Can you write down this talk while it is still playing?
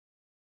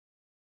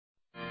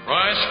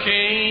Christ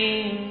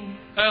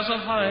came as a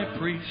high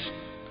priest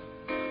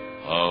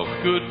of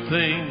good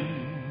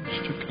things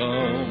to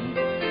come.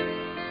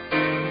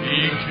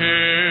 He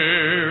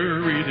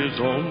carried his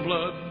own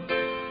blood.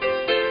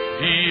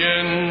 He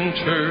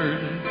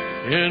entered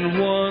in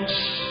once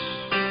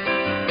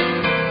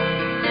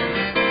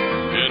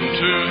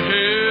into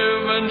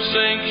heaven's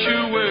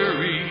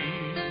sanctuary,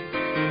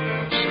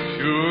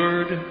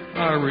 secured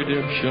our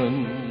redemption.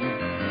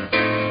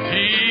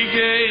 He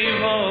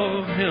gave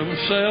of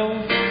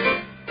himself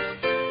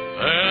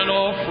an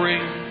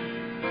offering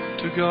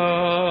to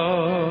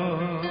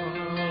God.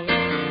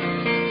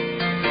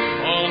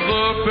 On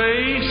the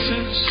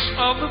basis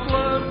of the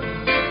blood,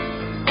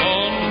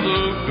 on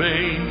the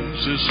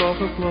basis of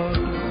the blood,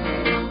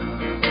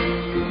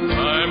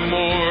 I'm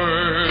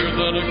more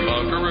than a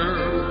conqueror.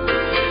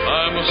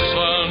 I'm a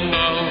son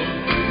of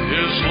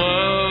his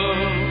love.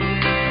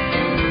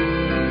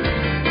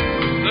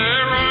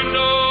 There are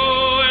no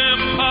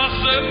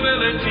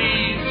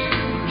impossibilities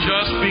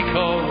just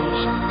because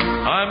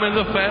I'm in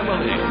the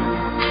family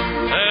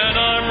and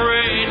I'm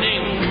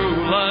reigning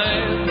through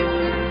life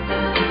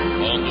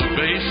on the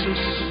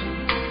basis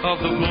of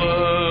the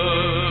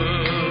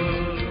blood.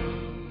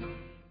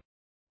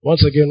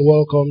 Once again,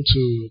 welcome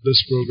to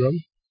this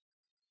program.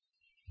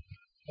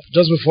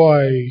 Just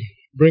before I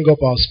bring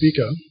up our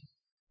speaker,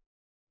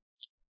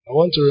 I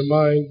want to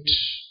remind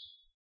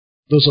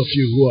those of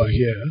you who are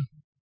here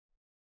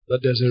that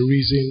there's a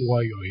reason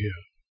why you're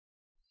here.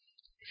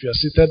 If you're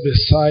seated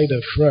beside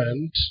a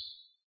friend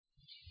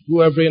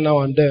who every now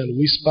and then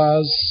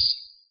whispers,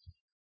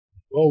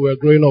 when we were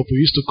growing up, we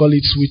used to call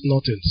it sweet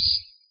nothings,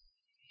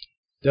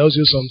 tells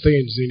you some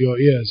things in your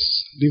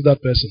ears, leave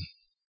that person.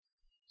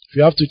 If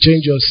you have to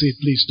change your seat,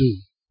 please do.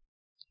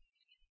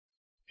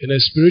 In a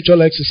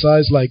spiritual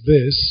exercise like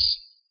this,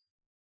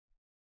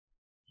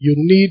 you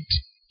need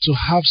to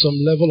have some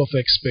level of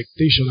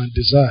expectation and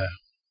desire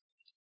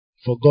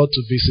for God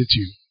to visit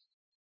you.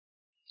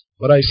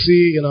 But I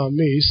see in our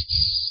midst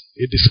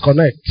a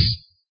disconnect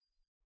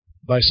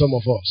by some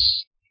of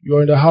us. You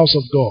are in the house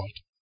of God.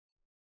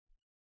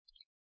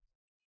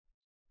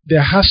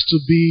 There has to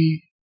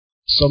be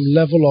some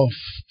level of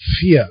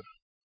fear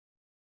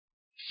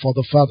for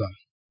the Father.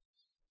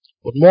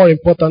 But more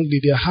importantly,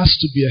 there has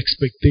to be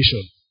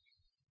expectation.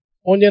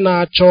 Onye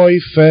na-achọ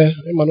ife,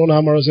 ịmanụ na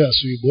amarozi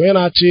asụ Igbo, onye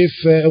na-achọ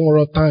ife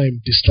enwero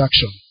time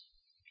distraction.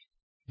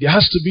 There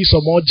has to be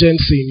some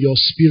urgency in your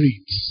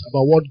spirit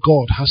about what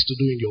God has to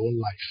do in your own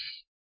life.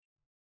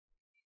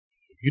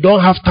 You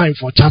don't have time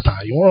for chatter.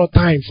 You don't have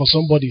time for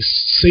somebody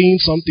saying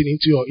something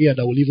into your ear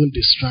that will even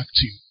distract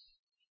you.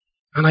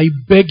 And I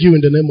beg you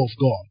in the name of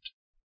God,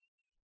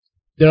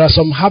 there are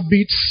some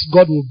habits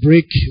God will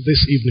break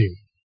this evening.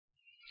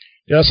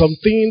 There are some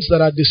things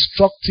that are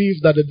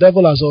destructive that the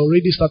devil has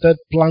already started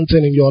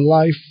planting in your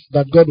life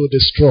that God will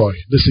destroy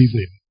this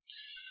evening.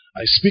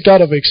 I speak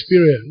out of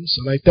experience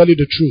and I tell you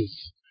the truth.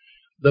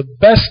 The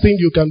best thing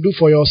you can do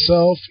for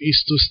yourself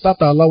is to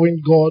start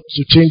allowing God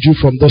to change you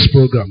from this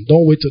program.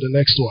 Don't wait till the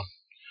next one.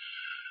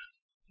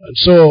 And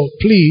so,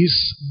 please,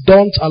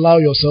 don't allow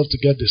yourself to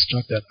get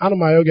distracted. I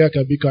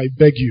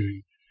beg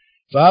you.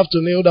 If I have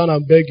to kneel down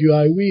and beg you,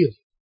 I will.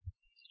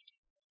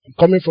 I'm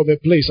coming from a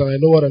place and I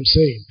know what I'm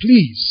saying.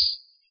 Please,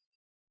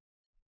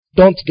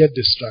 don't get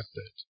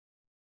distracted.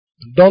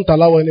 Don't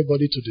allow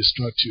anybody to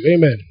distract you.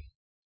 Amen.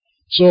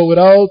 So,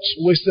 without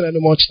wasting any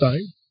much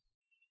time,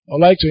 I'd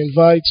like to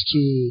invite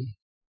to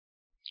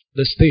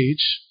the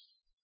stage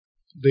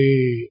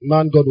the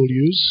man God will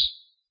use,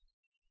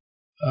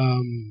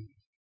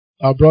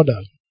 our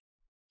brother,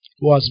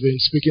 who has been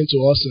speaking to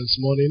us since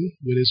morning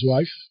with his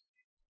wife,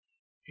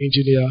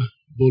 Engineer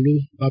Bolu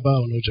Baba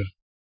Onoja.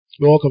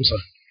 You're welcome, sir.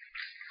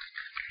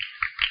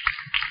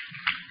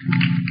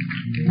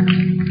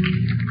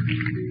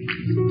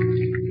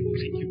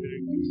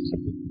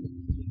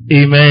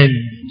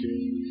 Amen.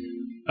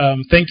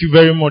 Thank you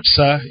very much,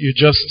 sir. You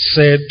just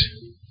said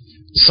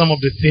some of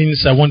the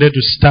things I wanted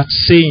to start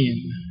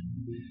saying.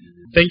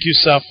 Thank you,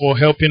 sir, for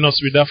helping us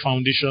with that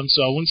foundation.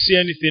 So I won't say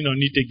anything on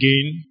it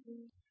again.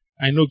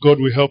 I know God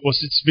will help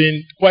us. It's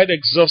been quite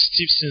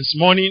exhaustive since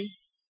morning,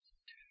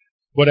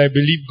 but I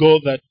believe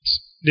God that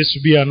this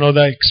will be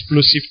another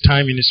explosive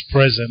time in His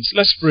presence.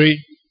 Let's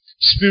pray.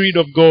 Spirit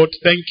of God,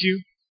 thank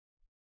you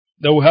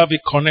that we have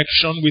a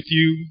connection with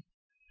you.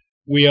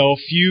 We are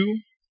of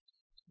you.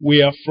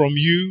 We are from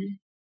you.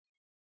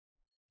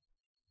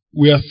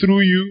 We are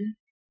through you.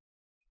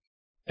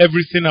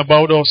 Everything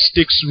about us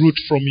takes root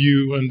from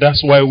you, and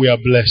that's why we are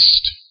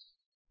blessed.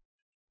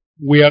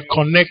 We are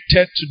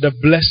connected to the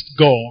blessed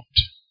God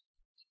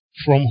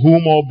from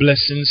whom all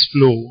blessings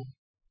flow,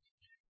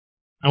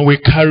 and we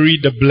carry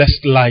the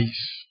blessed life.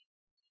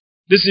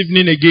 This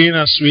evening again,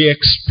 as we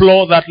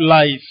explore that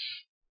life,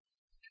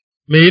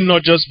 may it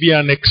not just be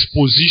an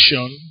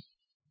exposition,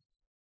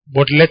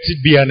 but let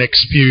it be an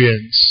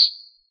experience.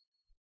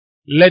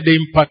 Let the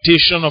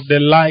impartation of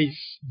the life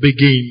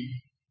begin.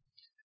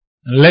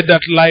 And let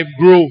that life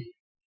grow.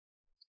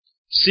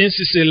 Since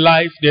it's a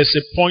life, there's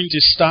a point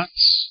it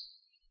starts.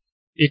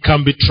 It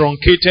can be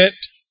truncated.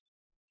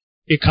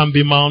 it can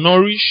be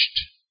malnourished,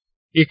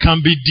 it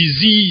can be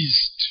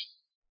diseased,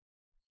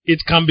 it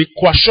can be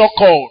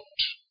kwashiorkor,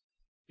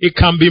 it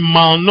can be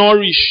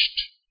malnourished.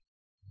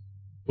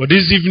 But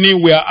this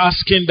evening we are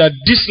asking that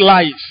this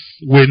life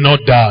will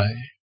not die.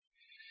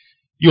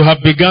 You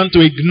have begun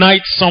to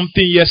ignite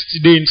something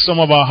yesterday in some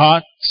of our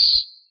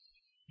hearts.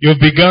 You have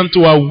begun to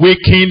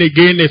awaken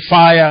again a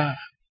fire.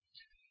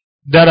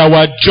 That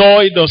our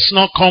joy does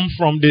not come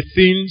from the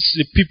things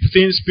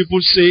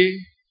people say.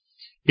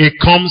 It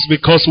comes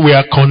because we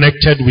are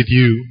connected with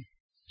you.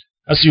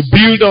 As you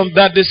build on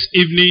that this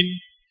evening,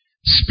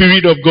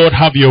 Spirit of God,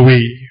 have your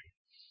way.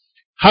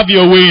 Have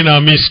your way in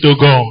our midst, O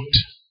God.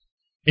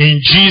 In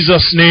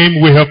Jesus'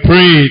 name we have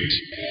prayed.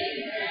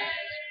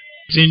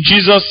 In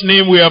Jesus'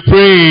 name we have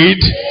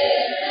prayed.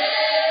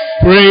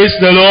 Praise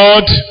the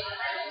Lord.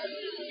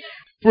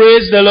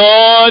 Praise the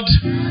Lord.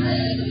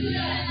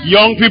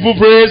 Young people,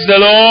 praise the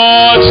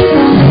Lord.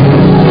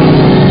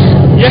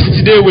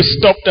 Yesterday we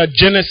stopped at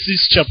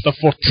Genesis chapter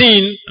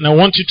 14, and I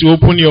want you to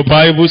open your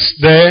Bibles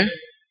there.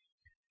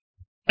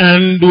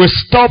 And we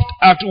stopped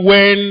at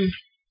when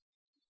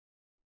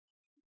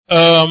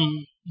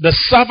the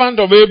servant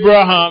of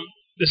Abraham,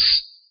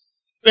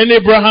 when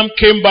Abraham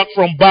came back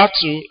from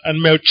battle,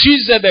 and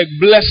Melchizedek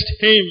blessed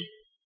him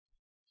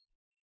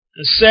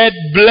and said,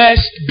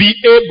 "Blessed be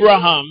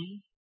Abraham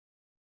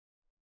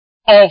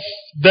of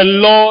the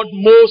Lord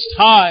Most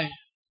High."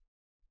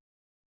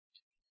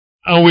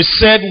 And we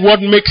said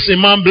what makes a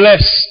man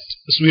blessed,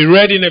 as we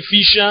read in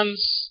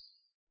Ephesians,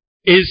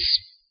 is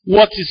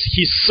what is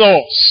his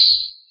source?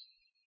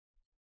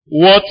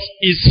 What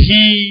is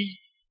he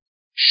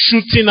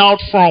shooting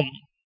out from?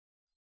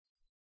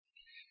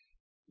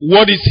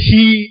 What is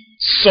he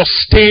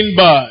sustained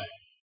by?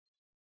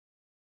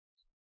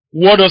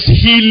 What does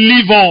he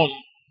live on?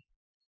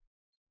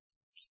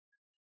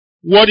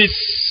 What is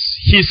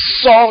his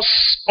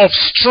source of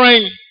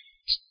strength?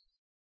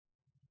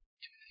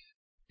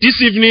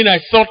 This evening I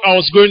thought I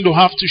was going to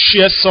have to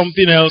share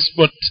something else,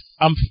 but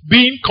I'm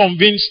being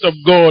convinced of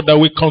God that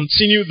we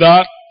continue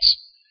that.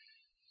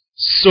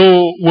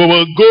 So we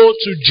will go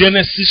to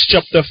Genesis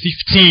chapter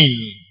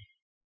 15.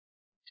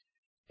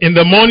 In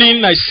the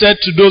morning I said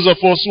to those of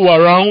us who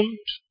are around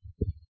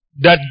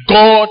that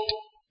God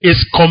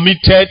is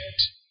committed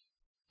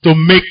to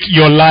make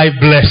your life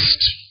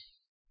blessed.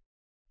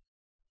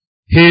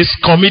 He is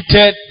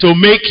committed to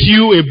make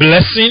you a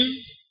blessing.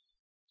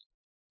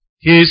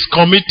 He is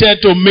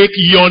committed to make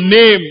your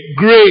name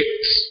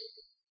great.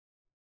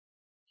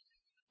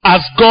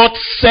 As God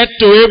said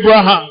to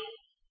Abraham,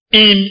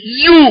 "In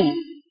you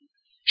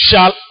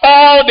shall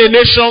all the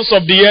nations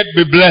of the earth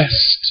be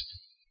blessed."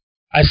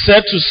 I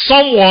said to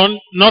someone,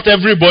 not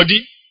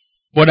everybody,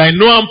 but I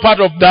know I'm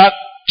part of that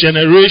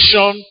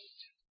generation,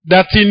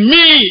 that in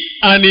me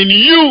and in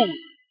you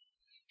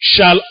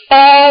shall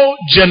all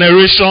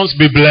generations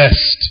be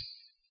blessed.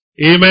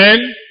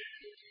 Amen.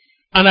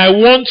 And I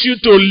want you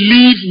to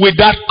live with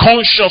that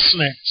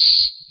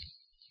consciousness.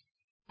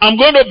 I'm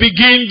going to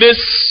begin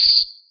this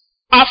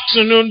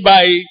afternoon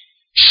by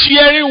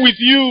sharing with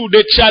you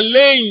the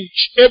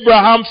challenge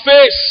Abraham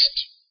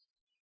faced,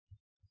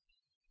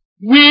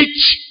 which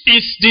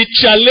is the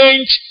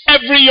challenge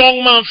every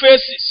young man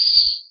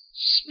faces.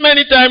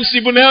 Many times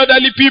even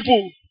elderly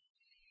people.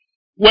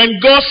 When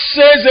God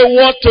says a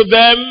word to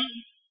them,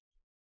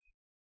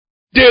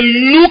 they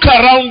look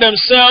around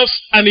themselves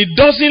and it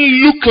doesn't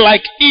look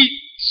like it.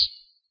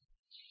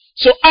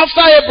 So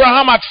after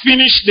Abraham had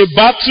finished the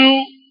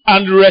battle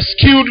and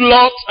rescued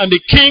Lot and the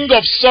king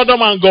of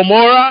Sodom and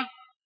Gomorrah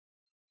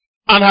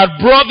and had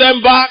brought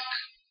them back,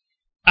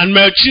 and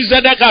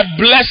Melchizedek had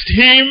blessed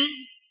him,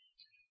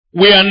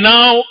 we are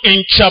now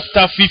in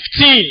chapter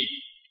 15.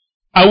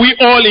 Are we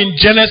all in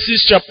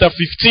Genesis chapter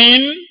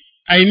 15?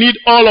 I need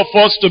all of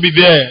us to be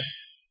there.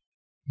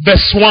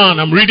 Verse 1,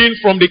 I'm reading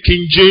from the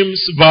King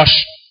James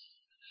Version.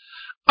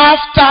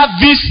 After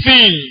these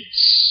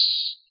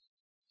things,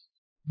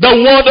 the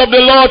word of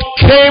the Lord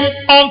came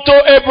unto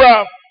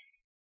Abraham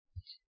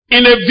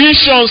in a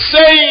vision,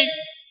 saying,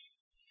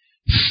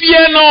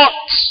 "Fear not,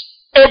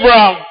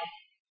 Abraham,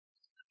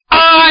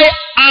 I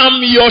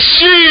am your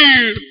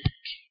shield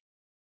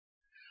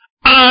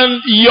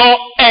and your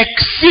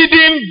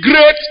exceeding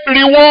great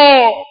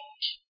reward."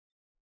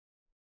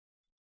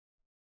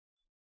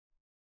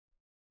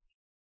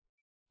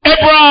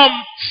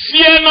 Abraham,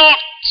 fear not.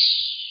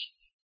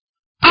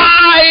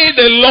 I,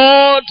 the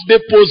Lord, the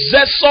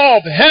possessor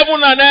of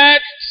heaven and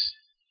earth,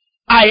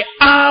 I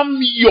am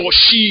your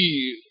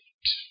shield.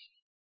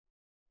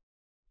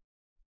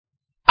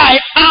 I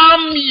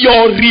am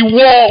your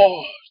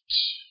reward.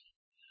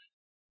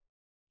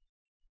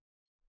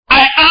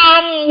 I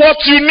am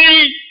what you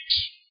need.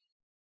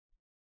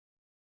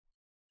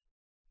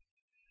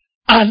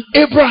 And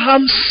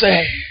Abraham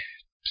said,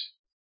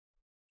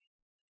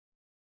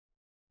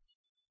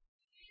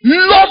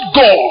 "Lord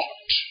God,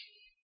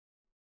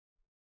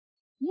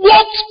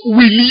 what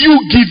will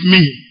you give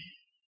me,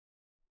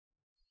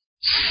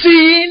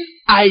 seeing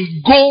I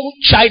go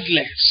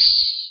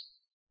childless,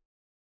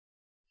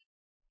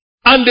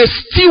 and the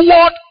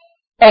steward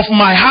of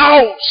my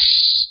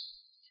house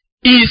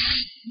is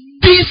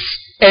this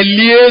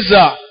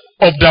Eliezer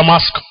of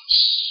Damascus.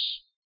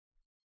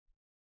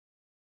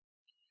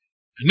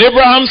 And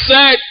Abraham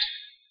said,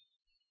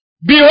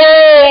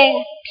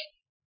 behold,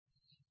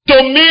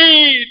 to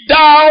me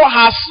thou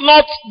hast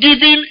not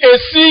given a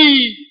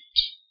seed,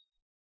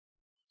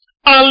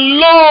 and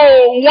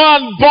lo,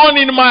 one born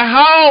in my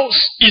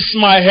house is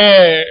my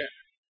heir.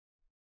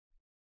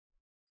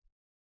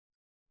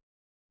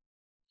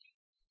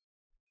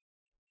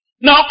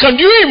 Now, can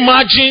you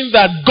imagine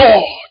that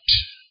God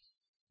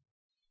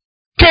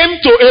came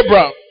to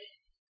Abraham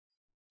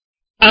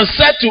and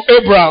said to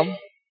Abraham,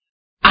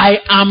 I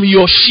am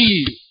your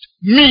shield.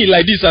 Me,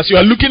 like this, as you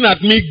are looking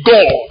at me,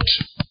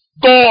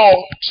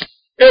 God,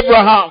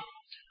 Abraham,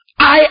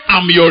 I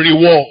am your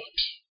reward.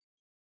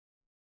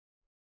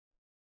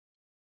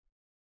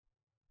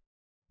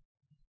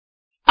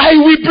 I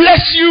will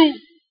bless you.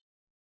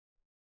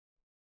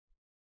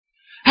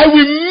 I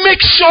will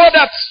make sure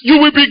that you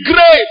will be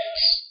great.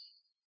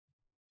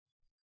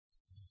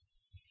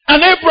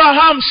 And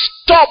Abraham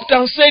stopped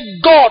and said,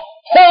 God,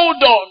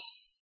 hold on.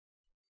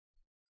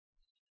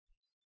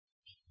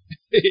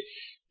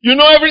 You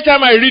know, every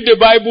time I read the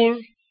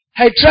Bible,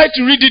 I try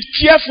to read it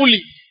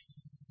carefully.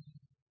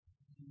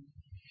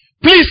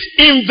 Please,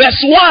 in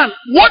verse 1,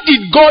 what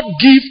did God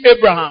give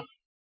Abraham?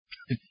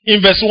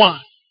 In verse 1,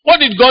 what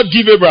did God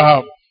give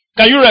Abraham?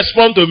 Can you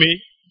respond to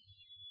me?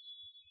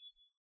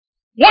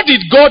 What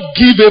did God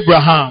give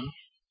Abraham?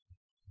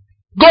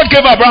 God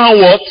gave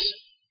Abraham what?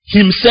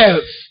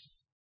 Himself.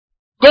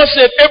 God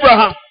said,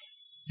 Abraham,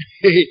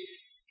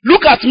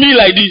 look at me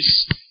like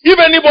this. If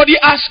anybody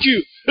asks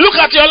you, look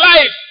at your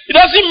life. It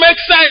doesn't make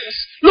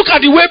sense. Look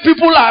at the way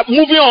people are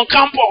moving on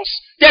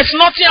campus. There's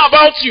nothing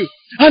about you.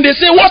 And they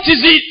say, what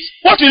is it?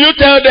 What will you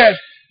tell them?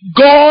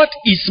 God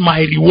is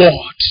my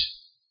reward.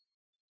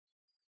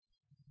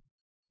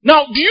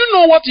 Now, do you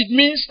know what it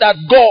means that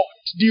God,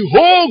 the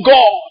whole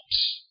God,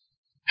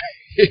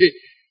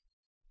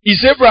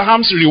 is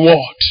Abraham's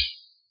reward?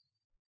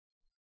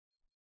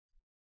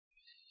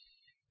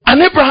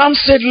 And Abraham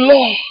said,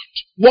 Lord,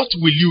 what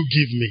will you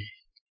give me?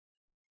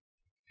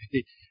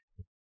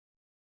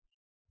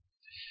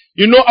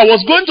 You know, I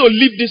was going to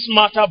leave this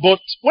matter, but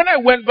when I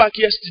went back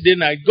yesterday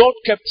night, God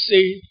kept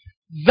saying,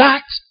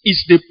 that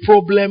is the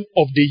problem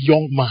of the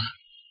young man.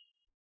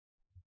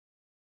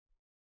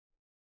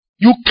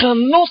 You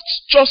cannot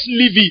just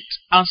leave it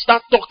and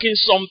start talking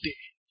something.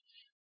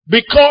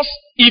 Because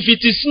if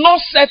it is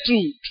not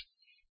settled,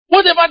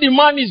 whatever the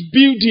man is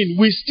building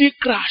will still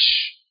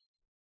crash.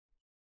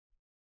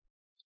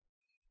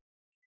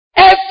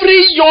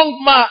 Every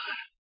young man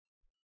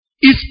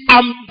is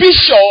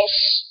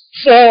ambitious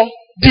for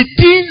the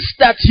things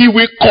that he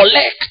will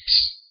collect.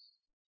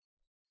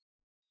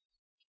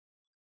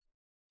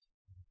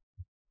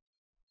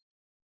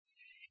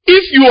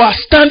 If you are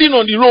standing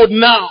on the road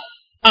now,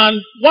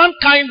 and one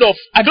kind of,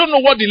 I don't know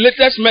what the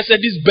latest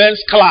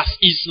Mercedes-Benz class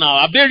is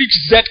now. Have they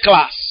reached Z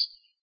class?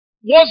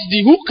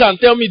 Who can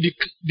tell me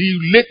the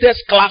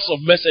latest class of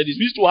Mercedes?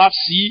 We used to have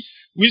C,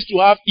 we used to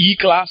have E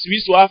class,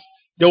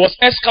 there was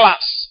S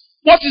class.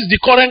 What is the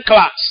current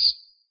class?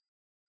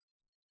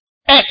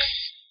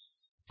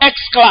 X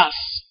class.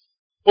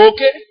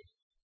 Okay?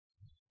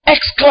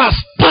 X class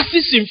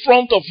passes in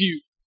front of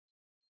you.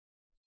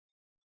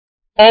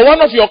 Or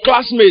one of your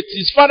classmates,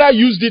 his father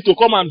used it to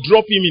come and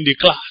drop him in the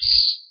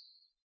class.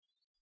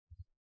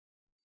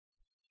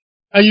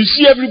 And you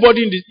see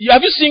everybody in the...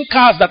 Have you seen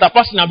cars that are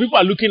passing and people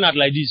are looking at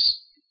like this?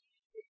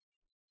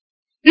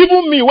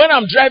 Even me, when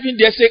I'm driving,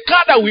 there's a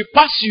car that will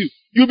pass you.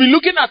 You'll be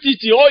looking at it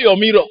in all your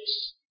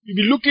mirrors. You'll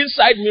be looking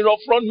side mirror,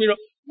 front mirror.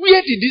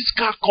 Where did this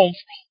car come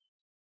from?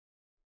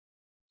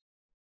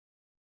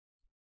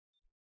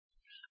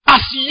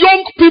 As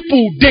young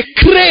people, they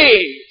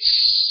crave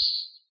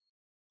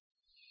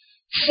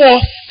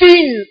for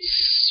things,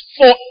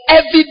 for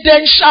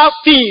evidential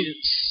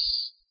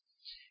things,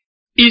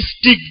 is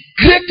the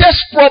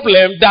greatest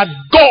problem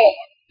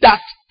that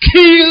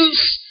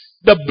kills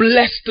the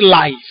blessed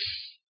life.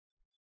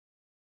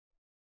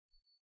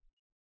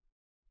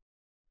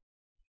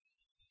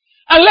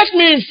 And let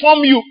me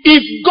inform you,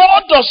 if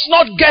God does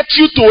not get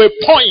you to a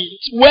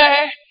point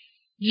where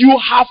you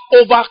have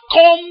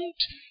overcome,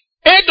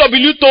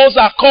 A.W.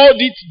 Tozer called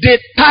it the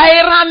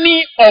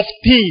tyranny of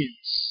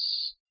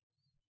things,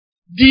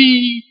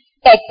 the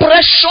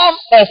oppression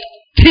of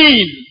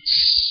things,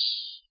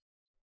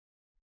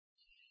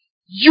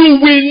 you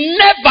will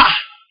never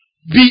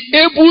be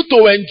able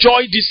to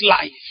enjoy this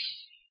life.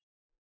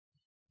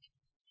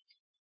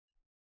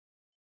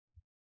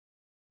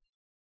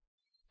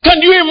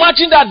 Can you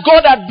imagine that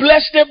God had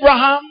blessed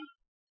Abraham?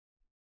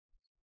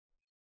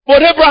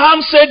 But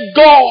Abraham said,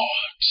 God.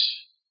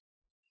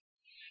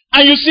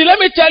 And you see, let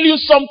me tell you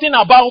something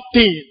about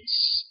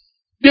things.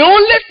 The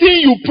only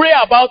thing you pray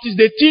about is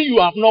the thing you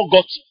have not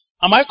got.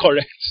 Am I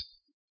correct?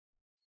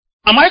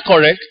 Am I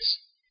correct?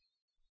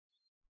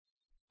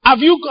 How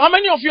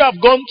many of you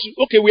have gone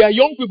to, okay, we are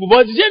young people,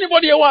 but is there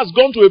anybody who has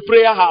gone to a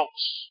prayer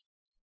house?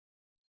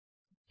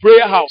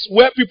 Prayer house,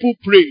 where people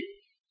pray.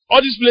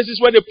 All these places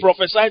where they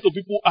prophesy to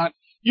people. And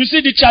you see,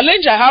 the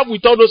challenge I have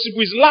with all those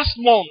people is last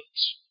month,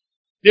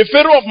 the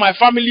Pharaoh of my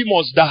family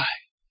must die.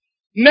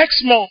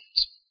 Next month,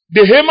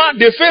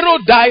 the Pharaoh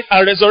died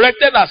and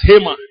resurrected as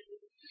Haman.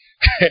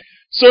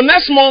 So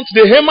next month,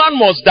 the Haman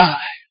must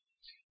die.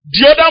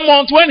 The other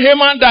month, when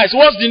Haman dies,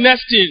 what's the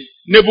next thing?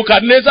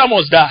 Nebuchadnezzar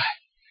must die.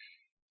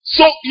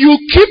 So you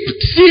keep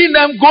seeing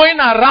them going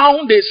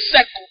around a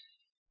circle.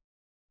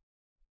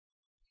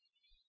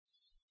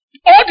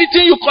 All the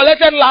thing you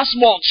collected last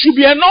month should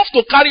be enough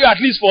to carry you at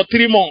least for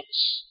 3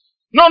 months.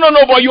 No,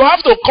 but you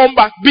have to come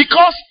back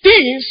because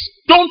things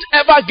don't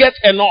ever get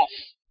enough.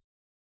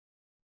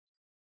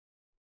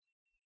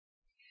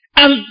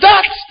 And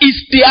that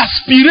is the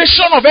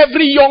aspiration of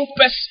every young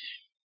person.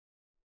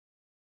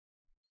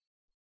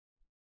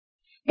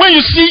 When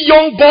you see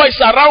young boys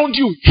around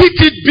you, hit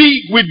it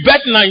big with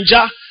Bet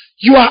Ninja,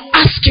 you are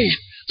asking,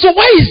 so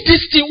why is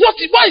this thing?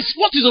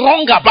 What is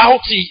wrong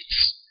about it?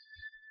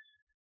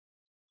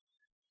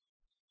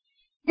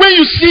 When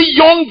you see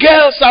young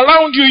girls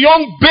around you,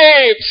 young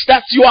babes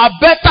that you are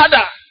better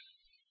than,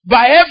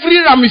 by every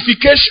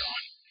ramification,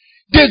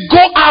 they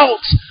go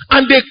out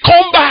and they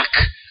come back.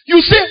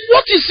 You say,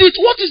 what is it?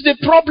 What is the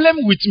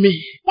problem with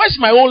me? Why is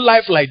my own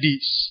life like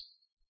this?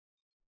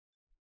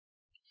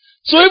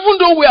 So even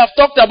though we have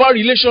talked about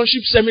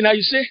relationship seminar,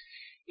 you say,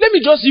 let me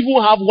just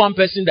even have one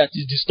person that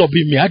is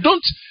disturbing me.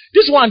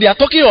 This one, they are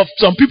talking of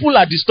some people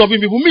are disturbing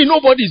people. Me,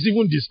 nobody is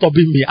even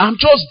disturbing me. I'm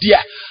just there.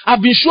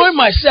 I've been showing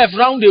myself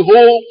around the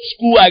whole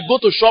school. I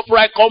go to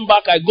ShopRite, come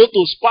back. I go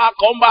to Spa,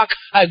 come back.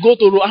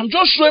 I'm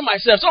just showing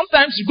myself.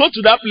 Sometimes you go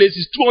to that place,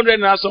 it's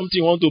 200 naira something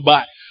you want to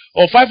buy.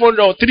 Or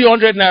 500 or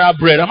 300 naira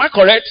bread. Am I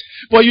correct?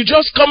 But you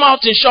just come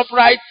out in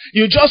ShopRite,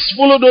 you just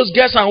follow those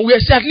girls and we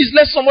say, at least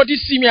let somebody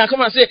see me and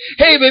come and say,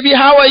 hey baby,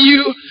 how are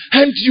you?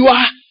 And you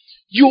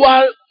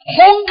are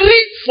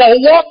hungry for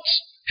what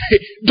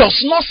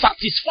does not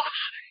satisfy.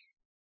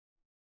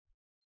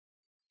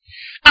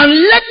 And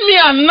let me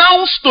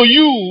announce to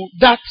you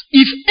that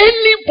if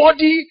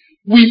anybody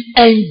will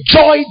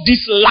enjoy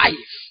this life,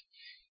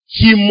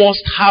 he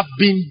must have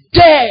been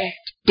dead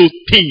to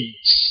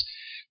things.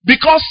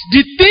 Because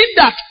the thing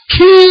that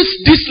kills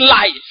this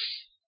life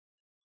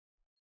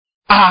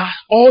are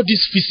all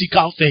these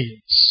physical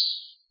things.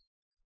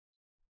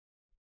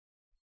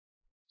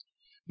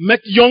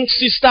 Met young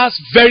sisters,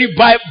 very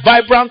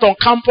vibrant on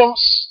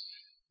campus,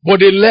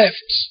 but they left.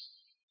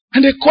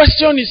 And the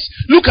question is,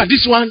 look at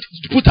this one,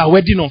 put her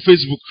wedding on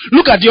Facebook.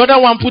 Look at the other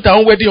one, put her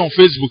own wedding on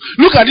Facebook.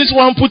 Look at this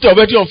one, put her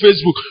wedding on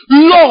Facebook.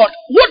 Lord,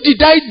 what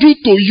did I do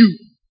to you?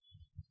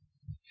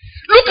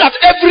 Look at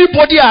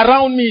everybody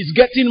around me is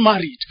getting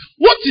married.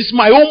 What is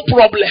my own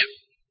problem?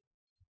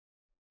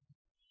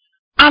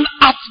 And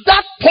at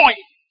that point,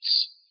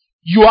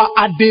 you are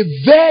at the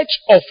verge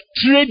of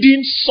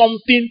trading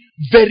something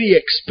very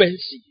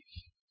expensive.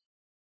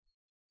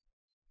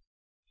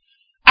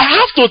 I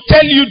have to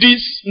tell you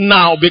this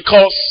now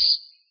because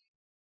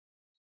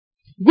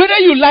whether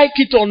you like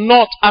it or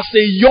not, as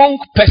a young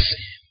person,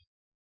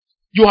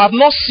 you have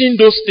not seen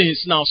those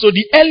things now. So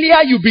the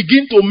earlier you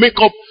begin to make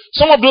up,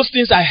 some of those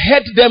things, I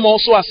heard them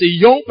also as a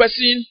young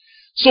person.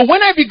 So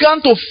when I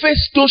began to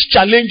face those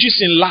challenges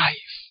in life,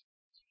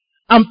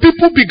 and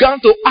people began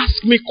to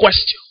ask me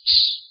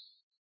questions.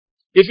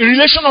 If a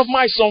relation of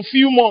mine some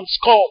few months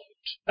called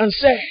and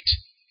said,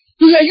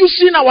 have you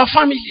seen our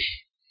family?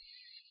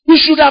 We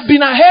should have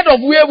been ahead of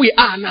where we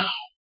are now.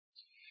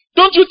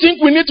 Don't you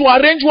think we need to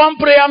arrange one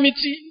prayer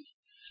meeting?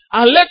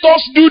 And let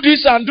us do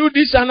this and do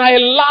this. And I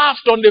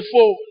laughed on the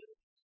phone.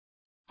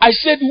 I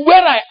said,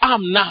 where I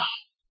am now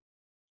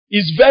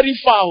is very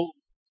foul.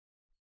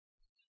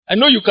 I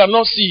know you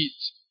cannot see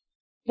it.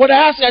 But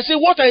I asked, I said,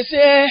 what I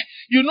say,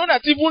 you know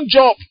that even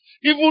job,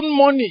 even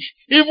money,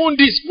 even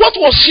this, what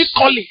was she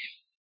calling?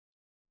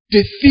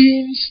 The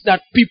things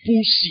that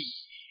people see.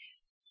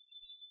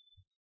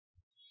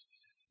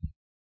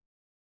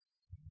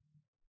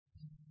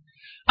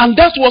 And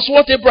that was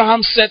what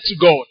Abraham said to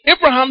God.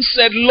 Abraham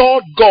said,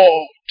 Lord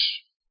God,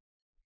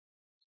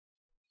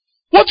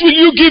 what will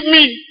you give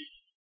me?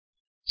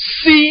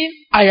 Seeing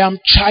I am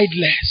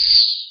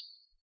childless.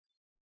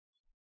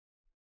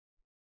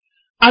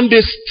 And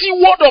the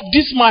steward of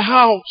this my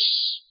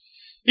house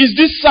is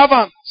this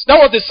servant. That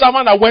was the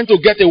servant that went to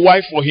get a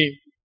wife for him.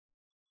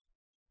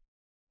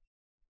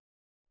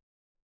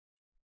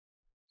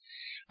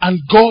 And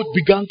God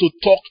began to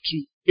talk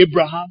to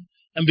Abraham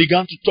and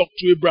began to talk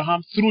to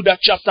Abraham through that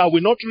chapter. I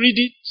will not read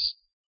it.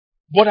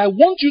 But I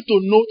want you to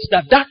note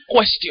that that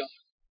question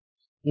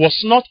was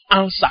not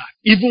answered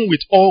even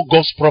with all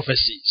God's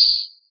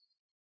prophecies.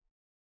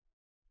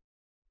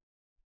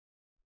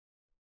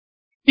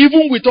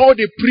 Even with all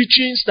the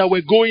preachings that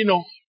were going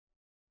on.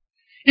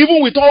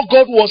 Even with all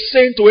God was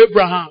saying to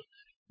Abraham.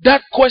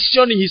 That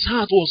question in his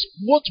heart was,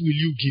 what will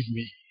you give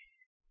me?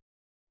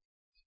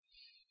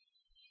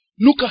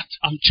 Look at,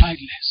 I'm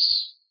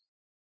childless.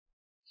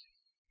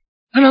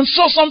 And I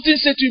saw something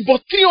said to him,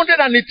 but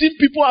 318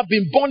 people have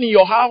been born in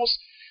your house.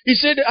 He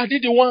said, are they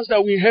the ones that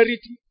will inherit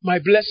my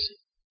blessing?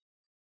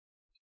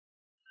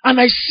 And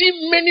I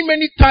see many,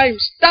 many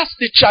times that's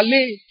the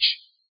challenge.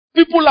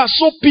 People are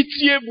so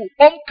pitiable.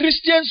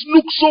 Christians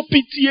look so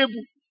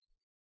pitiable.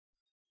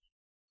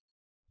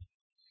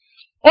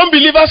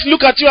 Unbelievers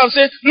look at you and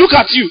say, look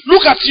at you,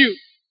 look at you.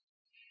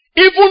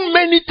 Even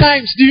many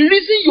times, the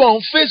reason you're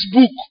on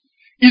Facebook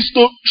is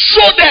to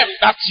show them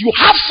that you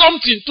have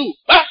something too.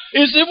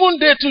 It's even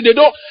there too. They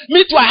don't,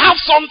 me too, I have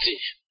something.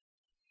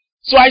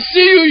 So I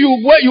see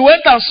you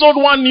went and sold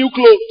one new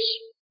clothes.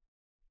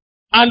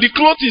 And the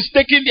clothes is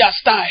taking their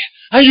style.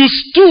 And you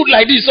stood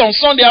like this on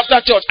Sunday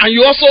after church. And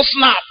you also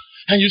snap.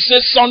 And you say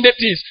Sunday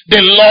things. The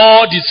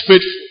Lord is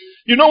faithful.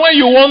 You know when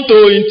you want to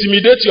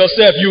intimidate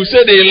yourself, you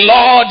say the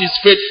Lord is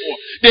faithful.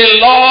 The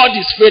Lord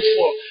is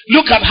faithful.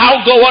 Look at how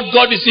God, what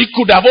God is. It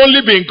could have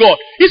only been God.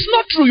 It's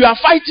not true. You are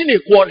fighting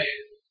a quarrel.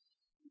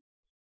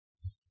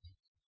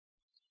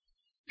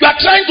 You are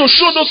trying to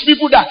show those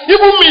people that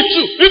even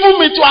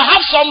me too, I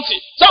have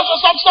something. Stop.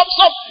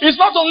 It's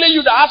not only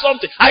you that have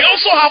something. I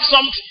also have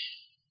something.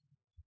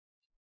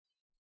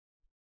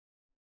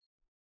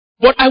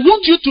 But I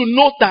want you to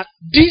note that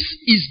this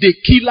is the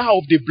killer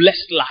of the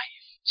blessed life.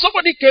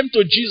 Somebody came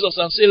to Jesus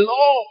and said,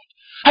 Lord,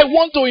 I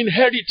want to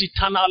inherit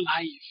eternal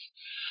life.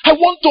 I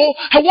want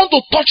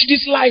to touch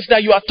this life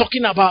that you are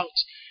talking about.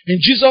 And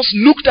Jesus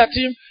looked at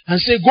him and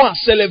said, go and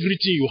sell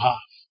everything you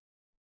have.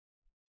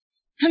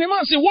 And the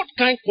man said, what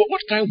kind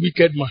of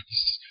wicked man is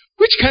this?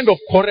 Which kind of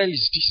quarrel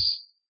is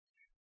this?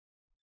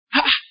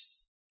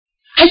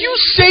 Are you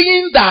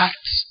saying that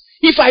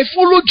if I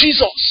follow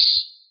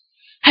Jesus,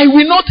 I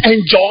will not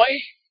enjoy?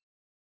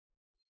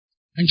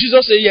 And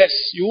Jesus said, yes,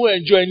 you won't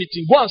enjoy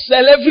anything. Go and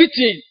sell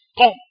everything.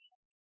 Come.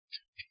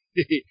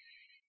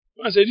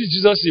 I said, this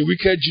Jesus is a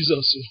wicked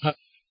Jesus.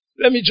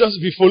 Let me just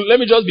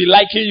be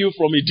liking you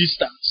from a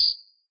distance.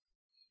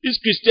 This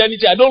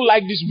Christianity, I don't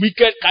like this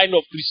wicked kind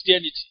of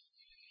Christianity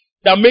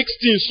that makes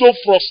things so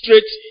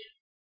frustrating.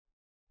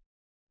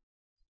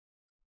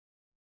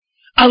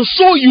 And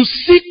so you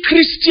see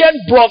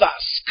Christian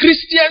brothers,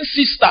 Christian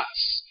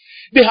sisters,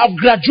 they have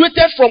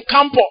graduated from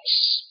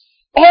campus.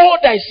 All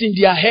that is in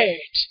their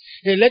head.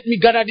 Hey, let me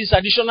gather this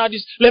additional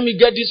this. Let me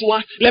get this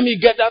one. Let me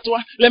get that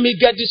one. Let me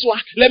get this one.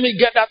 Let me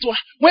get that one.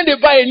 When they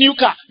buy a new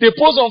car, they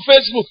post on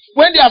Facebook.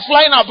 When they are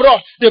flying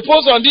abroad, they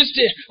post on this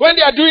thing. When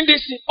they are doing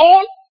this thing.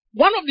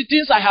 One of the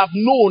things I have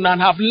known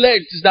and have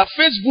learned is that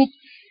Facebook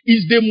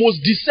is the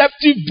most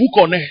deceptive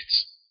book on earth.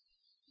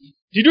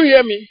 Did you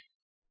hear me?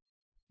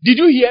 Did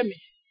you hear me?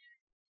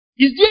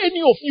 Is there any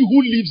of you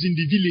who lives in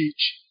the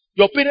village?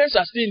 Your parents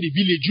are staying in the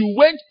village. You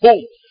went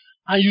home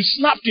and you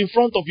snapped in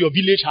front of your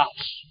village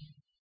house.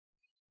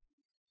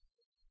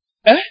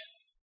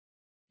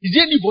 Is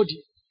there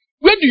anybody?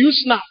 Where do you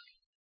snap?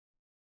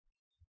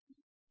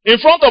 In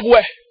front of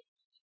where?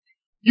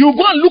 You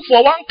go and look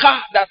for one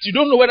car that you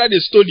don't know whether they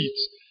stole it.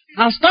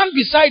 And stand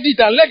beside it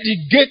and let the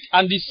gate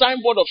and the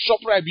signboard of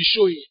ShopRite be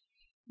showing.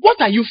 What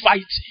are you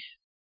fighting?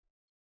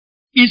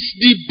 It's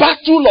the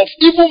battle of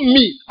even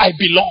me, I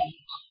belong.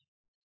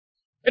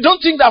 I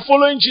don't think that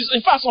following Jesus,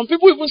 in fact, some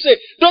people even say,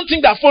 don't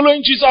think that following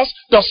Jesus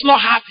does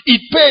not have,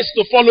 it pays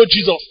to follow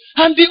Jesus.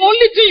 And the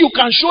only thing you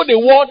can show the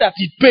world that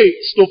it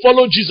pays to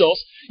follow Jesus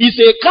is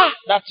a car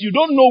that you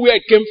don't know where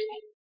it came from.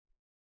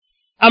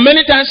 And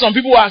many times some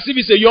people ask if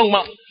it's a young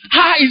man,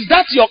 is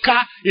that your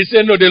car? He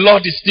said, no, the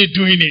Lord is still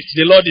doing it.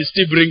 The Lord is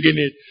still bringing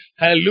it.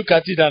 I look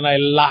at it and I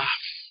laugh.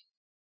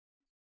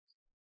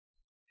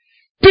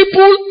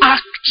 People are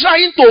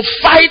trying to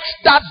fight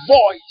that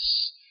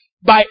voice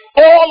by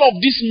all of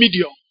these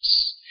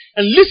mediums.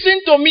 And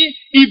listen to me,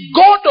 if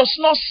God does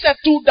not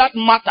settle that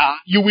matter,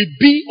 you will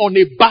be on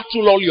a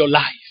battle all your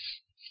life.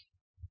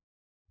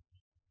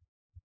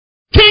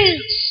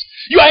 Kings,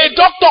 you are a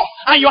doctor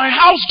and you are a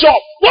house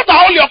job. What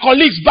are all your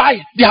colleagues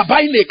buying? They are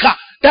buying a car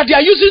that they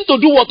are using to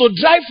do what? To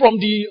drive from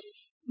the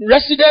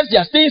residence, they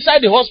are staying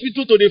inside the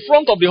hospital to the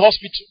front of the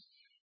hospital.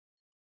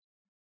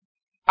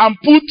 And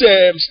put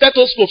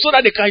stethoscope so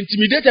that they can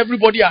intimidate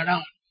everybody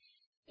around.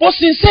 But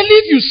sincerely,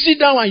 if you sit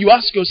down and you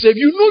ask yourself,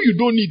 you know you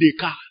don't need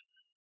a car.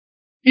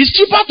 It's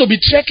cheaper to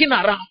be trekking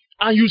around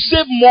and you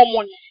save more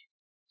money.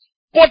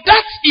 But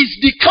that is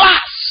the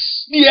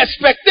class, the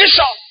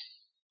expectation.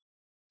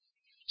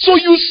 So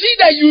you see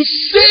that you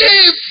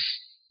save,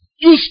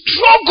 you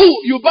struggle,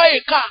 you buy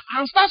a car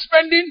and start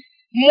spending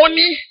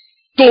money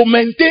to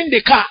maintain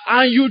the car.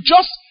 And you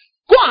just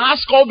go and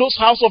ask all those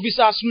house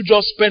officers who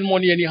just spend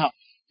money anyhow.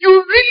 You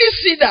really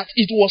see that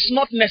it was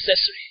not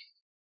necessary.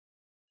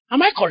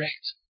 Am I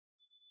correct?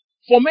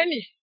 For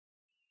many.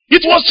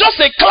 It was just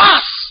a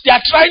class they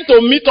are trying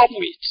to meet up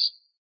with.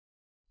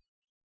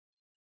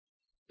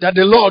 That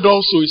the Lord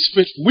also is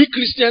faithful. We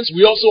Christians,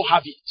 we also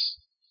have it.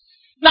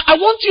 Now I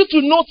want you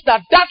to note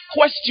that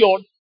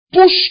question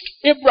pushed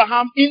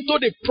Abraham into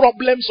the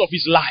problems of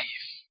his life.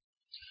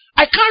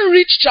 I can't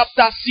read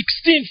chapter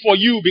 16 for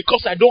you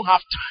because I don't have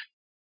time.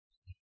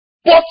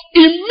 But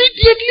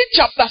immediately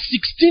chapter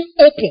 16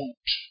 opened.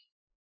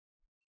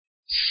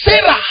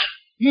 Sarah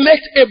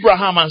met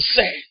Abraham and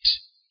said,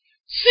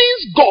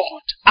 since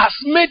God has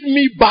made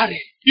me barren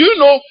You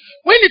know,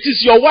 when it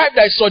is your wife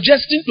that is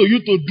suggesting to you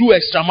to do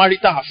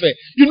extramarital affair,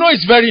 you know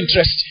it's very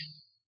interesting.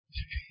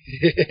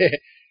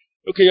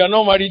 Okay, you are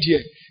not married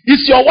here.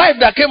 It's your wife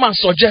that came and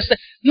suggested.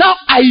 Now,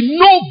 I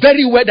know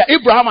very well that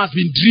Abraham has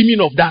been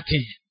dreaming of that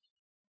thing.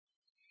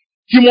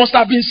 He must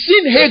have been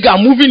seeing Hagar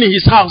moving in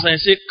his house and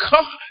say,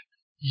 God,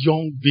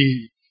 young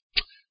babe.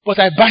 But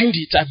I bind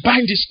it. I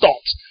bind this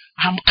thought.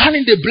 I'm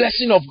carrying the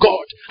blessing of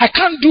God. I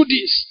can't do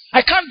this.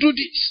 I can't do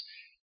this.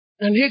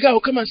 And Hagar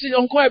will come and say,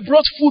 Uncle, I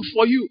brought food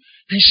for you.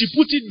 And she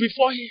put it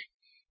before him.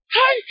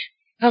 Hi.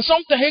 And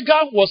sometimes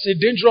Hagar was a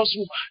dangerous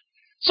woman.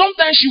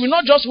 Sometimes she will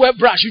not just wear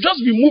bra. She will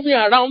just be moving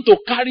around to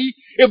carry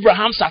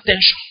Abraham's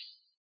attention.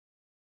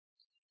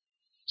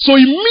 So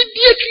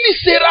immediately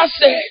Sarah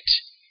said,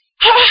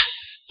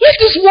 let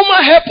this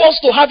woman help us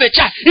to have a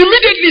child.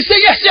 Immediately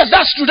say, yes,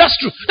 that's true. That's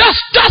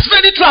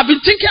very true. I've been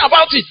thinking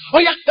about it. Oh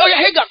yeah,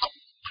 Hagar, come.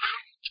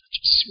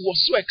 She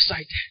was so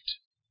excited.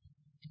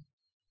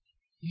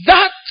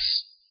 That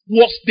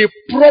was the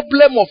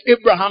problem of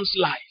Abraham's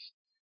life.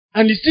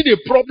 And it's still a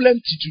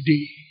problem to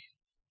today.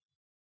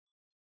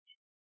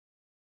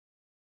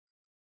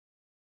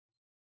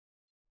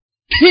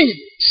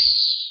 Things.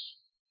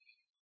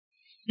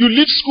 You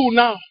leave school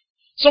now.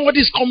 Somebody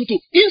is coming to.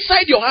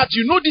 Inside your heart,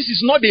 you know this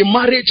is not a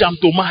marriage I'm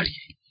to marry.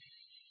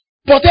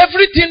 But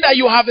everything that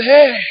you have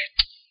heard,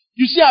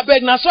 you see, I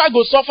beg now, so I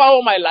go suffer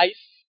all my life.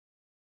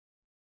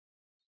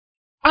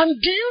 And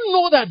do you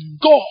know that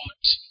God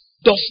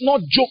does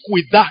not joke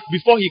with that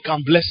before he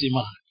can bless a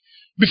man?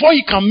 Before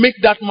he can make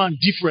that man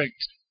different.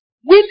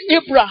 When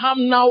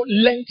Abraham now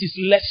learned his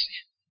lesson,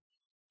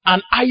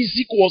 and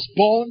Isaac was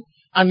born,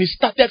 and he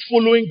started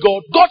following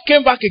God, God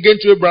came back again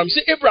to Abraham and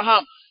said,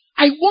 Abraham,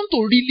 I want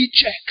to really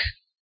check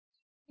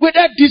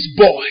whether this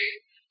boy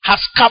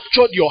has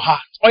captured your heart.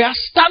 Or you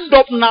stand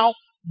up now,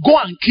 go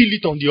and kill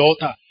it on the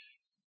altar.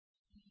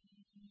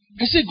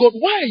 I say, God,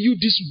 why are you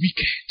this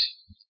wicked?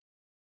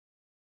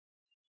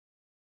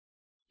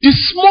 The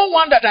small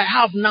one that I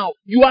have now,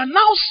 you are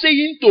now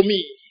saying to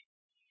me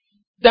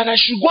that I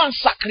should go and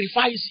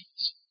sacrifice it.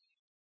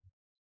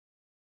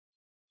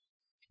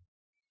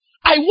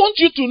 I want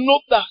you to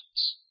note that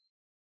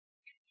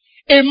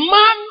a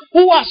man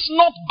who has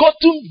not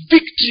gotten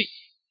victory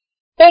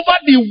over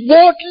the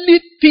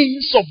worldly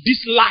things of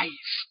this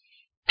life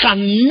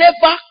can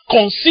never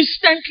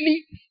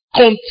consistently,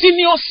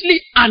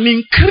 continuously, and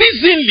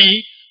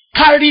increasingly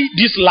carry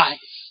this life.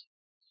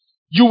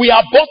 You will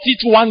abort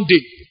it one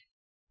day.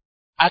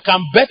 I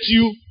can bet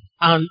you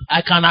and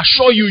I can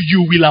assure you,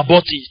 you will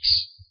abort it.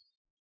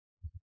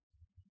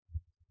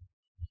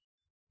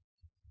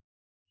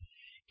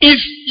 If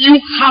you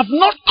have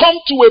not come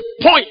to a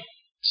point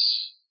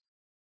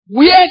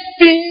where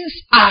things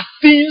are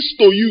things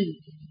to you,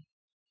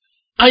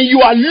 and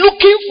you are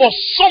looking for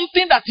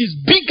something that is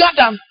bigger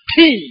than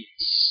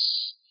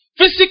things,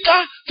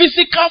 physical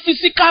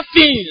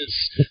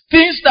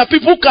things that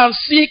people can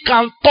see,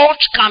 can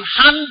touch, can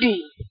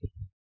handle.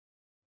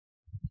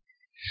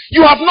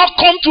 You have not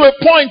come to a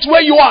point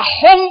where you are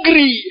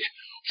hungry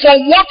for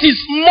what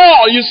is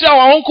more. You see,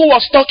 our uncle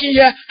was talking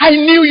here. I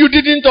knew you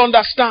didn't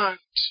understand.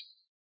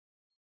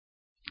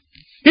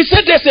 He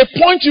said there's a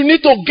point you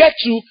need to get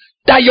to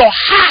that your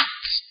heart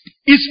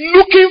is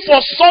looking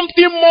for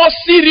something more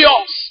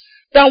serious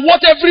than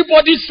what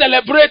everybody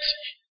celebrates.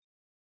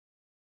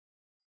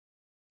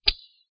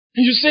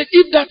 And you said,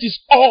 if that is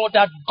all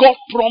that God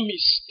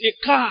promised, a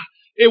car,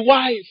 a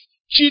wife,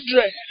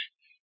 children,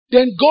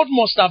 then God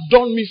must have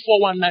done me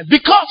 419.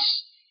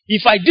 Because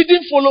if I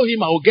didn't follow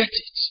him, I will get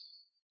it.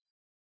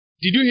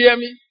 Did you hear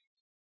me?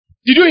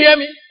 Did you hear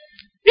me?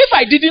 If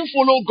I didn't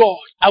follow God,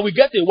 I will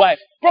get a wife.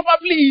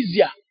 Probably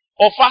easier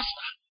or faster.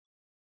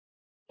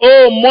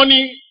 Oh,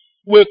 money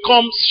will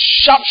come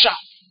sharp.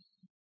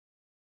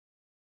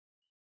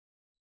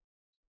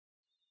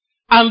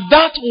 And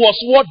that was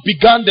what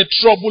began the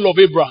trouble of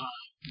Abraham.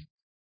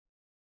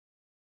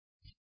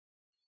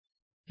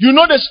 You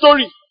know the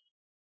story.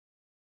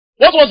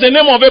 What was the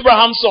name of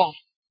Abraham's son?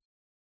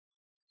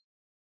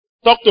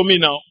 Talk to me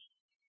now.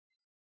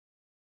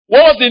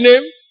 What was the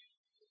name?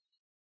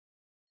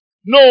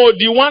 No,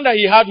 the one that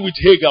he had with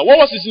Hagar. What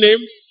was his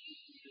name?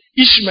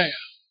 Ishmael.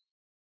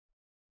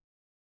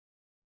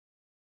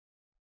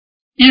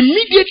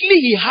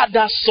 Immediately he had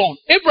that son.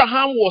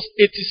 Abraham was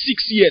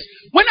 86 years.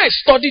 When I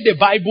studied the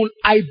Bible,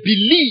 I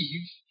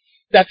believe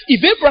that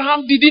if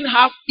Abraham didn't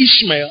have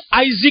Ishmael,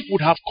 Isaac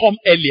would have come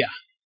earlier.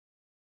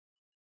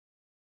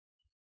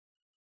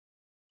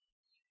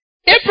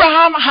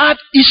 Abraham had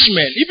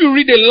Ishmael. If you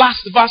read the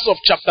last verse of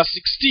chapter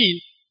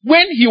 16,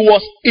 when he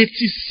was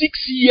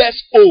 86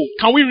 years old.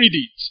 Can we read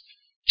it?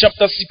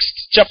 Chapter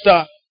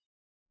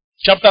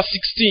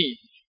 16.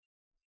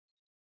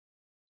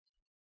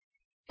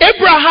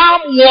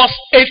 Abraham was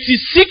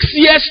 86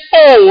 years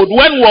old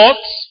when what?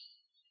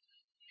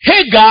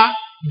 Hagar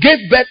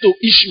gave birth to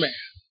Ishmael.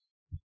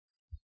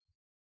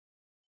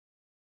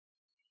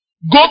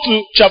 Go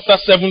to chapter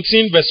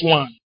 17 verse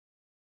 1.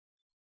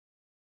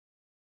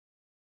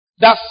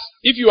 That's,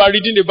 if you are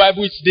reading the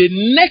Bible, it's the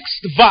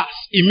next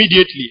verse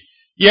immediately.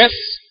 Yes?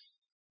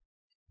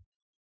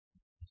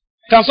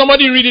 Can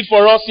somebody read it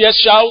for us? Yes,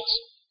 shout.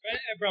 When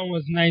Abraham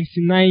was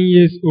 99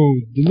 years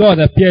old, the Lord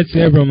appeared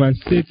to Abraham and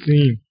said to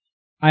him,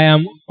 I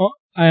am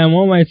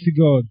Almighty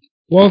God.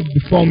 Walk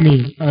before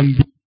me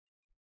and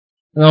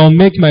I will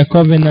make my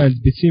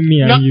covenant between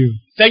me and you.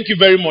 Thank you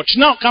very much.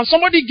 Now, can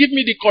somebody give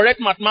me the correct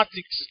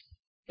mathematics?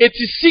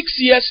 86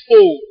 years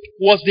old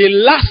was the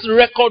last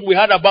record we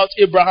had about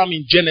Abraham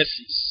in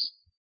Genesis.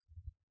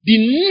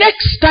 The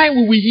next time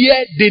we will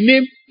hear the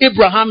name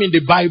Abraham in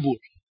the Bible,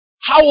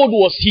 how old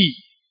was he?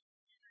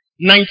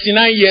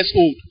 99 years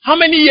old. How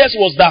many years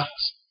was that?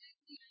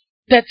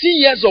 13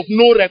 years of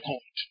no record.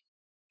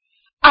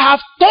 I have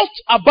thought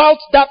about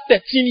that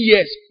 13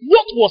 years.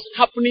 What was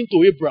happening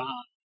to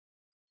Abraham?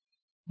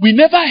 We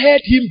never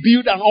heard him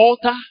build an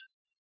altar.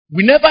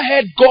 We never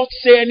heard God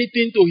say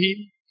anything to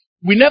him.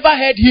 We never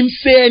heard him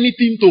say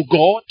anything to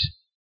God.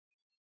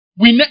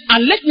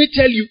 And let me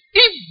tell you,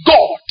 if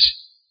God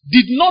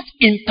did not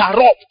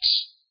interrupt,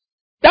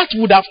 that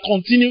would have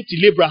continued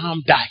till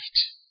Abraham died.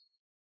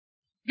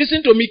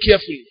 Listen to me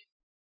carefully.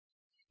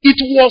 It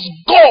was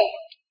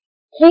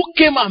God who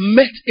came and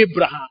met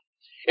Abraham.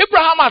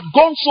 Abraham had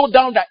gone so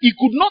down that he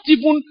could not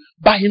even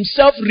by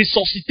himself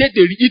resuscitate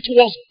it. It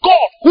was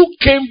God who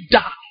came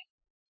down.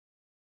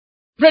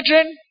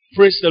 Brethren,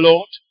 praise the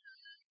Lord.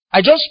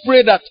 I just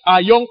pray that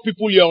our young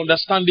people, you are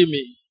understanding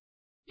me.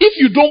 If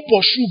you don't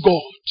pursue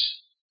God,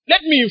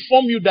 let me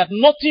inform you that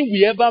nothing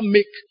will ever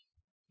make,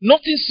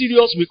 nothing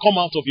serious will come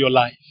out of your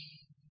life.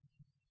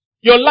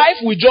 Your life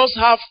will just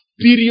have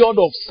period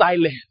of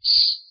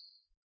silence.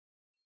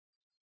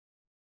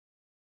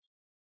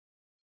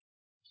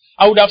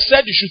 I would have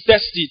said you should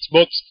test it,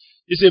 but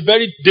it's a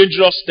very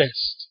dangerous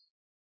test.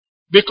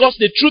 Because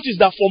the truth is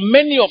that for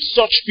many of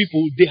such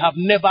people, they have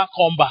never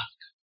come back.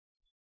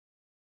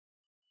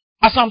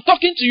 As I'm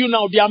talking to you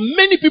now, there are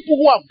many people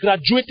who have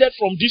graduated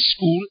from this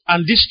school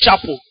and this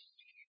chapel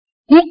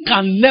who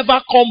can never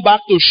come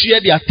back to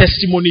share their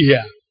testimony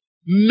here.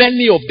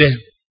 Many of them.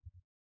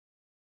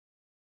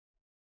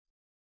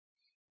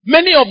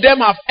 Many of them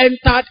have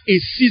entered a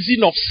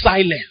season of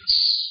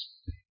silence.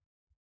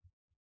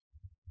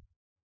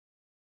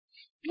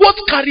 What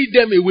carried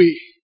them away?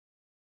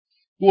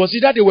 It was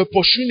either they were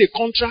pursuing a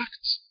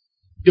contract,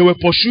 they were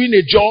pursuing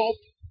a job,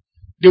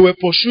 they were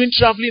pursuing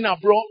traveling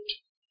abroad,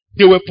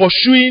 they were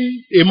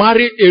pursuing a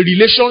marriage, a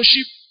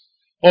relationship,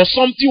 or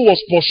something was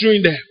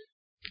pursuing them.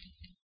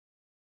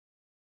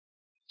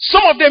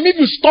 Some of them, if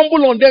you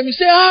stumble on them, you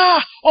say,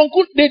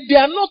 uncle, they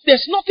are not,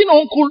 there's nothing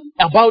uncle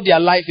about their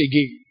life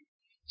again.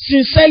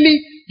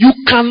 Sincerely, you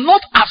cannot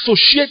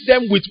associate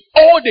them with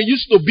all they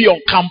used to be on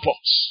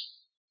campus.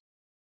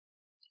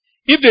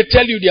 If they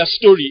tell you their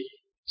story,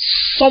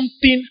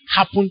 something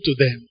happened to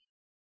them.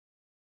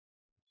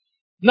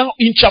 Now,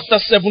 in chapter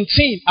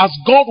 17, as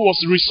God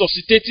was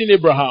resuscitating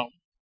Abraham,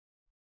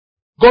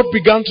 God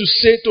began to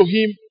say to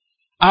him,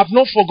 I have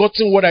not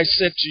forgotten what I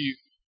said to you.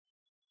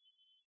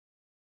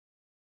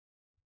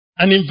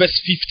 And in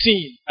verse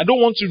 15, I don't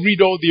want to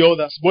read all the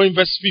others, but in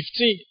verse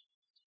 15,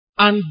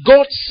 and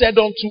God said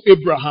unto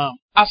Abraham,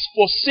 as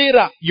for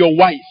Sarah your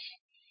wife,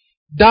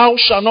 thou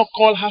shalt not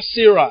call her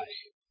Sarai,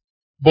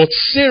 but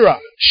Sarah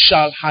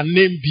shall her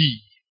name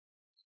be,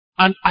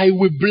 and I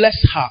will bless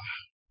her.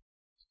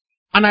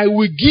 And I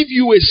will give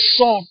you a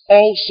son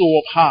also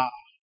of her.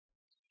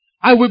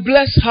 I will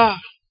bless her,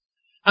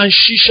 and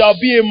she shall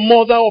be a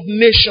mother of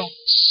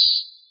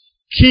nations.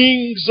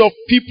 Kings of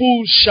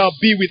peoples shall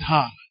be with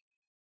her.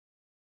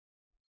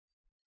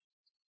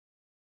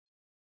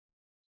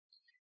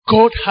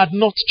 God had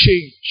not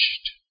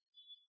changed.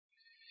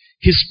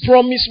 His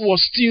promise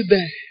was still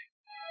there.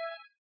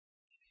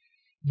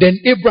 Then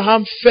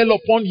Abraham fell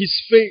upon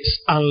his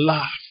face and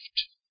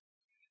laughed,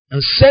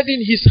 and said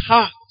in his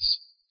heart,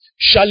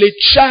 shall a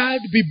child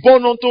be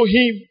born unto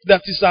him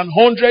that is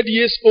 100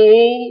 years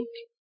old?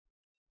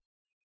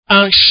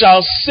 And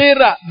shall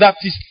Sarah that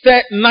is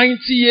 90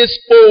 years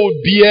old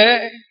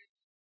bear?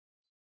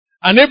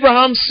 And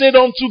Abraham said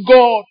unto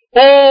God,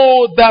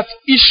 oh, that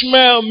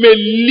Ishmael may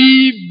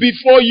live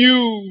before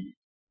you.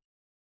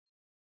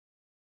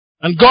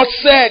 And God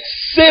said,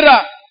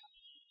 Sarah,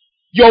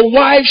 your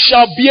wife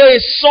shall bear a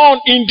son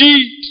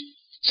indeed.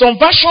 Some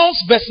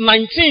versions, verse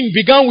 19,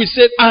 began with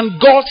said, and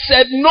God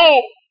said,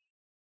 no.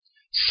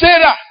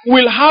 Sarah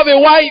will have a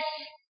wife.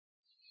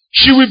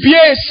 She will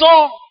bear a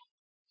son.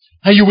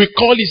 And you will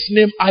call his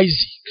name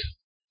Isaac.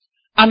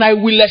 And I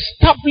will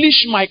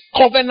establish my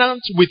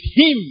covenant with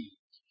him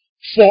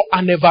for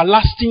an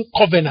everlasting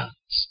covenant.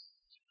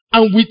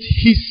 And with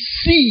his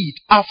seed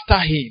after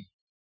him.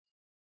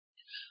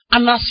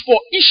 And as for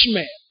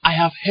Ishmael, I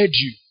have heard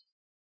you.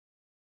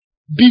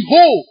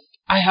 Behold,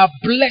 I have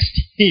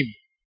blessed him.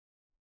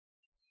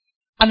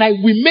 And I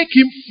will make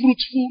him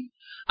fruitful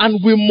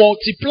and will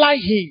multiply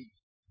him.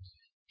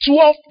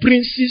 12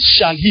 princes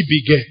shall he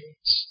beget,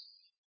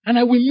 and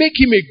I will make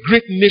him a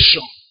great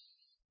nation.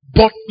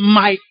 But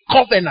my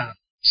covenant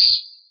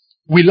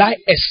will I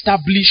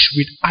establish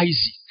with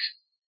Isaac,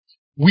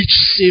 which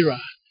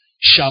Sarah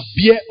shall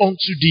bear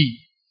unto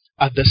thee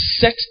at the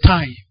set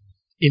time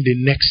in the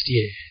next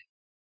year.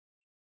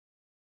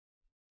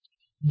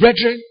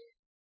 Brethren,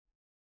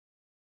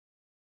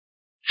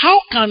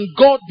 how can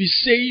God be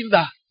saying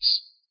that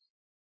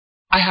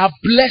I have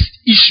blessed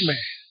Ishmael,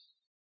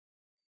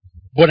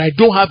 but I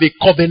don't have a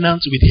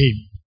covenant with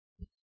him?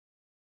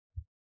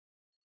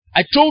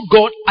 I told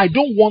God, I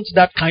don't want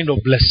that kind of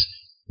blessing.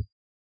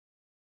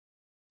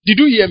 Did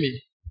you hear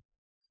me?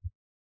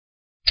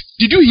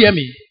 Did you hear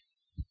me?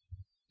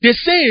 They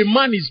say a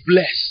man is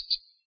blessed.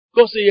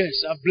 God says,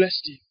 yes, I've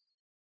blessed him.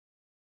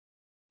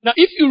 Now,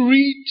 if you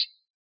read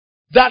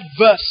that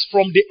verse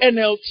from the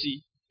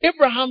NLT,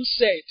 Abraham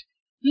said,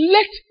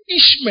 let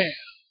Ishmael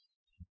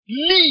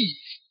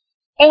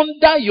live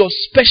under your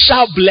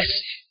special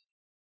blessing.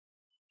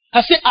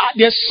 I say,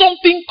 there's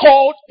something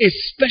called a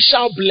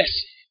special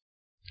blessing.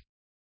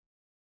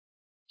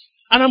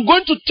 And I'm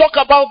going to talk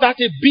about that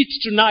a bit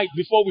tonight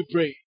before we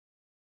pray.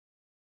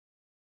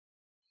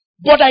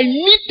 But I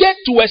needed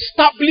to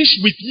establish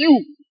with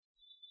you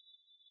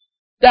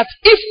that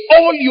if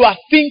all you are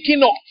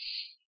thinking of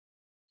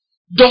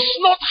does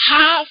not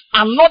have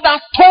another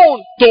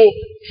tone to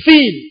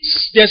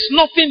things, there's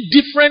nothing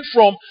different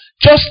from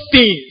just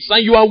things,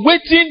 and you are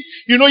waiting.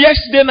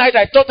 Yesterday night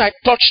I thought I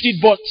touched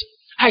it, but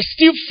I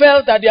still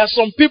felt that there are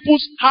some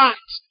people's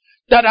hearts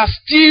that are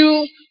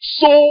still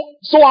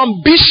so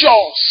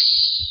ambitious.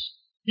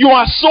 You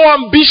are so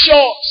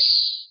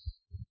ambitious.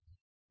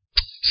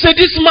 Say,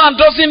 this man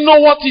doesn't know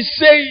what he's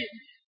saying.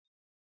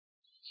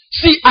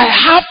 See, I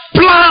have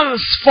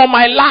plans for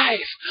my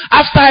life.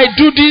 After I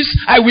do this,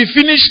 I will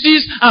finish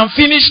this and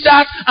finish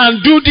that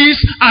and do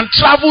this and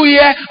travel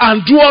here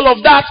and do all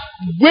of that.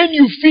 When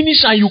you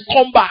finish and you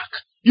come back,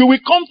 you will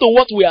come to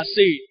what we are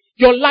saying.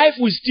 Your life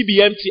will still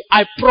be empty.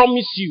 I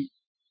promise you.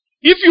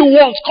 If you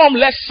want, come,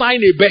 let's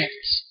sign a bet.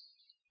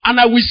 And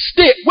I will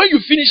stay. When you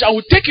finish, I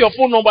will take your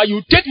phone number.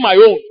 You take my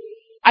own.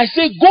 I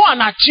say, go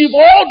and achieve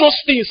all those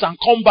things and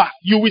come back.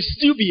 You will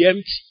still be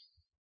empty.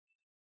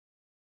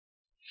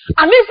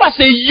 And if as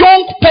a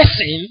young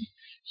person,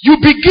 you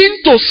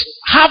begin to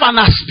have an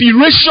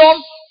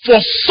aspiration for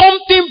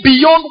something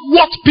beyond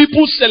what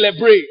people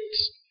celebrate,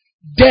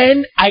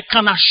 then I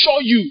can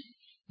assure you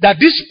that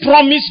this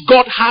promise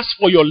God has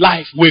for your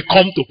life will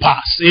come to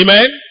pass.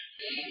 Amen?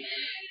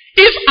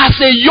 If as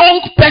a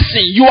young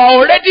person, you are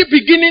already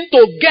beginning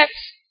to get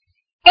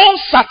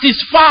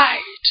unsatisfied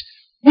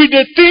with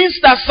the things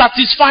that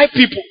satisfy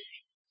people,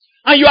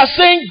 and you are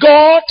saying,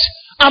 God,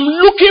 I'm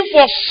looking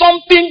for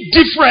something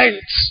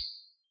different.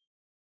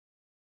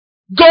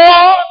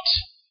 God,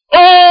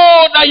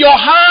 oh, that your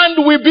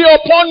hand will be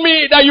upon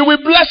me, that you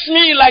will bless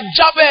me like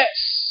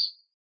Jabez.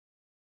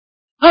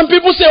 And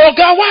people say, oh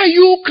God, why are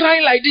you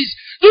crying like this?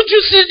 Don't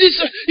you see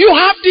this? You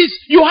have this.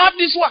 You have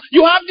this one.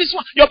 You have this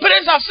one. Your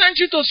parents have sent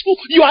you to school.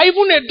 You are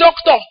even a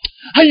doctor.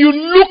 And you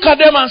look at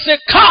them and say,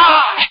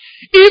 Kai,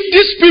 if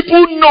these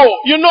people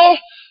know,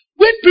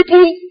 when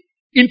people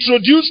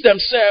introduce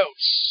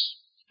themselves,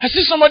 I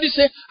see somebody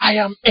say, I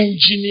am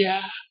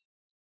engineer.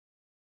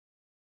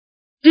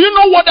 Do you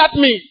know what that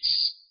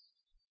means?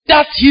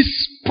 That his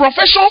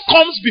profession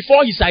comes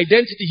before his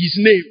identity, his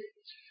name.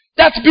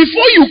 That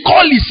before you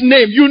call his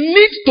name, you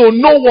need to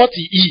know what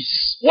he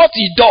is, what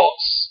he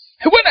does.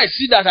 And when I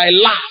see that, I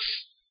laugh.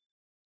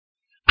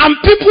 And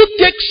people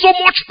take so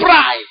much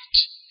pride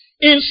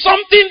in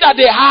something that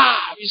they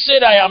have. You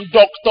said, I am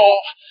doctor,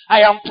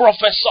 I am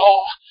professor.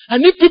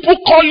 And if people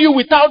call you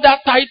without that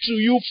title,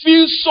 you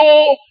feel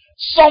so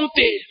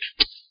something.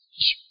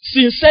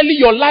 Sincerely,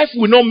 your life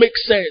will not make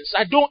sense.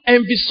 I don't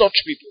envy such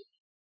people.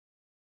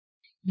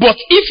 But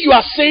if you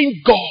are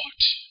saying God,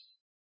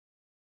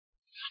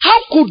 how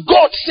could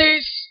God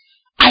say,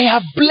 I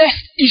have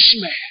blessed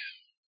Ishmael?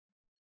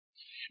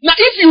 Now,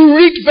 if you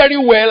read very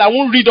well, I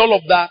won't read all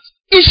of that.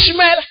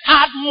 Ishmael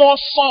had more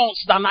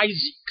sons than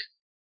Isaac.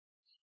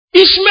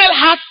 Ishmael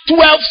had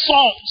 12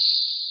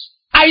 sons.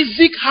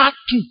 Isaac had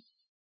 2.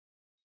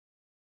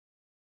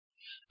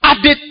 At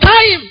the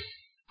time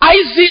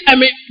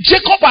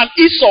Jacob and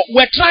Esau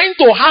were trying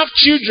to have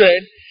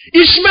children,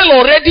 Ishmael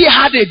already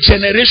had a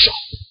generation.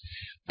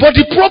 But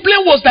the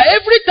problem was that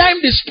every time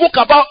they spoke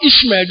about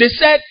Ishmael, they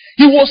said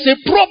he was a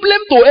problem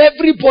to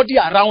everybody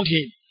around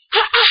him.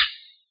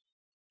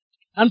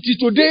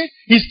 Until today,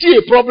 he's still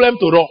a problem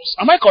to us.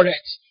 Am I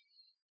correct?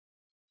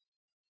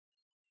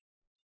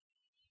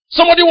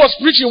 Somebody was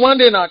preaching one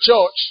day in our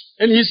church,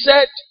 and he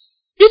said,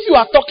 if you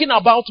are talking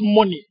about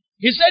money,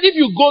 he said if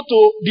you go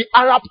to the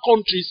Arab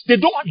countries, they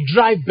don't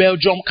drive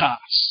Belgium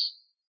cars.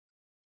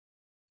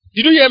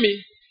 Did you hear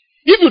me?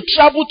 If you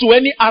travel to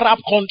any Arab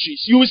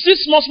countries, you will see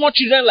small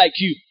children like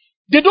you.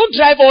 They don't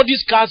drive all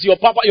these cars your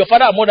father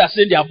and mother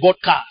saying they have bought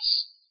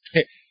cars.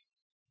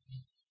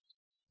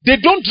 They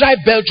don't drive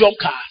Belgium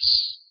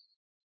cars.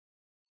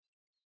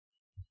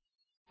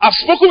 I've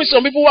spoken with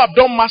some people who have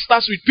done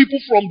masters with people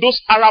from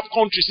those Arab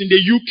countries in the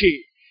UK.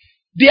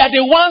 They are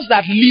the ones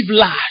that live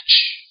large.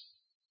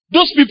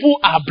 Those people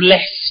are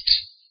blessed.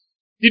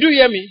 Did you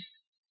hear me?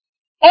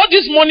 All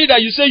this money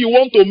that you say you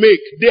want to make,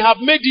 they have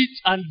made it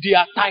and they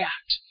are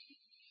tired.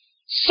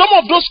 Some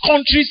of those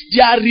countries,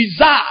 their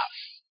reserve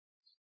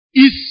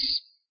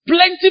is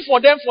plenty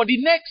for them for the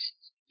next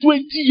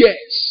 20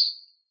 years.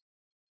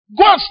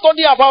 Go and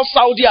study about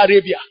Saudi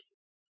Arabia.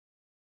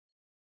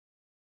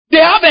 They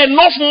have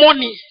enough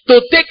money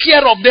to take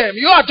care of them.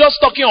 You are just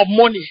talking of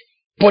money,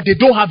 but they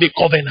don't have a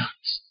covenant.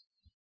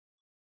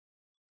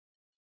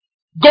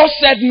 God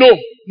said no.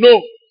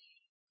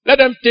 Let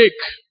them take,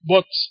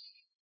 but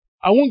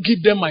I won't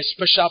give them my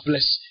special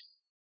blessing.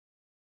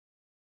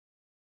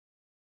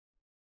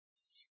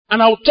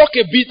 And I'll talk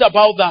a bit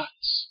about that.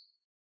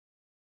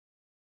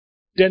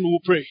 Then we'll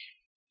pray.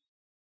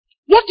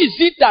 What is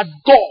it that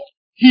God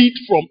hid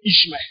from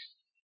Ishmael?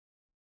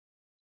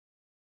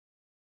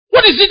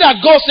 What is it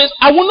that God says,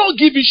 I will not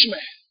give Ishmael,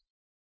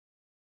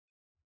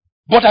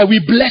 but I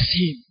will bless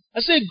him? I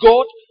say,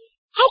 God,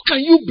 how can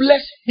you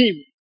bless him?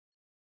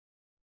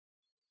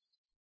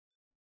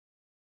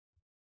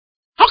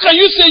 How can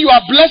you say you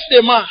have blessed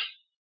a man?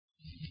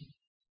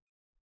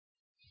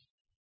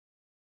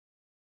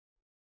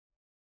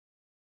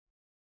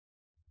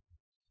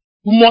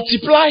 You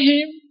multiply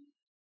him.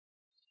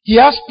 He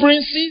has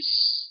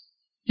princes.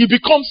 He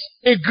becomes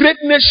a great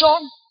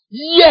nation.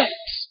 Yet,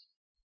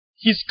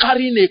 he's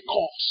carrying a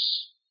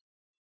curse.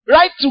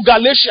 Right to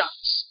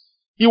Galatians,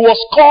 he was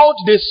called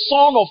the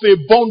son of a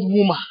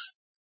bondwoman.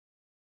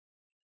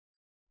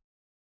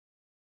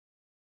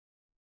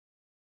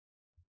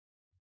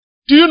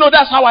 Do you know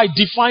that's how I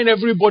define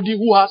everybody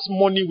who has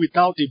money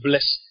without a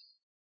blessing?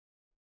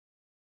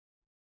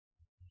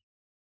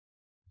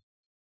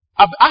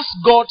 I've asked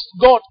God,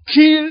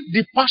 kill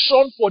the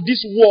passion for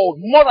this world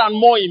more and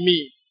more in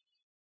me.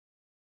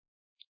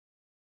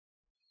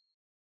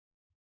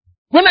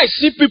 When I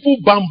see people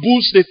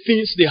bamboozle the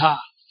things they have,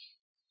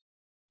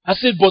 I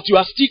said, but you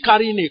are still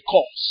carrying a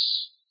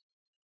curse.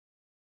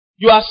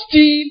 You are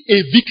still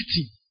a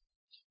victim.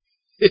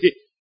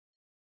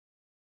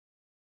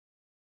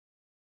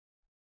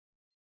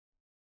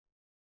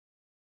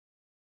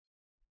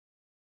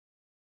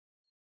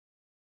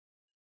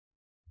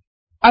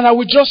 And I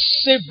will just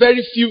say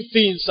very few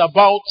things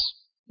about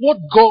what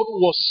God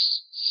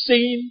was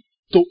saying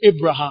to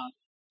Abraham.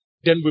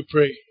 Then we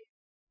pray.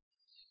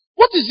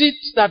 What is it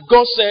that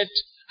God said,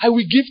 I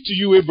will give to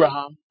you,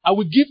 Abraham? I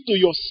will give to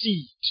your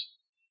seed.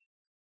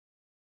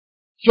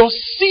 Your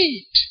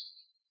seed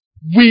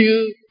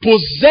will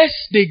possess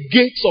the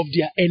gates of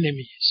their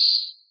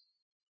enemies.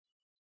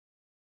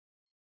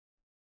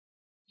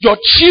 Your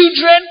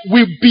children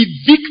will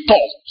be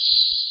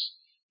victors,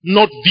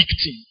 not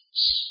victims.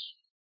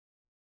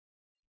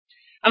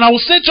 And I will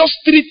say just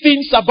 3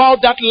 things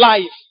about that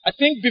life. I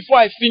think before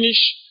I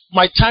finish,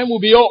 my time will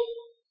be up.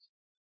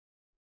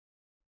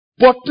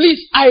 But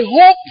please, I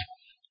hope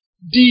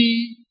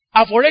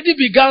I've already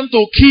begun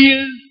to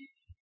kill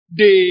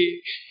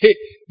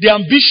the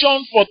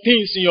ambition for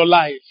things in your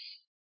life.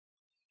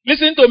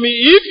 Listen to me.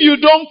 If you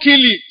don't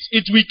kill it,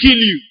 it will kill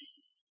you.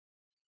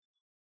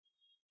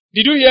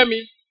 Did you hear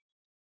me?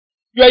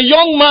 You are a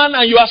young man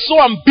and you are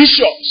so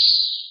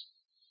ambitious.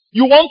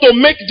 You want to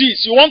make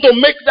this. You want to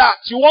make that.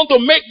 You want to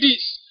make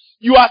this.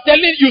 You are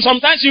telling,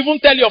 sometimes you even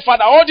tell your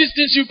father, all these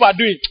things you are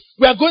doing,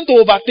 we are going to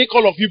overtake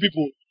all of you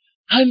people.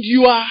 And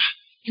you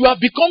have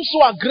become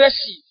so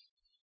aggressive.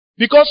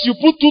 Because you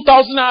put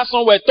 2,000 hours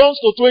somewhere, it turns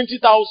to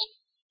 20,000.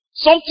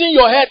 Something in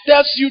your head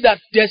tells you that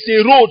there's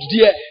a road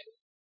there.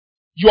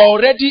 You are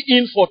already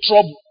in for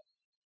trouble.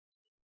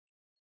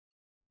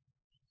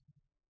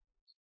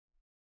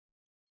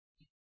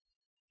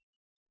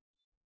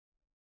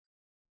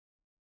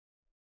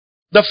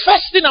 The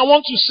first thing I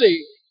want to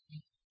say,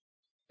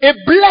 a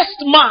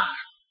blessed man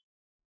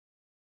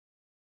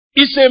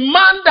is a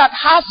man that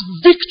has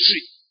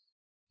victory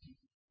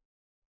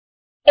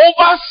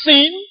over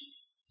sin,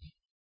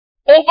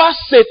 over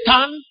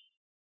Satan,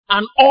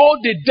 and all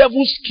the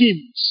devil's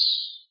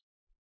schemes.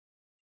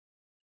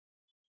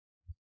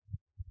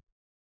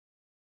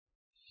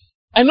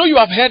 I know you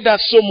have heard that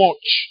so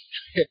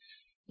much.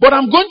 But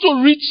I'm going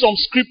to read some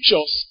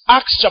scriptures.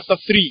 Acts chapter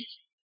 3.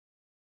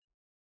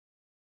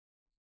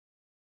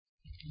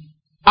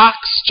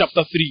 Acts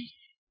chapter 3.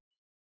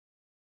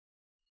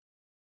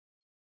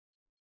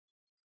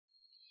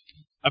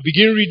 I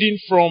begin reading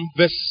from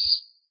verse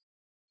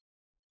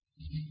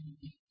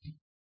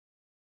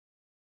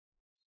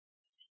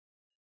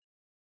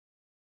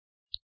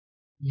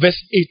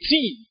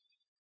 18.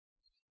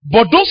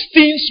 But those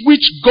things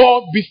which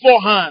God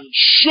beforehand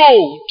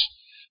showed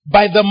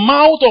by the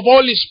mouth of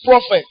all his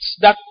prophets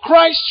that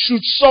Christ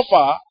should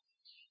suffer,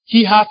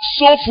 he hath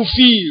so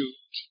fulfilled.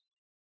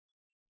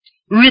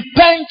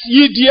 Repent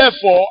ye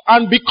therefore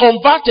and be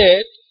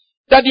converted,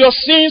 that your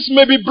sins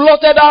may be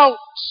blotted out,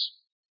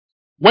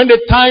 when the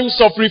times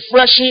of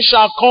refreshing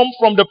shall come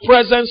from the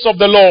presence of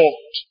the Lord.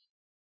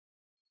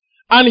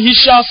 And he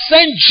shall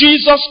send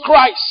Jesus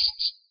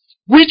Christ,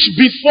 which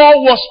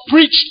before was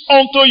preached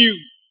unto you,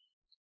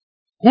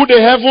 who the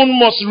heaven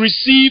must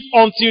receive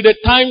until the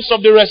times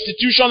of the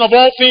restitution of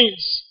all things,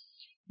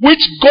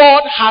 which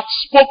God hath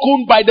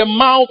spoken by the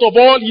mouth of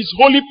all his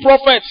holy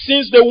prophets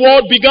since the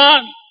world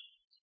began.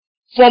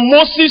 For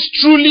Moses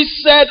truly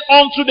said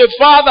unto the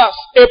fathers,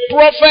 a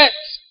prophet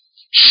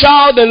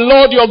shall the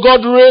Lord your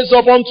God raise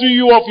up unto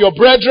you of your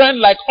brethren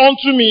like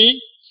unto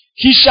me.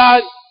 He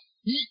shall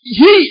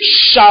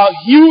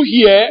you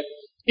hear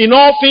in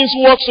all things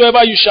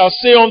whatsoever you shall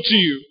say unto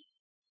you.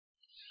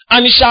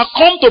 And it shall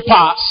come to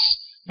pass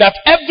that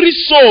every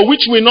soul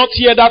which will not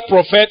hear that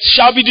prophet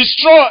shall be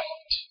destroyed.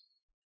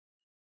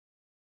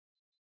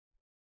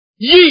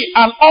 Ye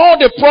and all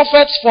the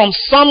prophets from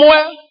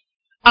Samuel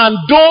and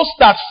those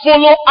that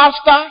follow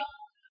after,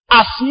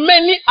 as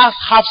many as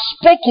have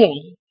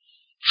spoken,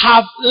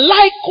 have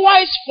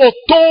likewise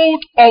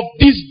foretold of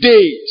these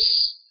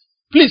days.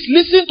 Please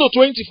listen to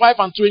 25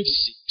 and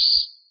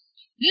 26.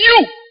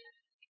 You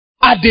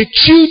are the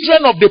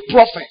children of the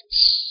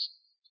prophets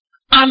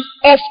and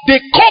of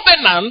the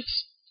covenant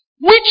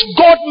which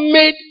God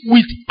made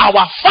with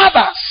our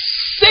fathers,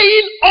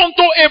 saying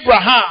unto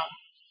Abraham,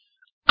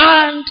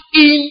 and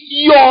in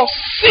your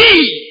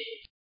seed.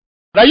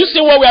 Are you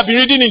seeing what we have been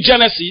reading in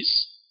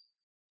Genesis?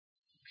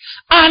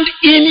 And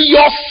in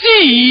your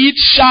seed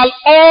shall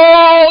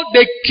all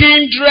the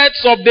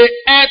kindreds of the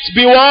earth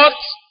be what?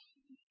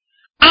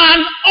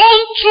 And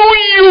unto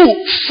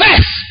you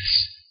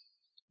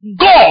first,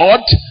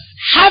 God,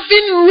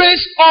 having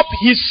raised up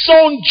his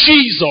son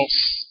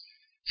Jesus,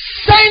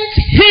 sent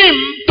him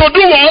to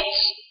do what?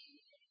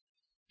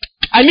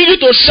 I need you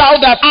to shout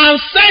that. And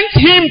sent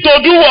him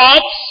to do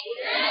what?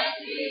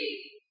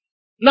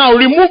 Now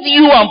remove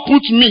you and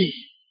put me.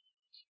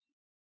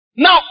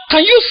 Now,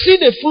 can you see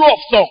the flow of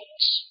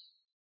thoughts?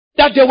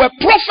 That there were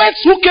prophets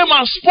who came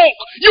and spoke.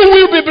 You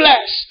will be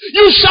blessed.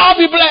 You shall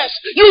be blessed.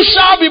 You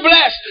shall be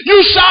blessed.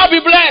 You shall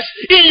be blessed.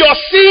 In your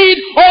seed,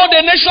 all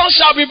the nations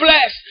shall be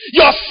blessed.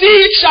 Your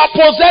seed shall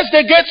possess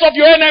the gates of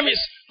your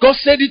enemies. God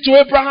said it to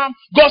Abraham.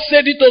 God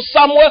said it to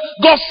Samuel.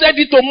 God said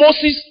it to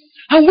Moses.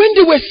 And when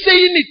they were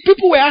saying it,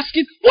 people were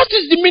asking, what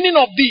is the meaning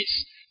of this?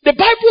 The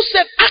Bible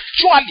said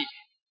actually,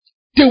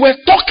 they were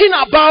talking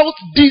about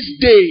these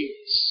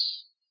days.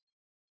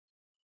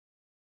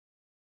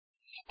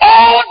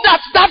 All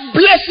that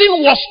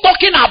blessing was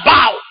talking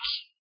about.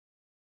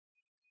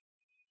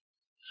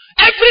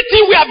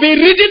 Everything we have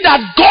been reading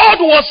that God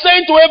was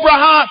saying to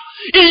Abraham,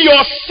 in your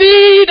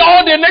seed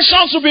all the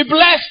nations will be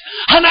blessed,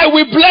 and I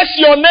will bless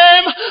your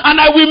name, and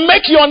I will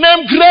make your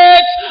name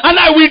great, and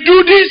I will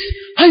do this.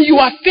 And you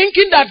are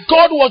thinking that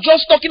God was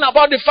just talking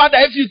about the fact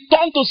that if you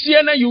turn to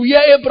CNN, you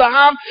hear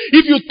Abraham.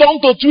 If you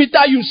turn to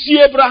Twitter, you see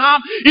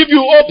Abraham. If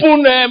you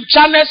open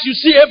channels, you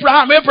see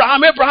Abraham,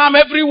 Abraham, Abraham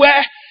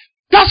everywhere.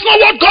 That's not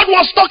what God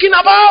was talking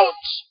about.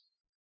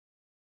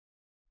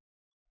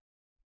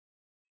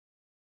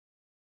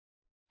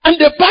 And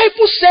the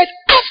Bible said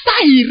after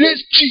he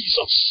raised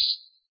Jesus,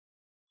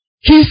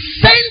 he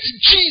sent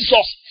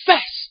Jesus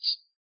first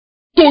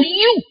to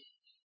you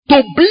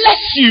to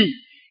bless you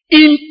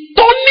in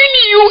turning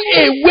you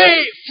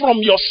away from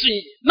your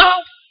sin.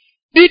 Now,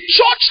 the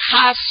church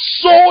has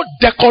so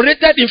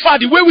decorated. In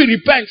fact, the way we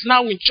repent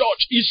now in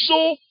church is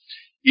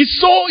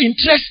so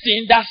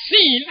interesting that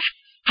sin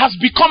has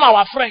become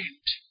our friend.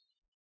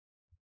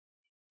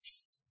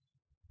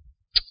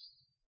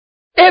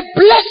 A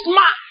blessed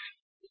man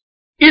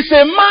is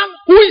a man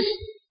who is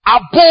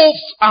above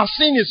and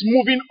sin is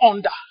moving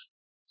under.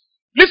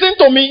 Listen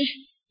to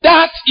me.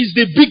 That is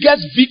the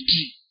biggest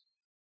victory.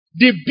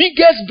 The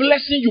biggest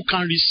blessing you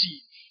can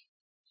receive.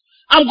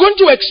 I'm going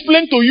to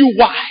explain to you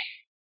why.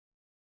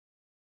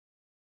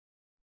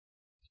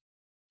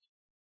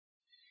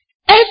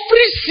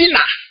 Every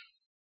sinner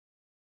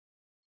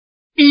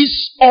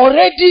is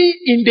already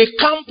in the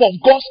camp of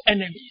God's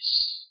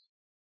enemies.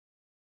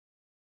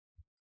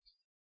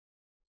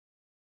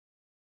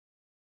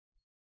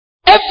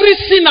 Every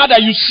sinner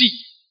that you see,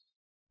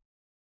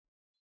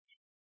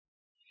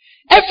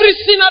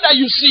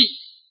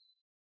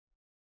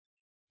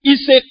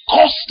 is a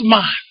cursed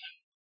man.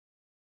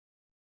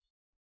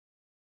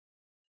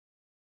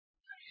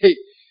 Hey,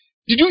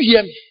 did you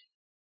hear me?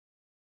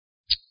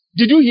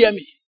 Did you hear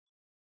me?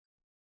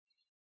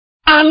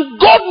 And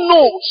God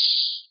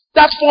knows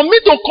that for me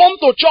to come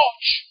to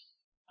church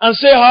and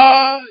say,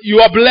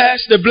 you are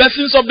blessed. The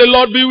blessings of the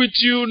Lord be with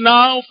you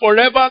now,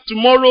 forever,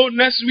 tomorrow,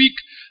 next week.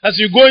 As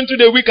you go into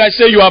the week, I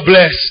say you are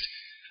blessed.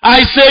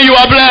 I say you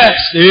are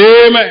blessed.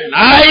 Amen.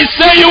 I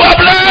say you are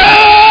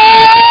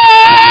blessed.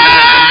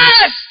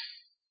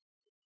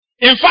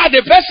 In fact, the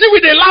person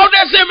with the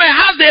loudest amen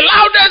has the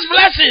loudest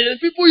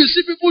blessing. You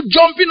see people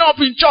jumping up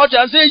in church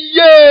and say,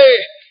 yay.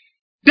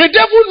 The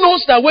devil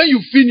knows that when you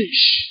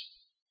finish,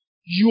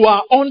 you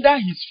are under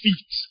his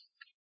feet.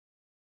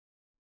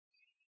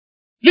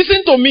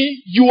 Listen to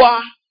me, you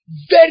are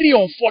very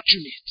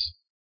unfortunate.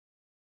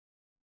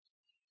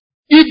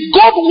 If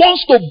God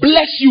wants to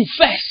bless you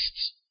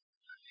first,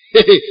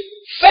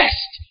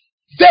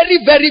 very,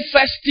 very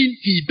first thing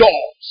he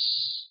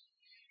does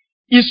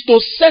is to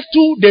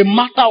settle the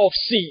matter of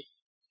sin.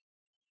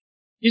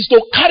 Is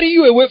to carry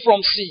you away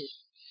from sin.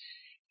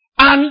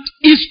 And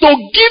is to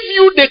give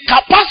you the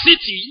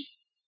capacity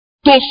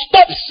to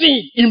stop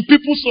sin in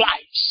people's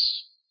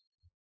lives.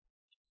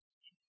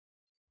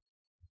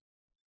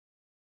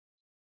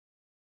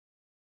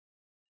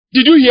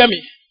 Did you hear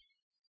me?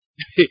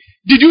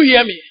 Did you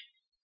hear me?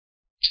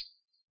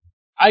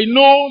 I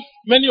know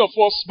many of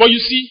us, but you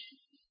see,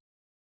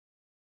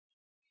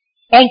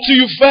 unto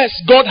you first,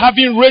 God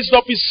having raised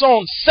up his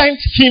son, sent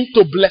him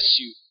to bless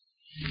you,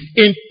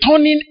 in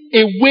turning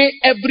away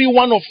every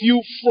one of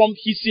you from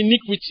his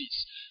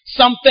iniquities.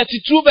 Psalm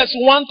 32 verse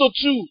 1 to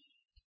 2.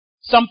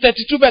 Psalm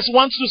 32 verse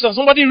 1 to 2. So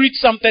somebody read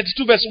Psalm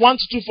 32 verse 1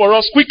 to 2 for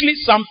us quickly.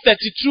 Psalm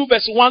 32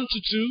 verse 1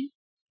 to 2.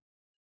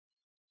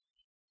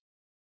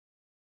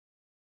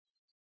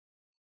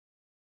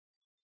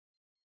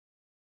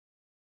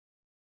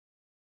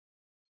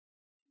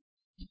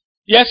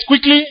 Yes,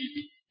 quickly.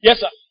 Yes,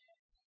 sir.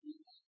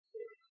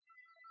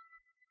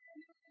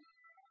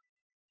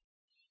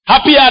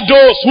 Happy are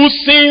those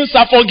whose sins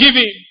are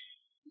forgiven,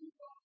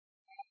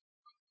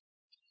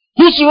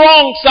 whose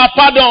wrongs are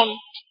pardoned.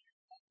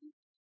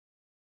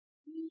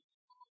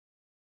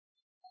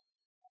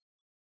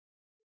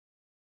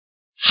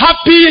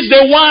 Happy is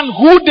the one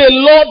who the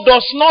Lord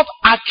does not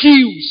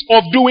accuse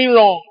of doing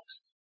wrong.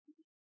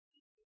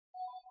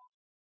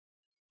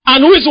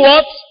 And who is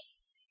what?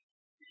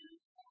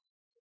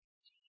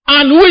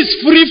 And who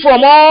is free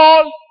from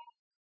all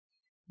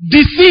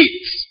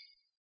deceit.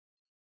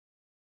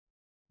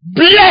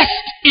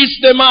 Blessed is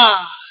the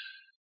man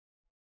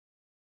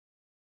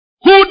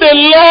who the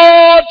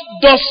Lord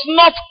does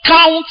not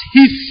count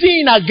his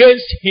sin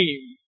against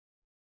him.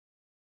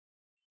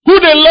 Who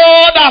the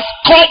Lord has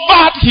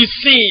covered his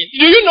sin.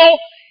 Do you know,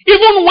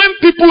 even when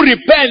people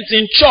repent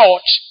in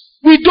church,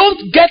 we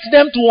don't get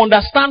them to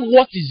understand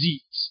what is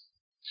it.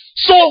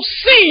 So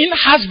sin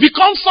has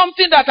become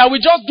something that I will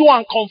just do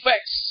and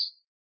confess.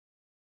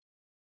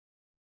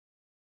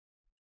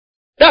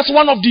 That's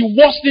one of the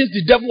worst things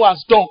the devil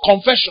has done,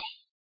 confession.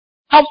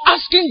 I'm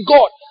asking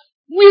God,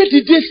 where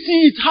did they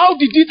see it? How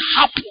did it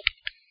happen?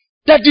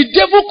 That the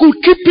devil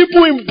could keep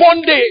people in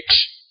bondage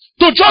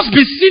to just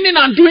be sinning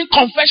and doing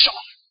confession.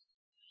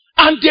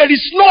 And there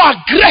is no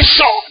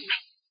aggression.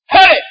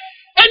 Hey,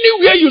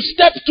 anywhere you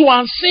step to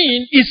and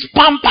sin is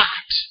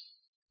pampered.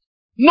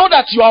 Know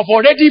that you have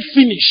already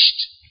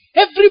finished.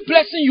 Every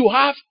blessing you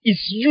have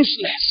is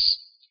useless.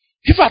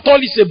 If at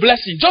all it's a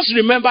blessing, just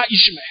remember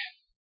Ishmael.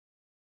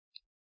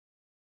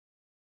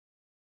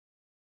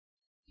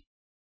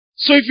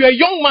 So if you're a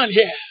young man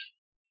here,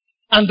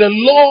 and the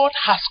Lord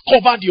has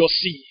covered your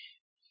sin,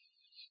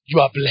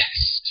 you are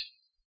blessed.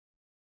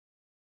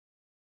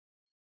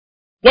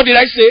 What did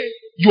I say?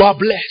 You are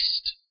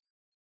blessed.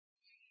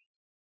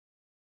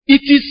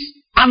 It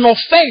is an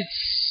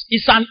offense,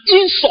 it's an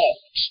insult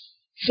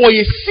for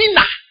a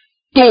sinner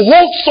to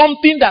hold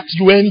something that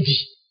you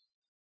envy.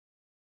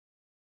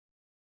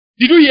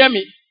 Did you hear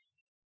me?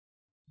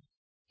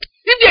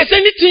 If there's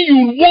anything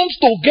you want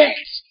to get,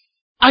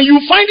 and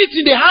you find it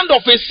in the hand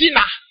of a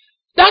sinner,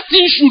 that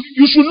thing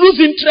you should lose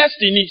interest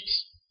in it.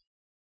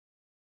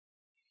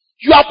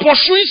 You are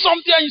pursuing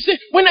something and you say,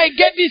 when I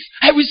get this,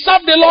 I will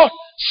serve the Lord.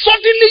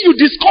 Suddenly you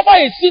discover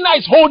a sinner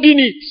is holding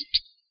it.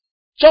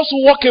 Just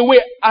walk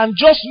away and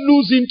just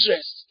lose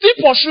interest. Still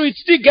pursue it,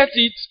 still get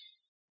it,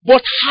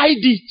 but hide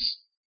it.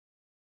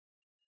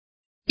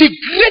 The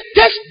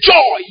greatest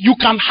joy you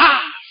can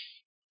have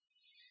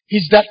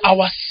is that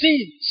our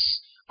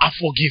sins are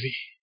forgiven.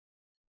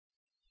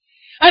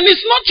 And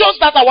it's not just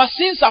that our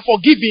sins are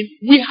forgiven,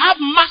 we have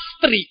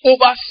mastery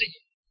over sin.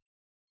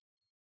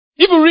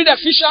 If you read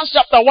Ephesians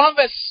chapter 1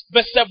 verse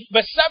 7,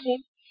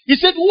 he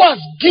said, who has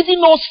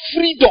given us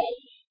freedom.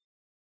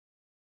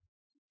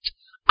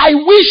 I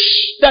wish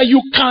that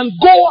you can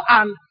go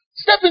and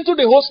step into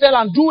the hostel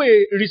and do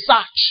a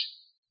research.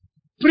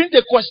 Print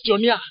a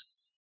questionnaire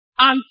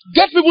and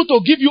get people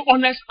to give you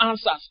honest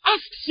answers.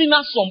 Ask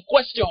sinners some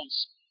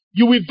questions.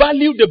 You will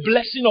value the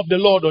blessing of the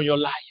Lord on your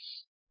life.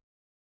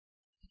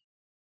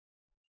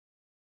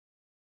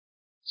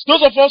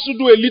 Those of us who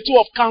do a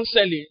little of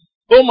counseling,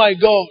 oh my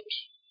God,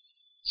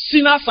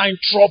 sinners are in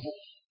trouble.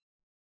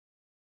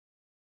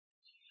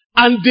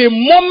 And the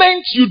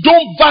moment you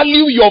don't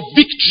value your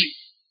victory,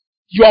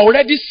 you are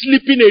already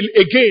slipping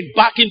again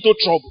back into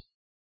trouble.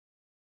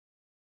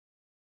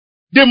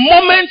 The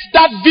moment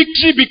that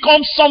victory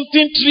becomes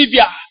something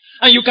trivial,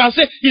 and you can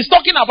say, he's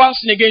talking about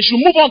sin again, you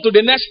should move on to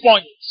the next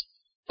point.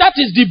 That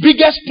is the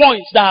biggest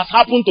point that has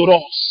happened to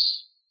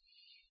us.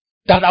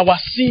 That our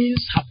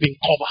sins have been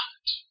covered.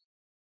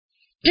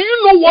 Do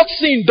you know what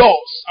sin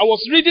does? I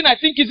was reading, I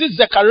think it is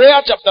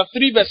Zechariah chapter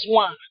 3 verse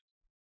 1.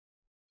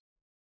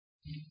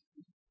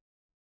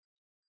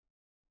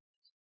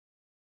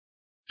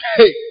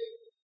 Hey.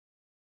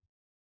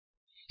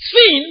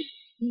 Sin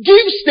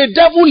gives the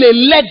devil a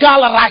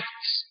legal right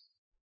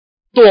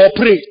to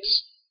operate.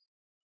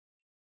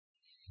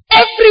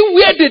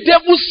 Everywhere the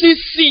devil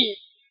sees sin,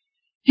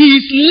 he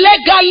is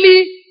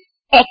legally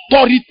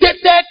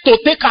authoritated to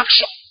take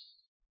action.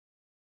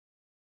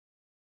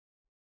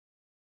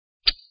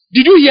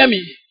 Did you hear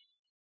me?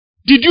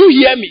 Did you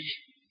hear me?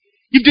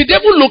 If the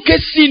devil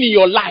locates sin in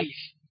your life,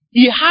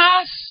 he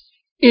has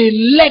a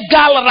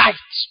legal right.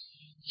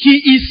 He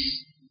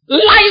is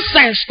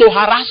licensed to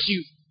harass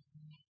you.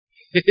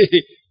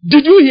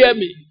 Did you hear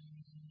me?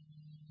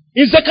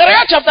 In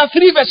Zechariah chapter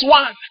 3 verse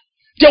 1,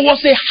 There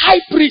was a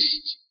high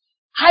priest.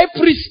 High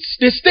priests,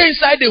 they stay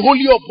inside the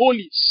Holy of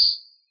Holies.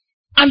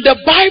 And the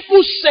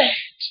Bible said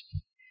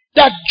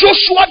that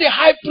Joshua the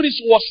high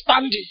priest was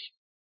standing.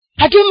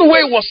 I don't know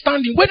where he was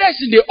standing. Whether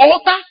it's in the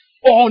altar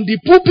or on the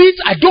pulpit.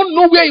 I don't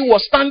know where he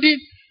was standing.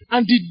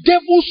 And the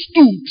devil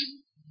stood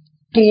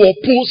to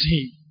oppose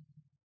him.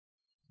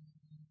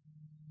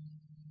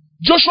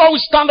 Joshua will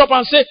stand up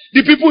and say,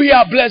 the people here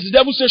are blessed. The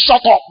devil will say,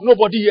 shut up.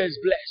 Nobody here is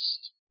blessed.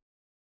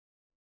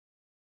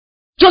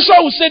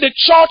 Joshua will say the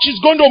church is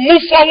going to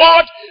move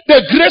forward.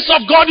 The grace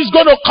of God is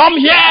going to come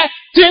here.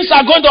 Things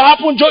are going to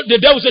happen. The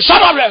devil will say,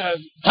 shut up.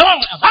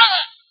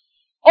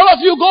 All of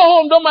you go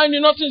home. Don't mind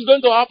me. Nothing is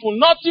going to happen.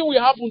 Nothing will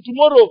happen.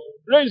 Tomorrow,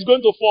 rain is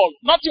going to fall.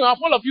 Nothing will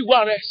happen. All of you go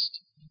and rest.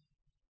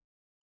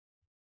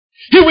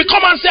 He will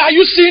come and say, are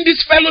you seeing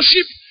this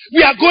fellowship?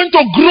 We are going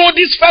to grow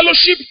this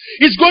fellowship.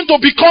 It's going to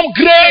become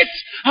great.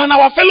 And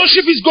our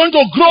fellowship is going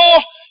to grow.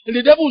 And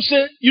the devil will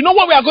say, you know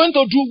what we are going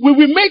to do? We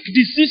will make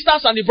the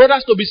sisters and the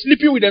brothers to be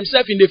sleeping with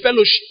themselves in the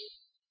fellowship.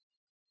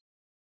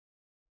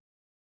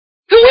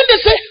 And when they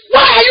say,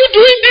 why are you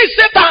doing this,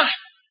 Satan?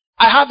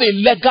 I have a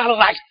legal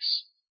right.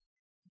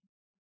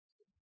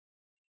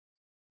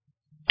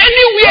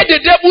 Anywhere the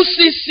devil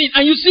sees sin,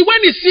 and you see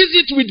when he sees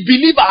it with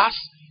believers,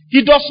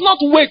 he does not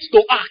wait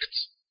to act.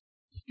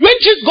 When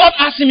God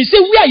asked him, he said,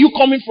 where are you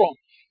coming from?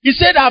 He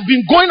said, I've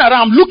been going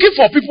around looking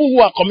for people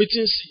who are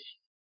committing sin.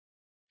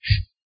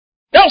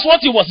 That was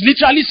what he was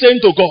literally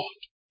saying to God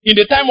in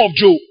the time of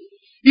Job.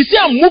 He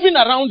said, I'm moving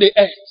around the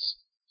earth.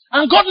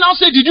 And God now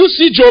said, did you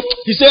see Job?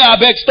 He said, I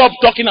beg, stop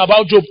talking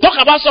about Job. Talk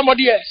about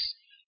somebody else.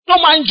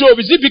 Don't mind Job.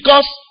 Is it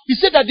because he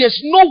said that there's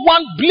no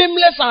one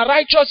blameless and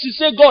righteous? He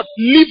said, God,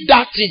 leave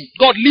that thing.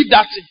 God, leave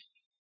that thing.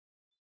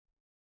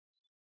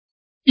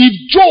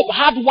 If Job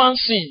had one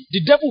sin,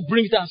 the devil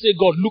brings it and say,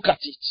 God, look at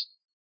it.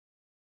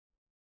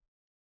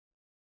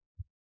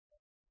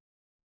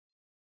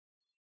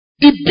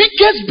 The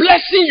biggest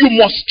blessing you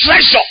must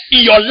treasure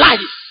in your life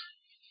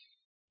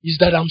is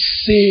that I'm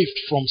saved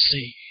from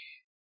sin.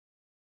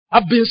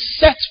 I've been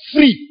set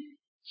free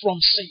from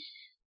sin.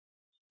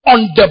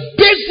 On the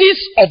basis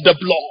of the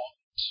blood.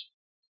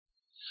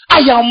 I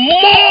am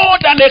more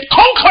than a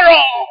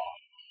conqueror.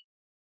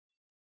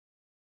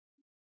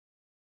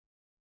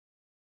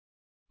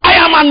 I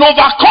am an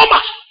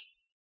overcomer.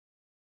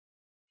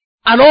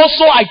 And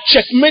also I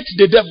checkmate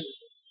the devil.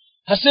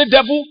 I say,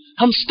 devil,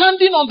 I'm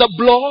standing on the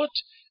blood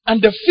and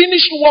the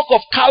finished work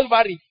of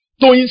Calvary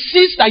to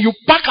insist that you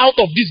back out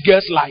of this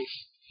girl's life.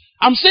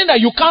 I'm saying that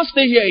you can't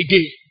stay here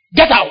again.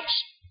 Get out.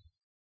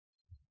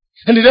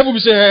 And the devil will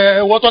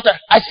say, what?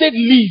 I said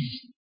leave.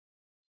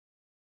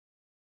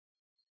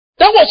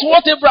 That was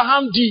what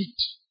Abraham did.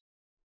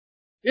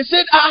 He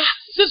said,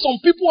 some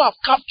people have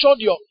captured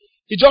your...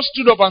 He just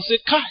stood up and said,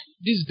 Kai,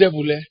 this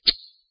devil,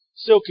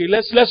 say, okay,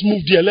 let's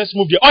move there,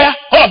 Oh yeah,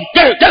 hold on,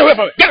 get away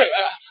from me, get away.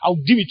 I'll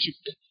deal with you.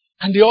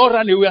 And they all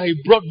ran away and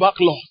he brought back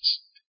Lot.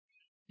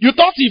 You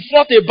thought he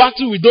fought a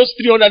battle with those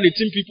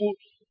 318 people?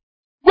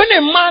 When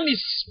a man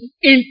is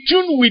in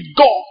tune with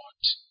God,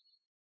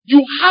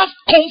 you have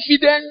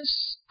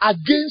confidence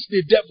against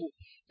the devil.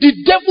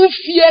 The devil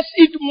fears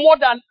it more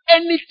than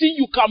anything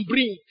you can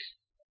bring.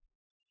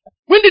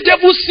 When the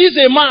devil sees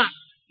a man,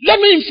 let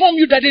me inform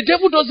you that the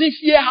devil doesn't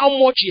fear how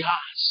much he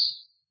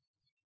has.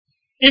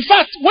 In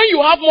fact, when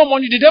you have more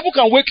money, the devil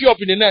can wake you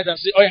up in the night and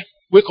say, oh yeah,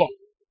 wake up.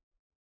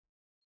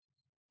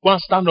 Go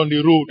and stand on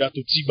the road at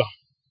Otiba.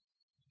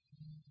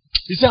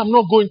 He said, I'm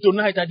not going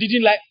tonight. I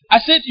didn't like. I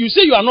said, you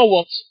say you are not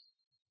what?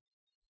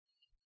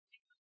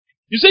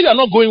 You say you are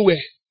not going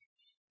where?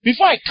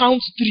 Before I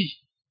count 3.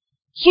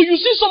 So you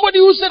see somebody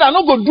who said, I'm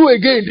not going to do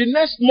again. The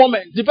next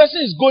moment, the person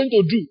is going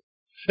to do.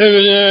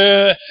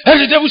 And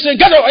the devil saying,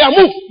 get out, yeah,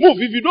 move.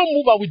 If you don't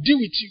move, I will deal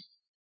with you.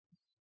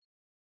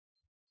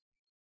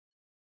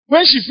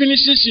 When she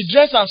finishes, she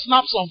dresses and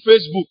snaps on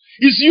Facebook.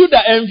 It's you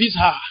that envies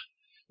her.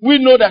 We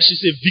know that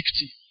she's a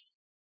victim.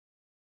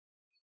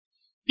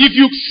 If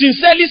you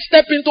sincerely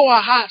step into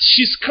her heart,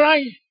 she's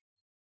crying.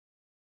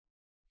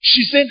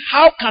 She's saying,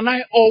 how can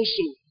I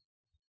also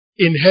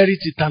inherit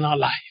eternal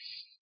life?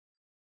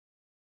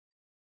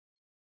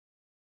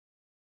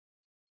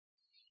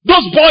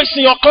 Those boys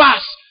in your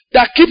class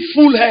that keep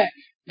full hair,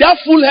 their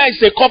full hair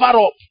is a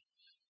cover-up.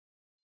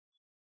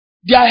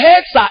 Their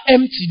heads are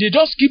empty. They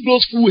just keep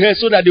those full hair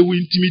so that they will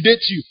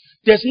intimidate you.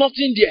 There's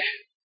nothing there.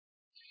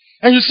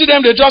 And you see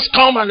them, they just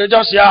come and they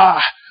just,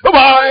 yeah, oh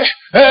boy,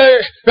 hey,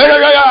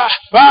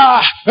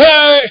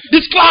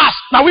 this class,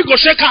 now we go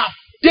shake hands.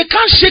 They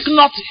can't shake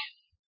nothing.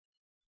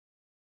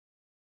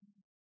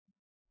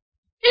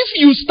 If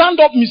you stand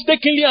up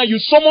mistakenly and you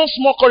summon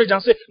small courage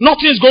and say,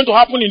 nothing is going to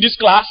happen in this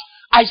class,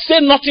 I say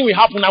nothing will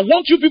happen. I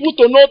want you people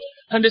to know.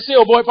 And they say,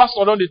 oh boy,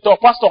 pastor, don't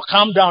talk. Pastor,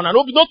 calm down. And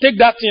don't take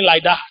that thing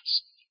like that.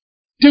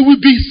 They will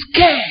be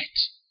scared.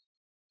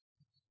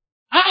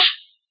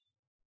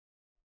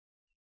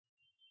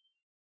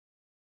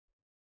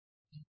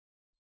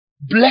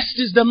 Blessed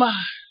is the man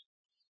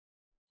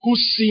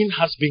whose sin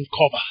has been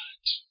covered.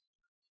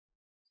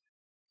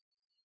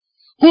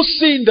 Whose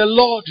sin the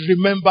Lord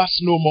remembers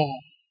no more.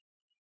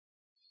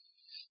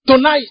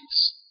 Tonight,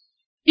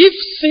 if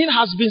sin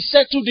has been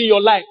settled in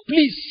your life,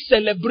 please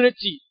celebrate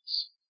it.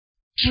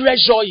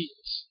 Treasure it.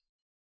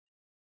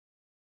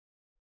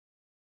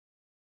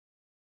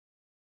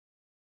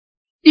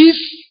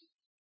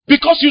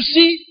 Because you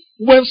see,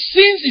 when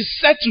sin is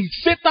settled,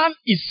 Satan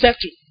is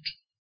settled.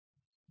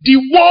 The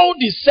world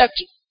is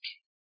settled.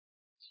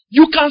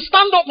 You can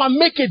stand up and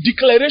make a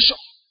declaration.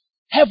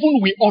 Heaven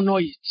will honor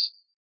it.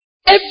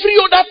 Every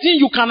other thing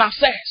you can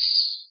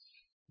access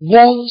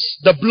once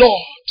the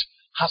blood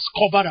has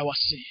covered our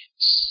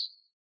sins.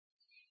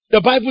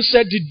 The Bible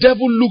said the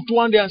devil looked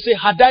one day and said,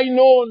 had I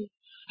known,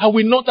 I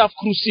will not have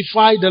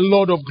crucified the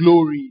Lord of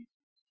glory.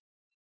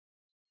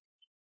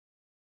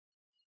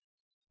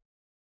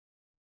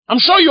 I'm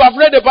sure you have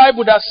read the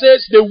Bible that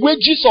says the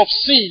wages of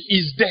sin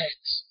is death.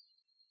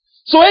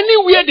 So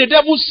anywhere the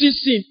devil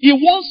sees sin, he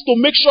wants to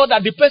make sure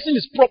that the person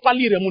is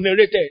properly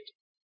remunerated.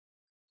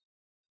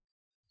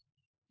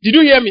 Did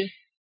you hear me?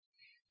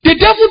 The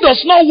devil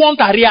does not want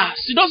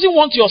arrears. He doesn't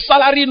want your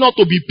salary not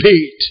to be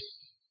paid.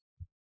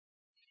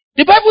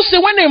 The Bible says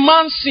when a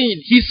man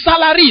sins, his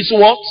salary is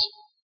what?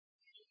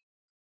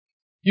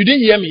 You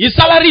didn't hear me. His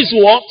salary is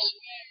what?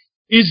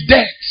 Is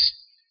death.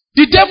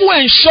 The devil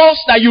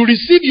ensures that you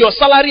receive your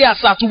salary as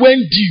at when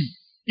due.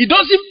 He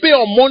doesn't pay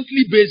on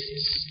monthly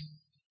basis.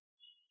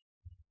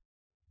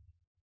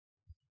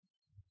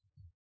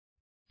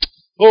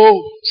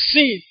 Oh,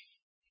 sin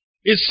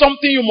is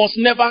something you must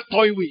never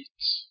toy with.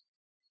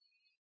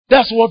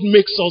 That's what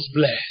makes us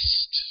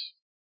blessed.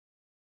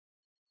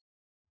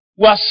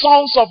 We are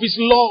sons of His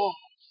love.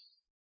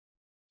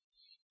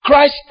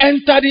 Christ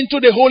entered into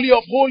the Holy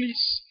of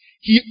Holies.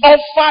 He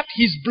offered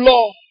His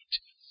blood.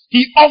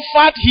 He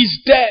offered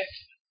His death.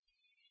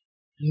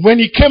 And when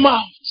He came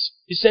out,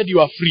 He said,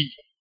 you are free.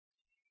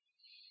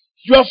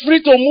 You are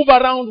free to move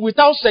around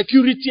without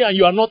security and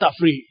you are not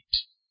afraid.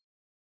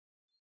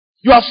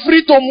 You are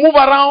free to move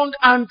around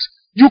and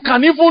you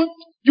can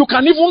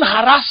even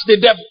harass the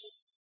devil.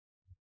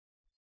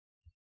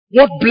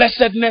 What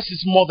blessedness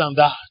is more than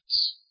that?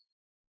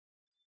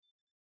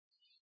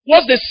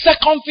 What's the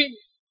second thing?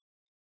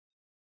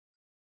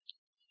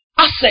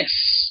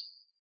 Access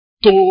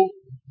to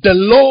the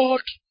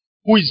Lord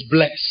who is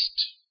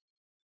blessed.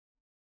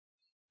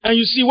 And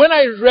you see, when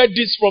I read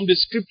this from the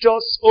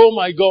scriptures, oh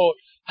my God,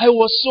 I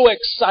was so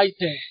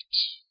excited.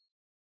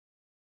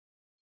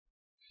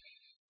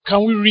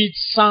 Can we read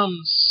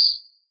Psalms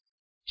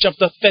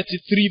chapter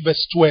 33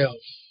 verse 12?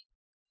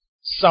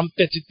 Psalm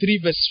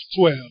 33 verse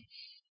 12.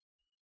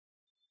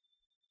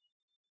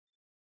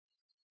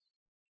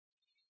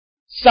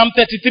 Psalm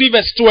 33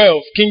 verse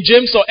 12. King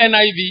James or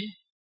NIV?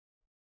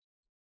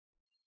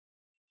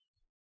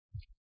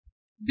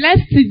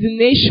 Blessed is the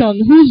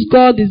nation whose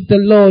God is the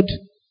Lord,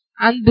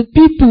 and the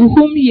people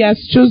whom He has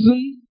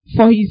chosen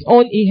for His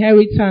own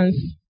inheritance.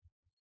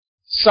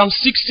 Psalm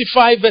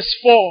 65 verse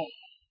 4.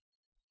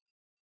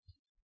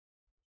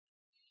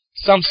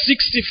 Psalm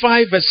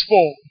 65 verse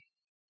 4.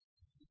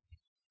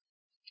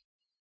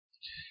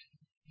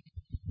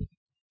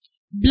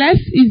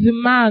 Blessed is the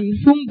man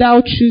whom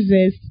thou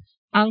choosest,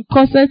 and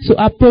causest to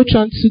approach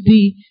unto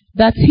thee,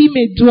 that he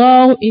may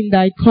dwell in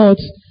thy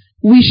courts.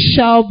 We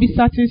shall be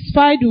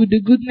satisfied with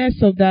the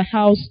goodness of thy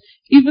house,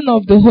 even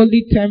of the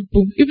holy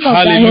temple, even of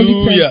thy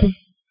holy temple.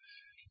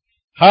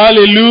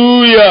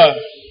 Hallelujah.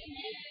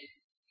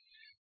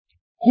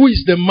 Who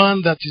is the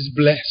man that is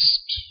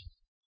blessed?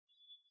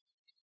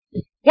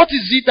 What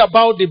is it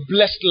about the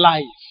blessed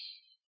life?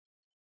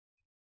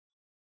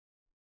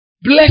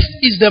 Blessed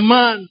is the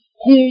man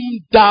whom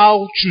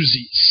thou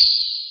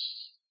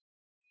choosest,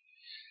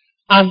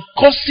 and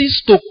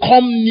causes to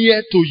come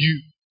near to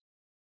you,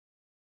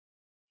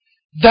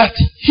 that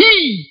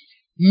he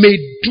may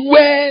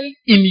dwell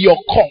in your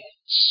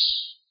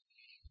courts.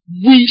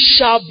 We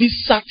shall be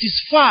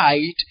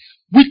satisfied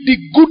with the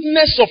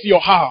goodness of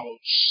your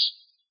house,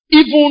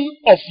 even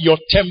of your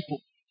temple.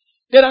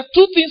 There are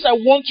two things I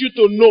want you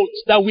to note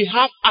that we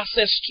have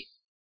access to.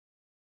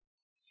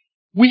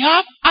 We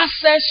have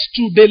access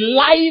to the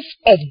life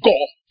of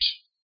God.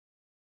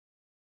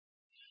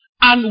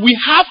 And we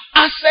have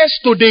access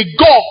to the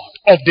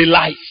God of the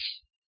life.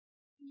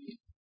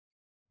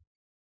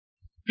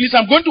 Please,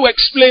 I'm going to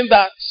explain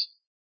that.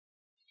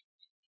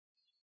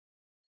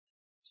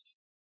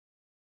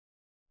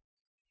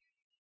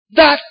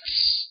 That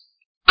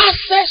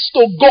access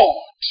to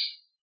God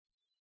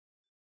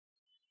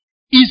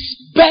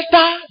is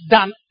better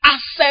than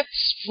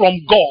assets from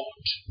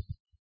God.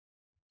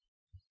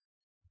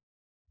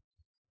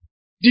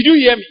 Did you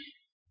hear me?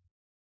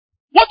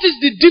 What is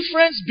the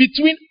difference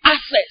between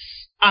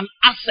access and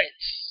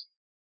assets?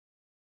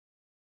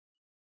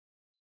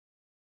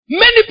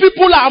 Many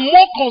people are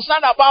more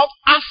concerned about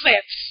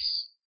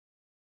assets.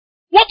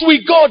 What will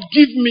God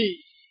give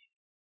me?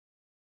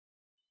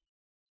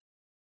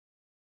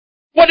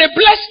 But a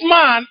blessed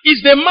man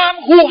is the man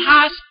who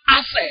has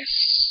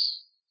access.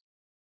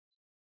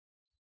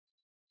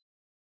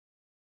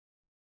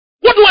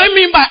 What do I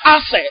mean by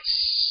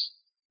assets?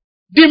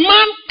 The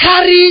man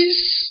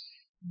carries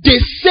the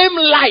same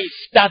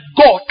life that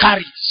God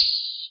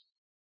carries.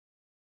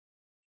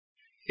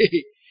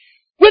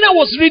 When I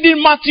was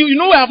reading Matthew,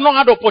 I have not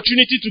had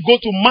opportunity to go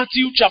to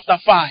Matthew chapter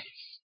 5.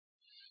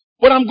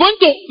 But I'm going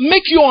to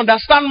make you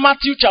understand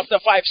Matthew chapter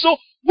 5. So,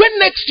 when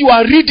next you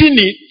are reading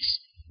it,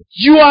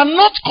 you are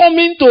not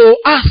coming to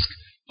ask,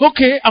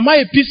 okay, am I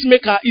a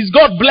peacemaker? Is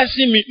God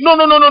blessing me? No.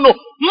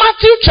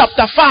 Matthew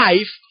chapter 5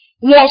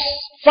 was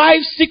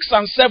 5, 6,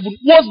 and 7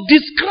 was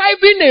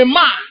describing a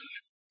man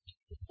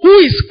who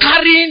is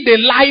carrying the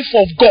life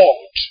of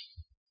God.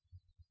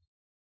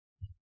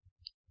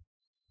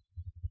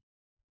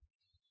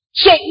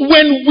 So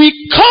when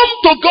we come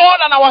to God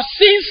and our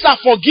sins are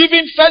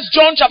forgiven, 1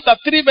 John chapter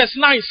 3 verse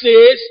 9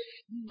 says,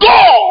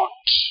 God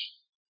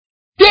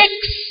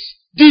takes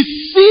the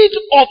seed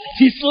of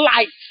his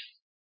life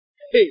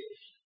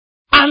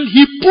and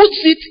he puts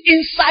it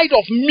inside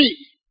of me.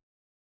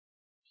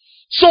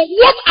 So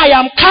what I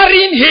am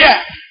carrying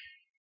here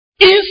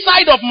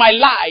inside of my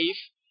life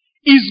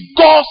is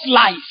God's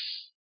life.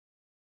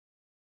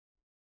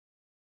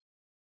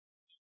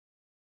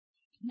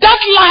 That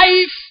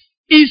life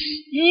is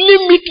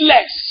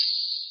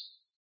limitless.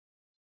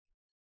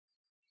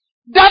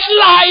 That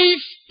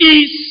life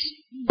is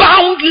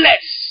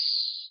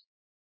boundless.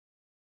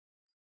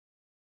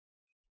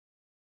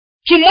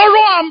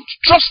 Tomorrow I'm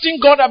trusting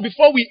God that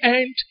before we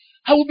end,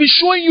 I will be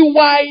showing you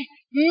why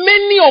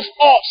many of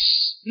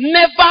us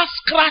never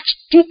scratch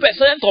 2%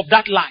 of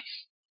that life.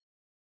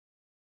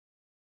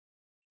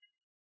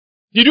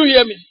 Did you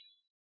hear me?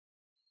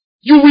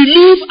 You will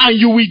live and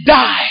you will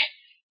die.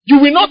 You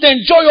will not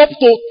enjoy up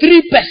to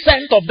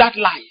 3% of that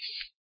life.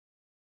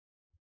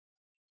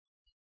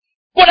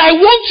 But I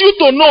want you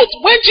to note,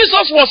 when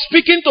Jesus was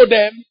speaking to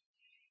them,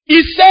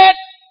 he said,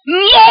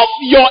 love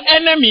your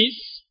enemies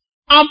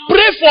and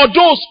pray for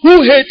those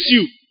who hate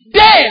you.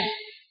 Then,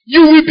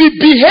 you will be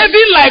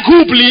behaving like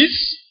who,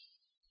 please?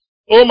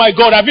 Oh my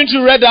God, haven't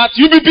you read that?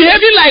 You'll be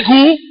behaving like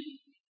who?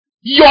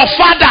 Your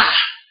father.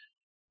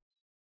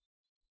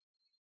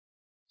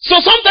 So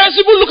sometimes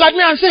people look at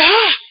me and say,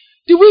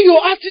 the way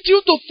your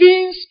attitude to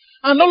things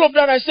and all of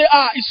that, I say,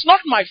 it's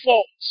not my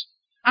fault.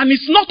 And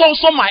it's not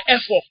also my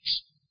effort.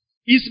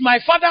 It's my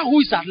father who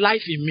is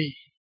alive in me.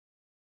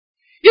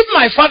 If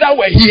my father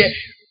were here,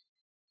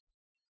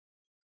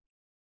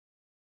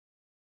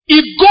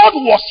 if God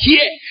was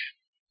here,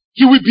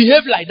 he will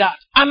behave like that.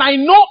 And I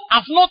know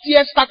I've not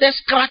yet started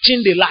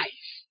scratching the life.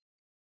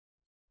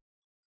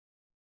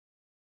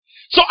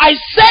 So I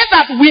said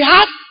that we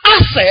have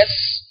access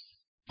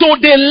to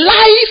the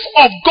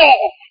life of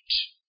God.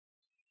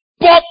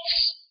 But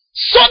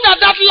so that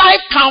that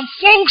life can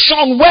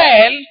function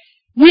well,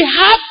 we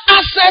have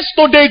access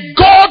to the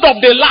God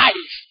of the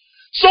life.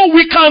 So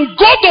we can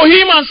go to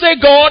him and say,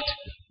 God,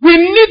 we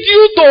need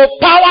you to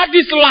power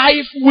this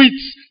life with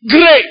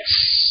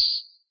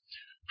grace.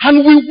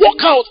 And we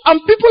walk out. And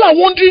people are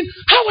wondering,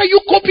 how are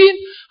you coping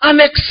and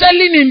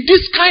excelling in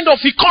this kind of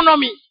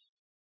economy?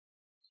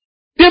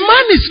 The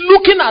man is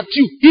looking at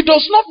you. He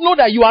does not know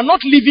that you are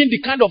not living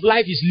the kind of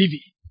life he's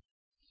living.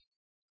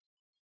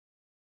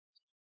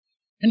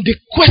 And the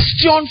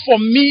question for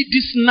me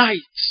this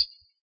night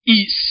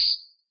is,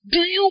 do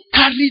you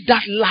carry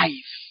that life?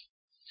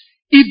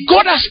 If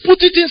God has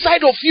put it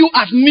inside of you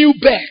at new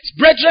birth,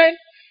 brethren,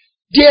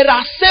 there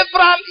are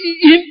several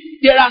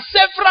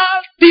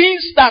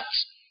things that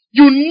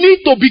you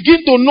need to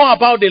begin to know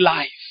about the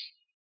life.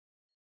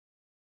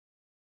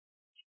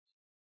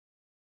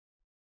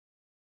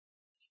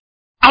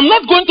 I'm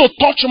not going to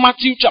touch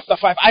Matthew chapter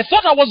 5. I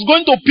thought I was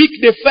going to pick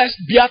the first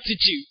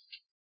beatitude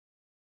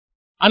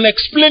and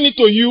explain it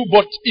to you,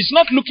 but it's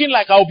not looking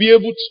like I'll be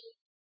able to.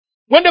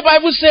 When the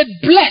Bible said,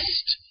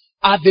 blessed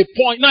are the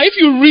poor. Now, if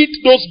you read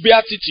those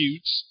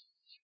beatitudes,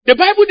 the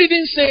Bible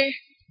didn't say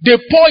the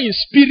poor in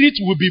spirit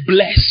will be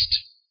blessed.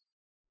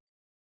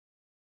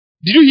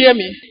 Did you hear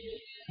me?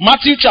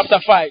 Matthew chapter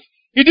 5.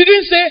 It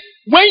didn't say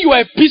when you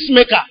are a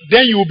peacemaker,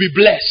 then you will be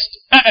blessed.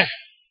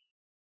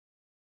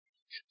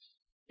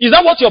 Is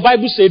that what your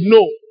Bible said?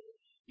 No.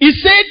 It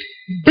said,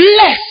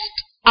 blessed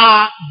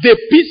are the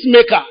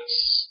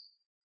peacemakers.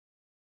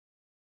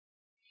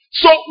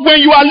 So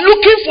when you are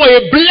looking for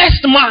a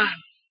blessed man,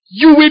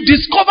 you will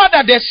discover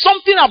that there's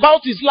something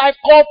about his life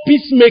called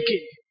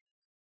peacemaking.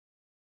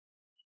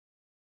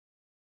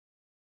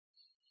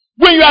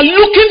 When you are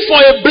looking for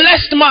a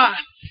blessed man,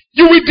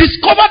 you will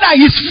discover that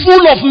he's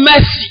full of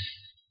mercy.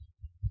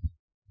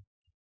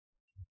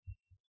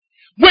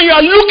 When you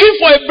are looking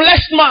for a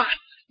blessed man,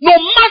 no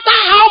matter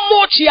how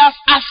much he has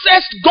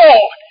accessed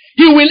God,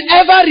 he will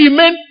ever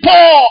remain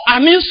poor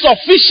and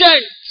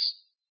insufficient.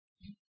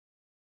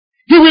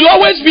 He will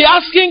always be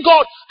asking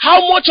God,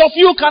 how much of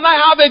you can I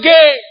have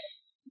again?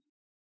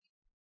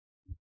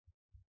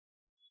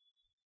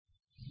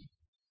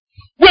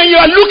 When you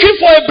are looking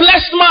for a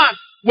blessed man,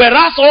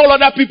 whereas all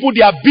other people,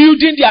 they are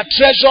building their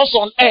treasures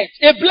on earth.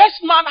 A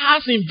blessed man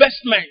has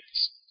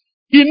investments.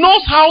 He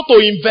knows how to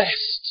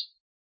invest.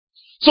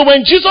 So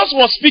when Jesus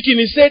was speaking,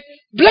 he said,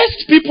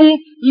 blessed people,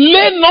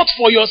 lay not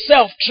for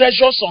yourself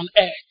treasures on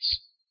earth.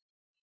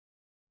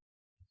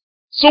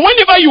 So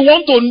whenever you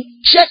want to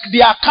check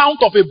the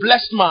account of a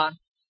blessed man,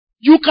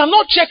 You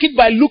cannot check it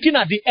by looking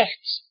at the earth.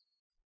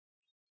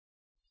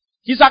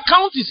 His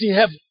account is in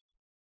heaven.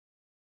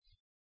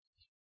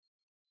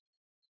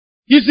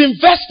 His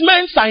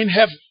investments are in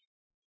heaven.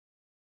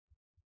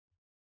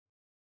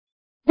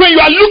 When you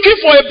are looking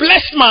for a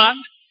blessed man,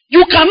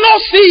 you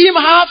cannot see him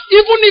have,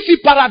 even if he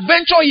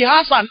peradventure he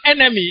has an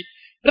enemy,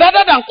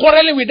 rather than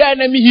quarreling with that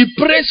enemy, he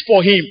prays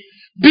for him.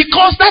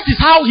 Because that is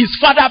how his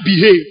father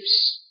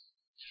behaves.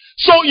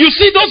 So you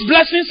see, those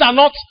blessings are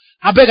not,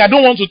 I beg, I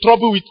don't want to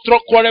quarrel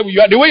with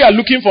you. The way you are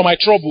looking for my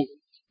trouble.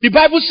 The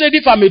Bible said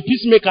if I'm a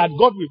peacemaker,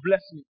 God will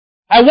bless me.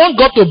 I want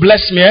God to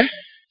bless me.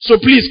 So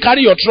please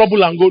carry your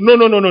trouble and go. No.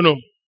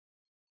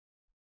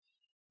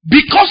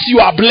 Because you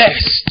are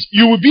blessed,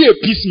 you will be a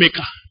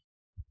peacemaker.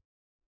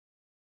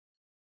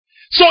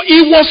 So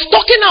he was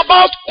talking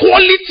about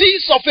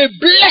qualities of a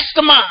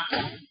blessed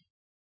man.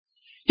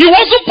 He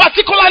wasn't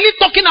particularly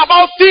talking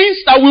about things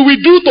that we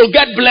will do to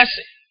get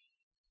blessing.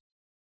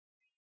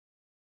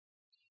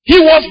 He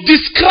was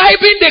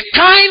describing the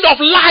kind of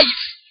life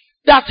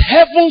that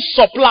heaven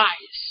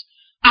supplies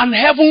and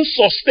heaven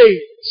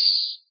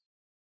sustains.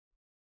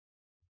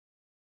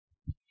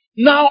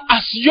 Now,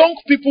 as young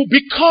people,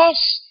 because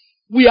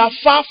we are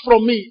far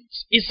from it,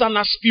 it's an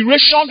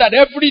aspiration that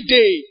every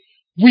day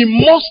we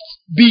must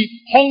be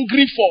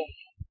hungry for.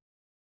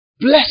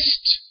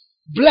 Blessed,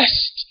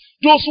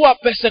 those who are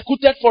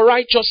persecuted for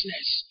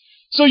righteousness.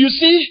 So you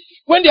see,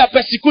 when they are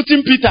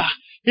persecuting Peter,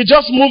 he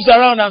just moves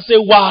around and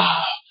says,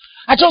 wow,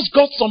 I just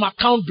got some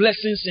account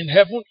blessings in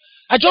heaven.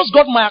 I just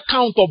got my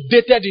account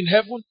updated in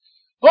heaven.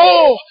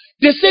 Oh,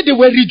 they said they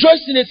were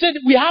rejoicing. They said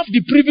we have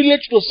the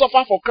privilege to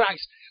suffer for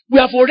Christ. We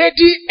have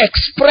already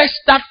expressed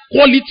that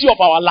quality of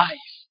our life.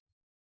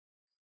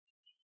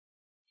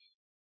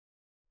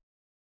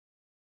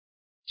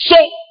 So,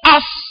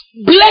 as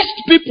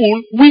blessed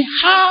people, we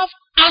have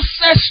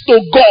access to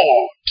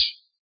God.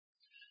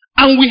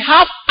 And we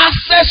have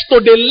access to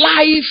the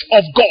life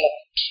of God.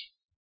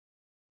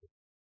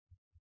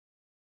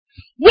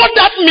 What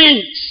that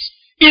means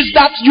is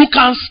that you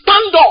can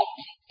stand up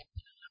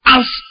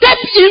and step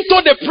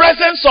into the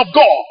presence of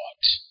God.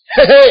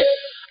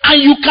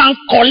 And you can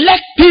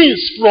collect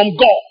things from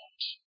God.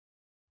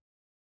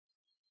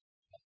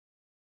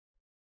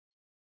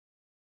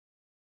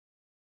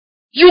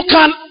 You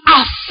can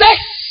access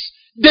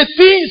the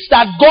things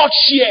that God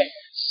shares.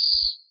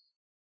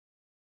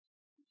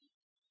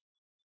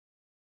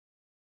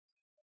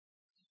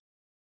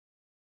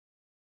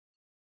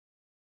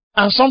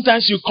 And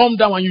sometimes you come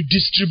down and you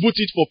distribute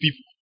it for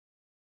people.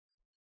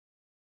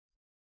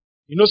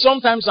 You know,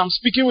 sometimes I'm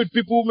speaking with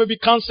people, maybe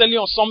counseling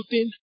or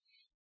something,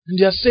 and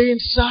they are saying,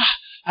 sir,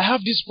 I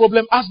have this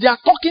problem. As they are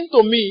talking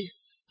to me,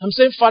 I'm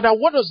saying, Father,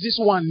 what does this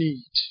one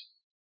need?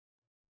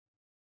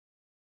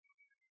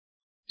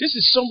 This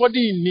is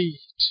somebody in need.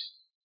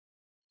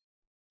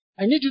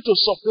 I need you to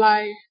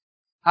supply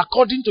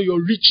according to your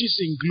riches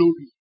in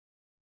glory.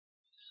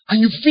 And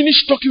you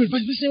finish talking with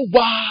people saying,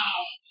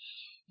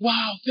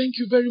 wow, thank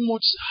you very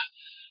much, sir.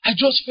 I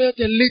just felt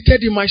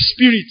elated in my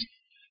spirit.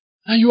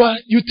 And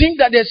you think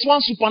that there's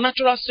one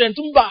supernatural strength.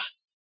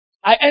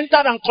 I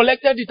entered and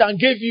collected it and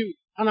gave you,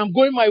 and I'm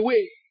going my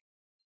way.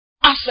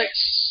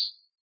 Access.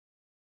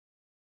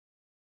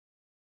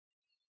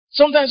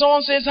 Sometimes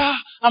someone says,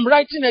 I'm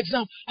writing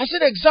exam. I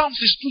said exams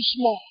is too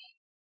small.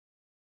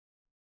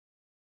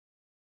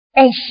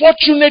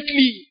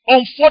 Unfortunately,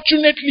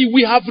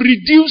 we have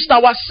reduced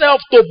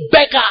ourselves to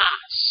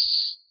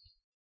beggars.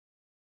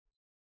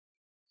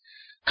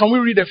 Can we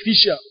read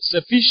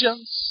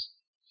Ephesians?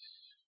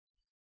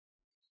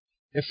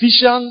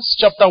 Ephesians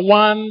chapter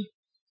 1,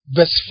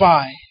 verse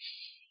 5.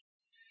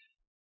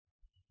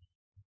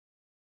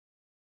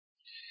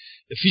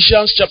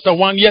 Ephesians chapter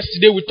 1.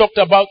 Yesterday we talked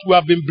about we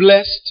have been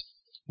blessed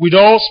with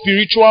all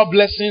spiritual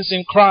blessings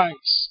in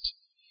Christ.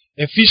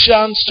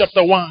 Ephesians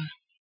chapter 1.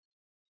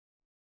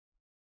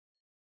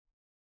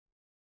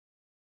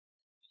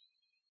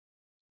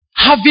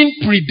 Having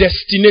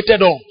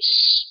predestinated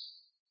us.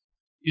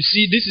 You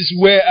see, this is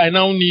where I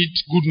now need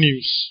good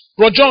news.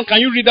 Bro John, can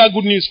you read that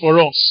good news for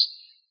us?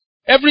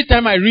 Every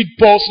time I read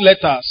Paul's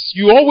letters,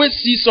 you always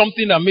see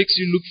something that makes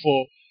you look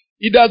for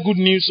either good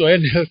news or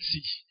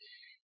NLT.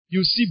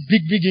 You see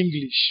big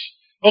English.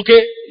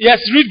 Okay,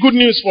 yes, read good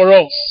news for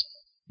us.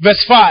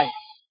 Verse 5.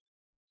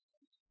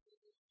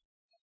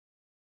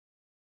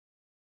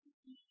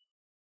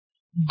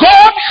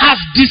 God has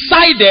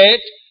decided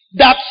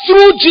that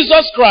through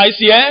Jesus Christ,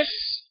 yes,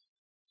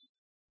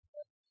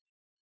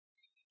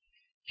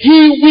 He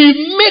will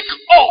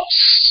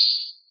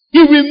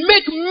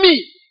make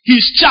me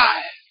His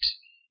child.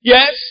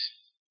 Yes?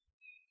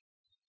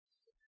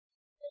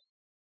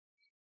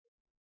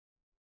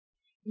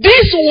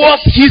 This was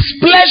His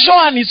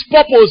pleasure and His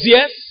purpose,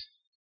 yes?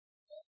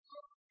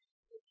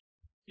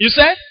 You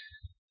said?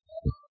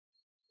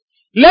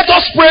 Let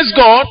us praise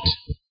God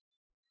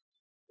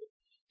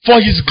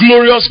for His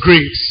glorious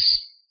grace.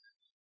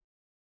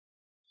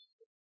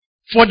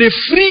 For the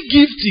free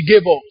gift He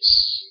gave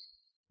us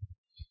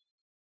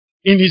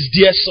in His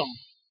dear Son.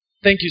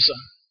 Thank you, sir.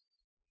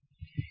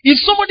 If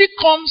somebody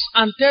comes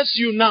and tells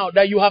you now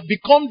that you have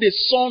become the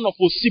son of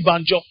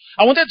Osibanjo,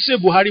 I wanted to say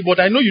Buhari, but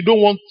I know you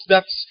don't want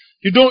that.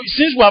 You don't,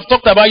 since we have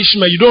talked about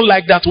Ishmael, you don't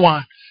like that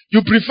one.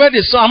 You prefer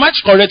the son, am I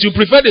correct? You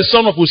prefer the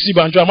son of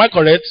Osibanjo, am I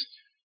correct?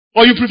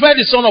 Or you prefer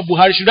the son of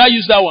Buhari, should I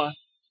use that one?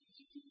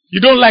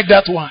 You don't like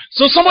that one.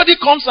 So somebody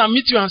comes and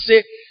meets you and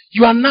say,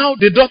 you are now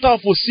the daughter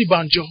of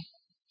Osibanjo.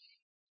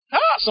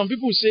 Some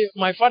people say,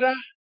 my father,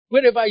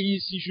 wherever he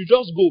is, he should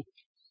just go.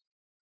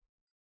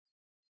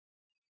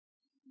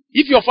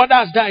 If your father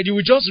has died, you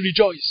will just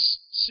rejoice.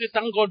 Say,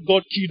 thank God,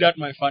 God killed that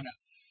my father.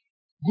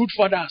 Good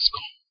father has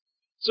come.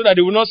 So that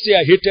they will not say,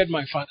 I hated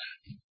my father.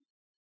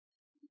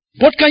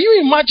 But can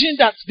you imagine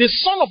that the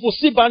son of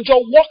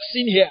Osibanjo walks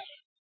in here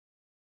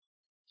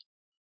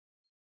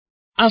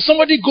and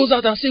somebody goes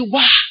out and say,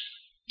 wow,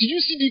 did you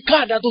see the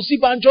car that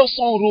Osibanjo's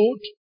son rode?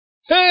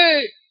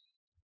 Hey!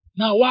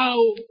 Now, wow.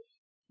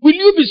 Will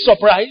you be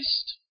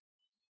surprised?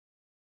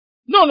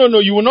 No,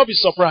 you will not be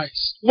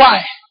surprised.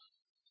 Why?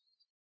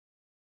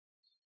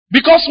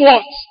 Because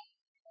what?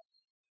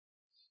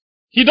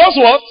 He does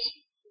what?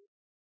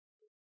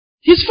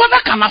 His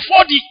father can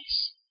afford it.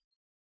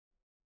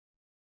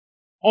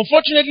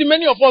 Unfortunately,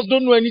 many of us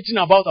don't know anything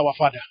about our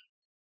father.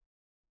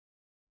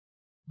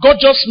 God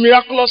just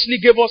miraculously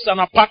gave us an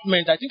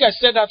apartment. I think I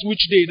said that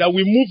which day that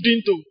we moved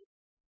into.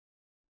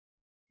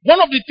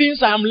 One of the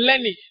things I am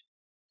learning,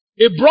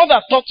 a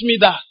brother taught me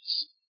that,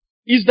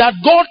 is that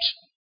God,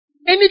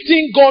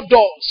 anything God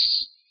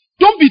does,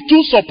 don't be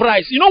too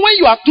surprised. You know, when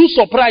you are too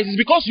surprised, it's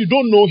because you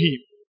don't know Him.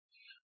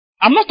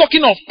 I'm not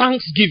talking of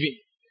thanksgiving.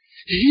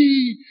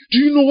 Do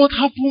you know what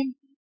happened?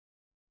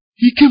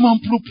 He came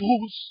and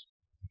proposed.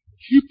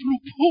 He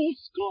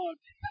proposed, God.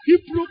 He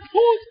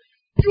proposed.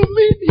 You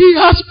mean He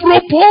has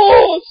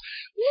proposed?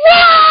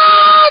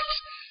 What?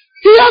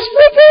 He has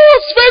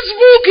proposed.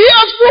 Facebook, He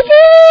has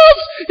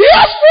proposed. He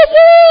has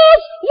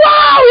proposed.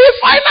 Wow, He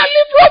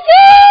finally proposed.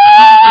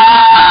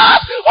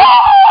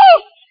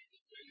 Oh!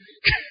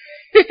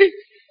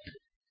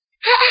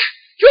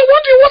 You're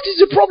wondering what is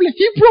the problem?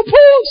 He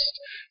proposed.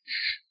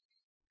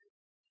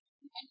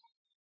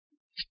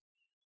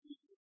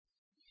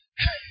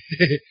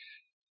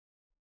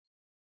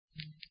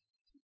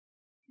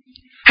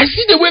 I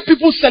see the way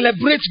people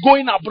celebrate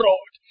going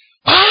abroad.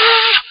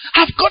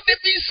 I've got the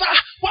visa.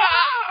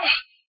 Wow.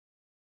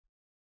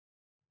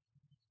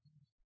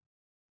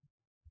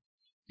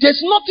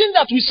 There's nothing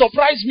that will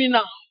surprise me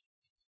now.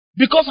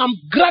 Because I'm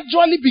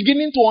gradually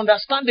beginning to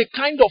understand the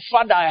kind of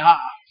father I have.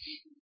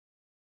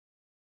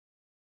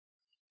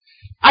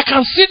 I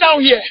can sit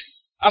down here,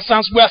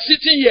 as we are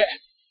sitting here.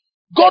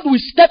 God will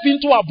step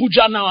into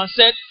Abuja now and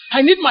said,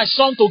 I need my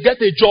son to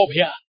get a job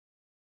here.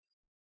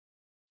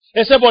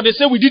 They said, but they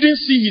said we didn't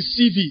see his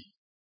CV.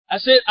 I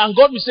said, and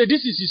God will say,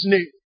 this is his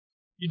name.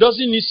 He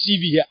doesn't need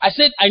CV here. I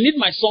said, I need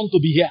my son to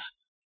be here.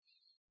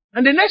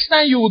 And the next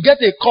time you will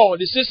get a call,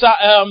 they say, sir,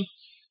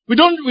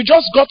 we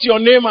just got your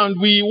name and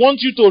we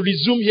want you to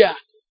resume here.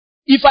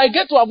 If I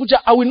get to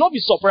Abuja, I will not be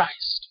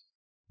surprised.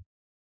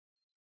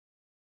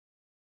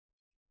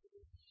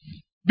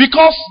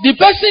 Because the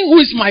person who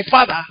is my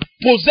father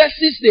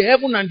possesses the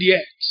heaven and the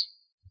earth.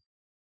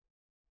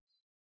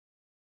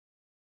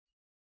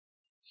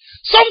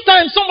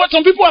 Sometimes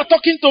some people are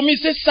talking to me,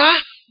 say, sir,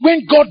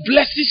 when God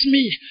blesses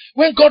me,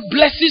 when God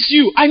blesses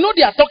you, I know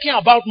they are talking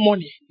about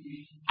money.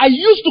 I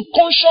used to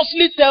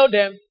consciously tell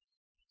them,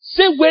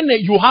 say when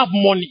you have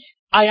money,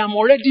 I am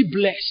already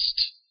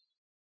blessed.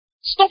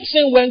 Stop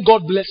saying when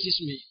God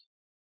blesses me.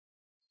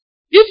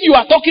 If you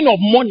are talking of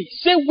money,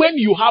 say when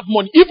you have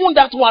money. Even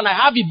that one, I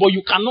have it, but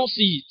you cannot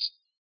see it.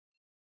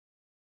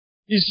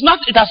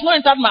 It has not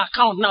entered my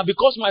account now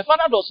because my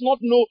father does not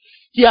know.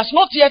 He has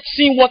not yet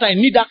seen what I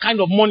need that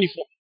kind of money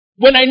for.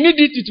 When I need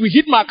it, it will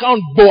hit my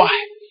account, boy.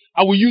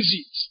 I will use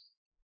it.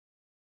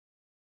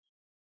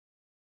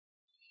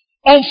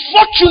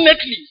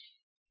 Unfortunately,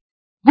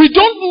 we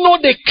don't know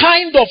the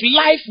kind of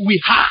life we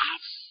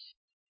have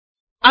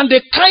and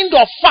the kind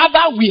of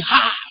father we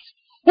have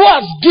who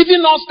has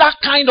given us that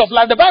kind of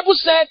life. The Bible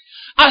said,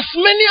 as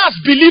many as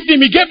believed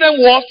Him, He gave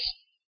them what?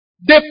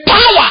 The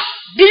power.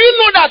 Do you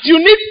know that you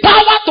need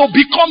power to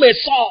become a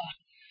son?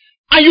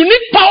 And you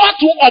need power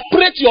to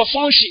operate your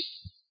sonship.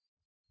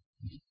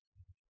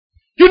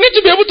 You need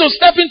to be able to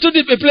step into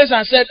the place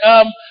and say,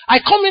 I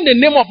come in the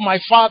name of my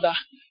father.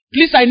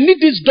 Please, I need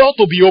this door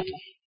to be open.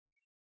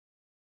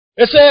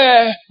 They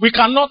say, we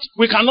cannot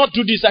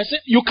do this. I said,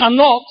 you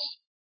cannot.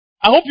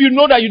 I hope you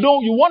know that you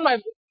want my...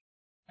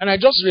 And I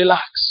just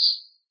relax.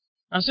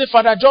 And say,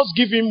 Father, just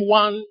give him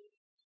one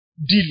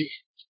delay.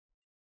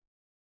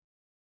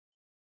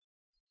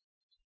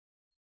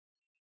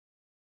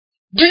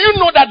 Do you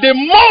know that the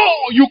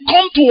more you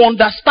come to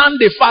understand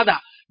the Father,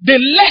 the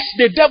less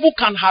the devil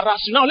can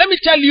harass you? Now, let me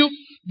tell you,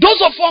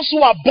 those of us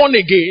who are born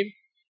again,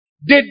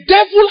 the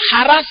devil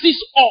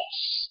harasses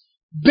us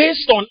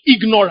based on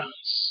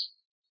ignorance.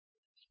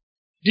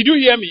 Did you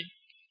hear me?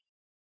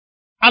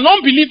 An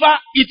unbeliever,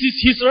 it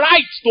is his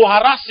right to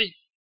harass him.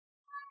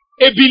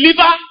 A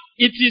believer,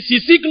 it is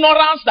his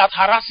ignorance that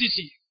harasses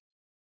him.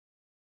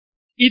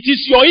 It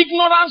is your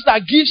ignorance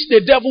that gives the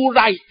devil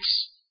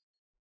rights.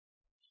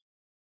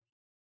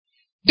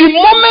 The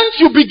moment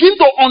you begin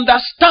to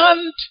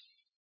understand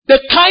the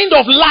kind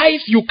of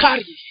life you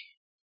carry,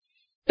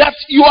 that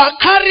you are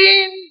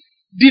carrying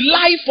the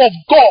life of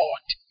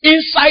God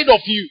inside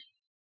of you.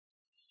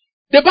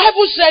 The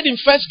Bible said in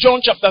 1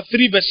 John chapter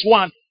 3 verse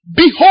 1,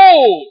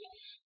 behold,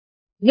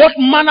 what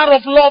manner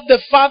of love the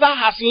Father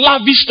has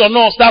lavished on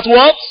us. That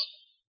what?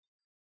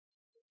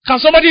 Can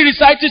somebody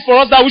recite it for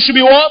us? That we should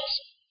be what?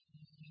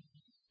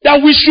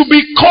 That we should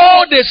be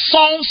called the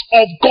sons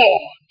of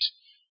God.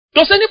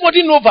 Does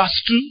anybody know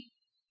verse 2?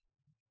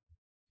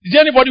 Is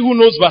there anybody who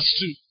knows verse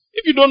 2?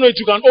 If you don't know it,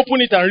 you can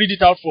open it and read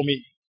it out for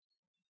me.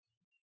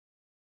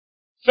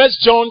 1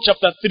 John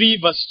chapter 3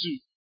 verse 2.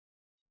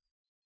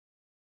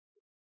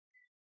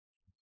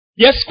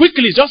 Yes,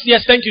 quickly. Just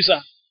yes, thank you,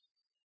 sir.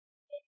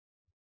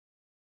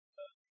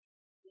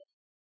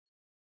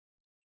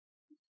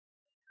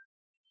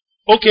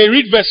 Okay,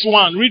 read verse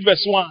 1. Read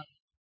verse 1.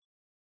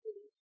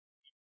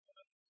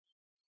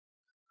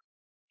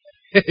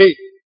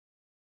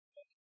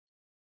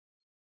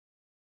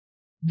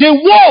 The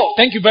world,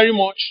 thank you very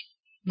much,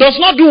 does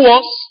not do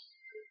us.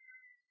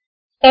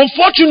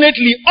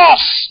 Unfortunately,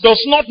 us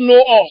does not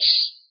know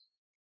us.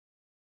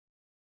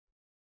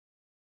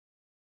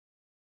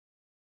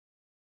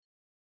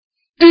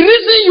 The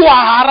reason you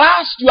are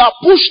harassed, you are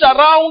pushed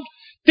around,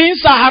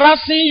 things are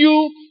harassing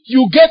you,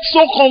 you get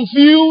so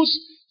confused,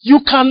 you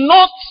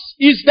cannot,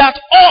 is that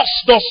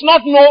us does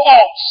not know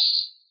us.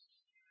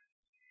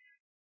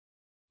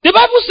 The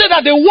Bible said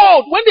that the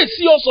world, when they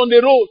see us on the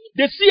road,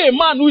 they see a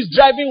man who is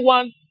driving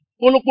one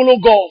Polo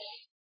Golf.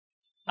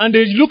 And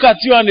they look at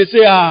you and they say,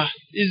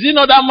 is it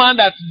not that man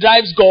that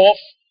drives golf?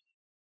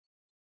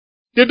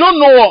 They don't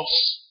know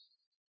us.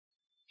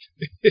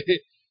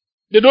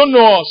 They don't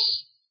know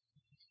us.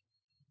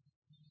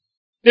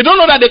 They don't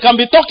know that they can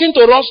be talking to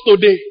us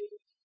today.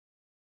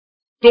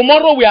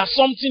 Tomorrow we are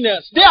something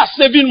else. They are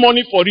saving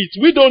money for it.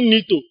 We don't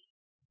need to.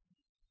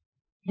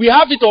 We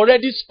have it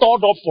already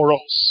stored up for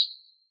us.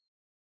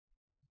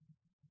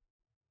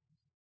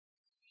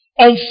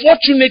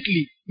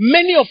 Unfortunately,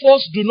 many of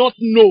us do not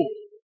know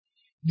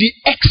the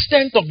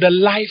extent of the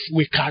life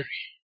we carry.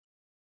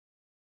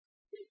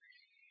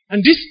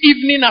 And this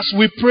evening as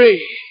we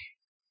pray,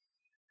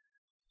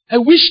 I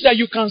wish that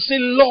you can say,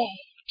 Lord,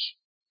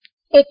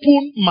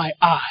 open my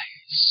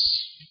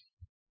eyes.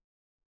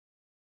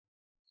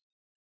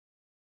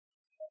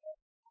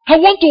 I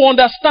want to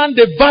understand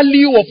the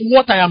value of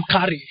what I am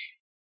carrying.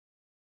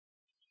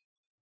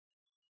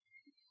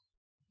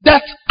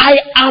 That I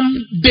am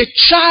the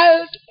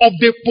child of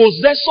the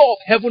possessor of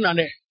heaven and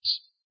earth.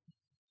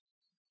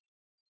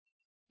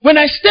 When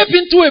I step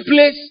into a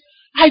place,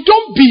 I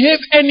don't behave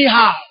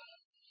anyhow.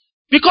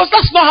 Because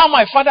that's not how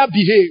my father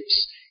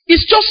behaves.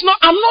 It's just not,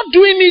 I'm not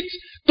doing it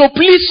to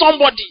please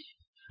somebody.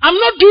 I'm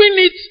not doing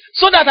it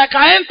so that I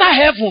can enter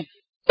heaven.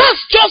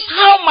 That's just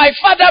how my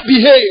father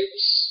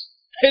behaves.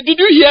 Hey, did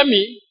you hear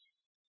me?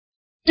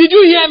 Did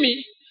you hear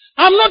me?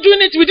 I'm not doing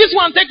it with this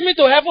one take me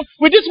to heaven,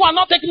 with this one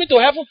not take me to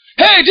heaven.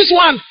 Hey, this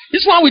one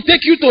will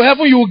take you to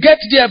heaven, you will get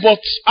there, but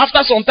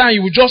after some time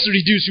you will just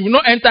reduce. You will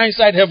not enter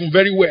inside heaven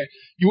very well.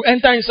 You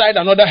enter inside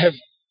another heaven.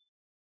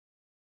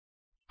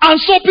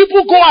 And so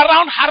people go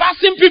around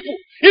harassing people.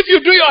 If you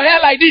do your hair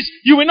like this,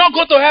 you will not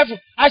go to heaven.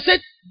 I said,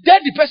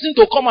 get the person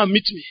to come and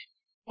meet me.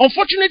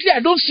 Unfortunately,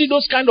 I don't see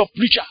those kind of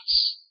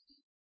preachers.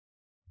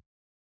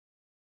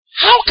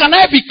 How can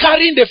I be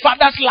carrying the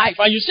Father's life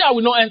and you say I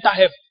will not enter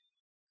heaven?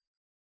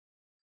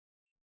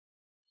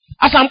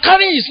 As I'm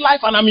carrying his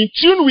life and I'm in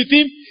tune with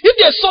him, if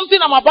there's something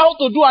I'm about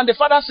to do and the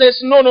Father says,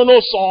 no,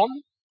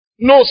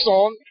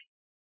 son,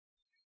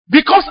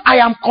 because I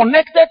am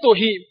connected to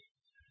him,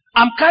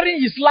 I'm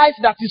carrying his life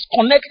that is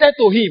connected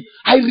to him.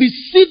 I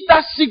receive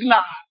that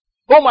signal.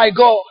 Oh my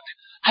God.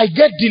 I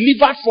get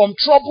delivered from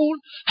trouble.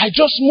 I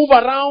just move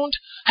around.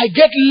 I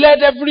get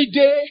led every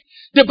day.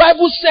 The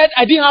Bible said,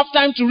 I didn't have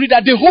time to read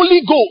that, the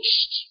Holy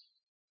Ghost.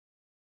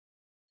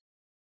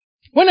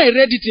 When I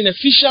read it in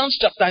Ephesians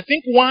chapter, I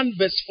think 1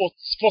 verse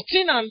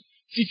 14 and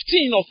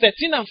 15 or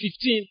 13 and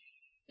 15,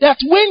 that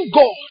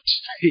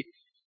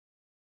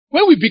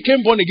when we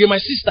became born again, my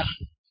sister,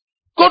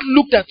 God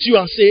looked at you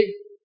and said,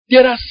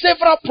 there are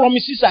several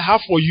promises I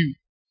have for you.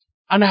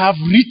 And I have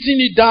written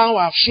it down,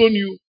 I have shown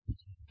you.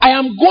 I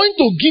am going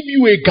to give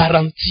you a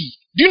guarantee.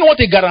 Do you know what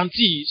a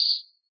guarantee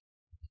is?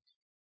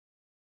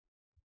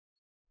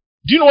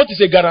 Do you know what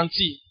is a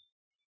guarantee?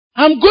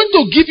 I'm going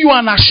to give you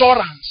an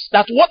assurance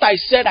that what I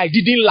said, I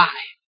didn't lie.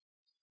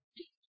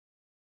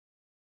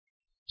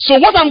 So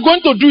what I'm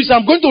going to do is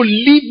I'm going to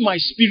leave my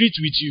spirit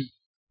with you.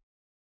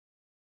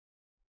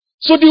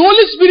 So the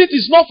Holy Spirit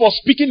is not for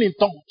speaking in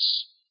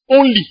tongues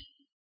only.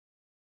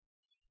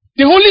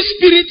 The Holy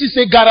Spirit is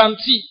a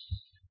guarantee.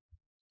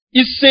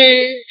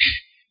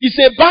 It's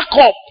a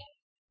backup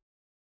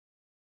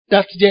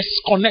that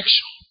there's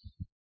connection.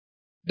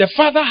 The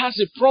Father has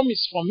a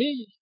promise for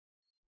me.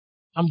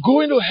 I'm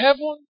going to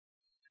heaven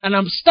and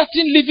I'm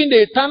starting living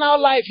the eternal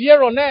life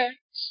here on earth.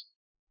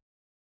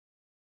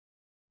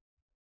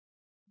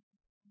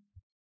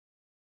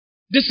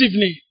 This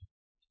evening,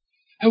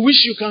 I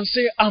wish you can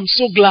say, I'm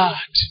so glad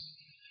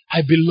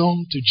I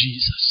belong to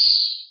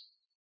Jesus.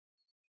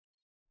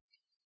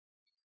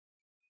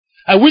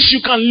 I wish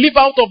you can live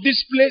out of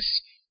this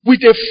place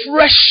with a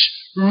fresh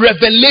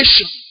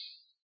revelation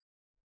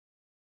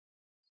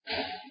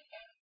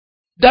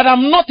that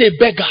I'm not a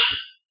beggar.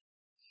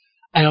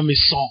 I am a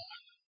son.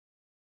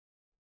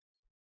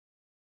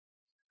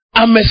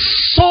 I'm a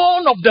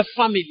son of the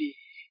family.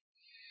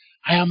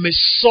 I am a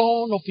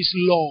son of his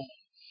love.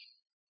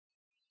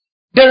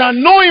 There are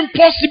no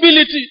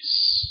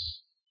impossibilities.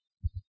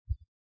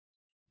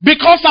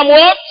 Because I'm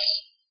what?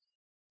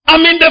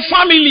 I'm in the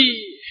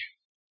family.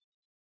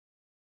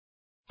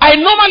 I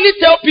normally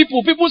tell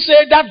people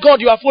say, that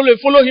God you are following,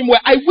 follow him where?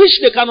 I wish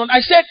they cannot.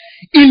 I said,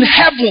 in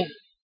heaven,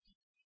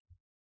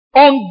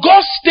 on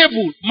God's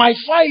table, my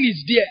file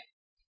is there.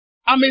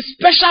 I'm a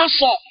special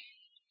son.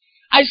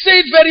 I say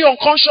it very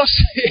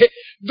unconsciously.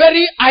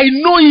 I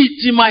know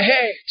it in my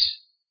head.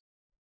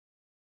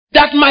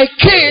 That my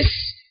case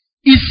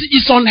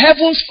is on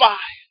heaven's file.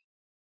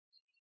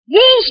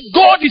 Once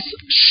God is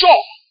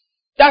sure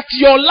that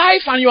your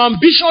life and your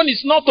ambition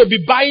is not to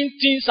be buying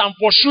things and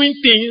pursuing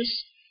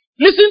things,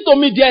 listen to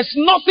me, there's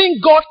nothing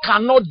God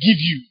cannot give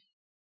you.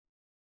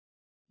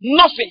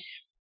 Nothing.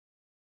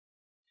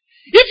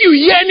 If you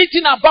hear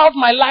anything about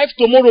my life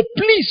tomorrow,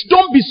 please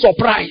don't be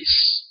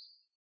surprised.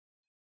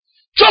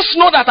 Just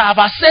know that I have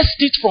assessed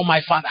it from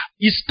my Father.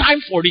 It's time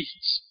for it.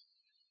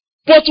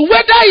 But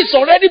whether it's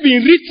already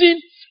been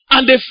written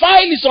and the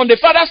file is on the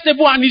Father's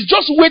table and it's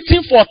just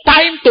waiting for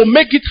time to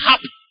make it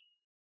happen,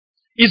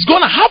 it's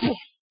going to happen.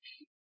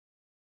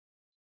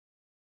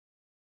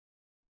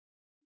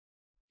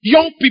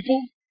 Young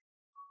people,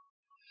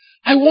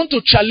 I want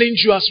to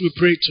challenge you as we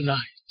pray tonight.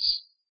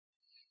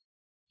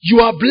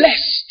 You are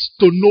blessed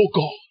to know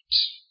God.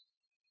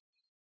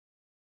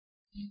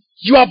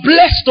 You are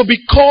blessed to be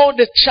called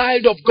a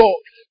child of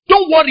God.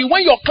 Don't worry,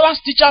 when your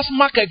class teachers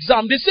mark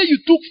exam, they say you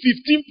took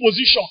 15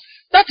 position.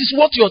 That is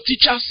what your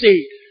teachers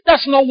say.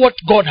 That's not what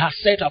God has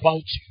said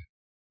about you.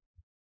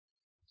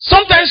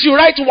 Sometimes you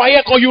write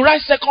WAEC or you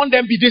write second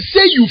MB, they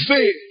say you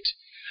failed.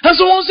 And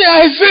someone say,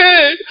 I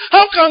failed.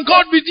 How can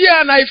God be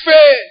there and I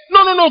failed?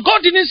 No.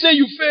 God didn't say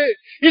you failed.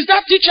 It's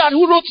that teacher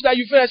who wrote that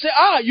you failed.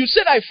 I say, you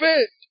said I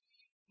failed.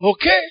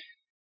 Okay.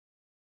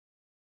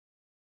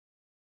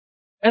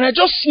 And I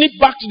just sneak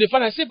back to the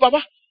Father. I say,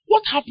 Baba,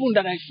 what happened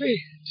that I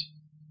failed?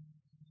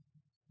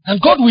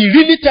 And God will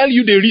really tell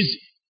you the reason.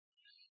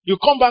 You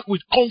come back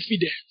with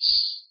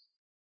confidence.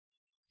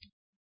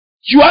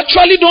 You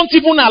actually don't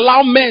even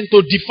allow men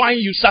to define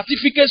you,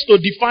 certificates to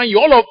define you.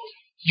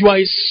 You are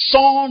a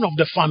son of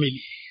the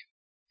family.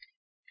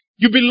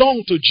 You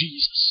belong to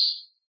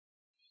Jesus.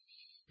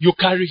 You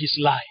carry his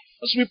life.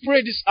 As we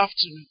pray this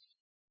afternoon,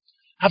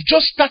 I've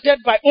just started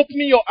by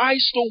opening your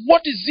eyes to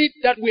what is it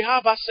that we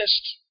have access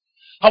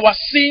to. Our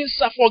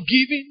sins are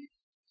forgiven.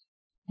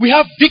 We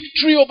have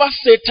victory over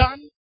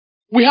Satan.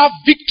 We have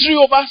victory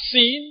over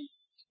sin.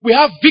 We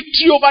have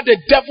victory over the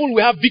devil.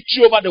 We have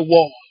victory over the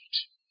world.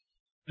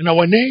 And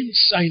our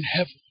names are in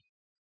heaven.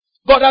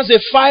 God has a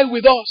file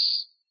with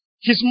us.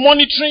 He's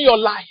monitoring your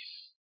life.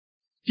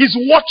 He's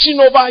watching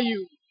over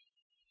you.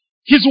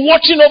 He's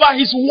watching over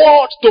his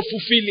word to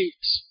fulfill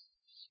it.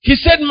 He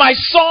said, my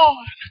son,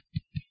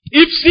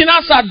 if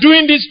sinners are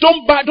doing this,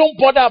 don't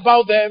bother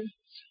about them.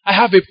 I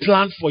have a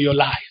plan for your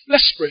life.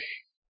 Let's pray.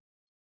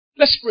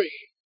 Let's pray.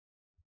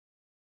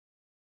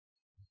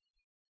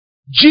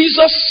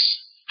 Jesus,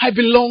 I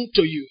belong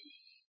to you.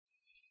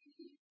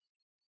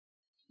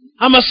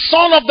 I'm a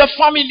son of the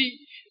family.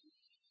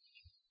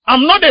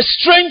 I'm not a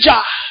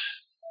stranger.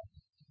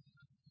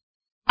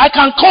 I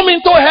can come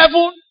into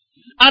heaven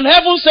and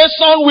heaven says,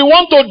 son, we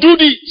want to do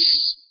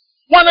this.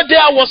 One day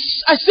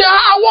I said,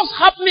 what's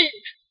happening?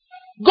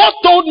 God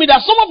told me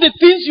that some of the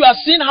things you are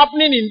seeing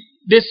happening in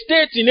the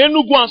state, in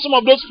Enugu and some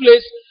of those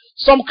places,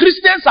 some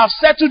Christians have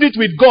settled it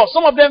with God.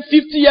 Some of them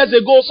 50 years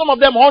ago, some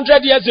of them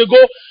 100 years ago,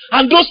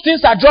 and those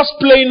things are just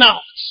playing out.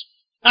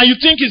 And you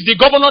think it's the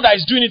governor that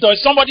is doing it or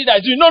it's somebody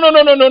that is doing it.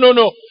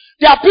 No.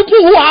 There are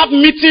people who have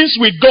meetings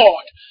with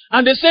God.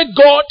 And they said,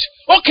 God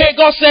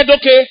said,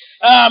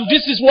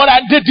 this is what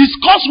they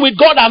discuss with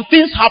God and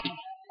things happen.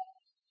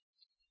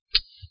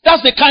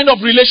 That's the kind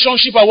of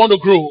relationship I want to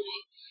grow.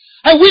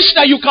 I wish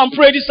that you can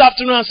pray this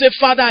afternoon and say,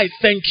 Father, I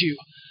thank you.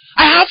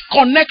 I have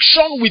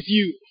connection with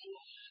you.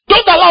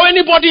 Don't allow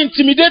anybody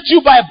intimidate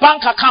you by a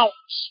bank account.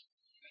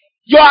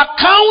 Your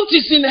account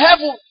is in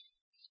heaven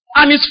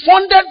and is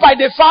funded by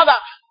the Father.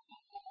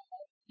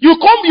 You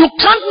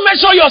can't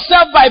measure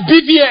yourself by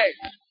BVA.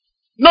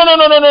 No.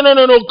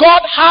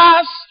 God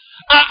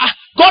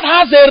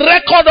has a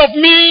record of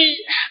me.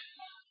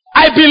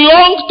 I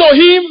belong to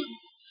him.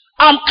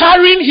 I'm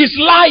carrying his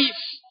life.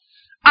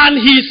 And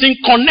he's in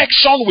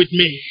connection with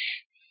me.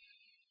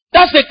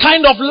 That's the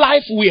kind of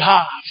life we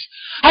have.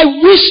 I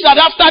wish that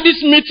after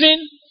this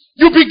meeting,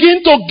 you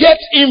begin to get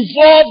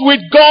involved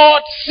with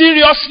God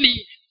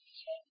seriously.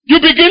 You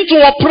begin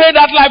to operate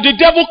that life. The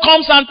devil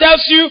comes and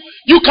tells you,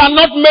 you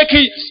cannot make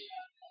it.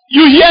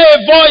 You hear a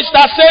voice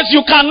that says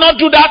you cannot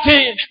do that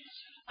thing.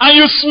 And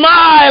you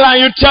smile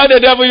and you tell the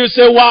devil, you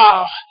say,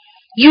 wow,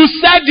 you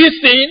said this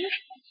thing.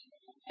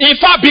 In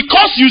fact,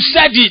 because you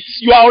said it,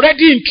 you are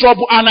already in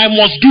trouble and I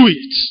must do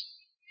it.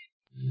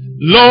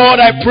 Lord,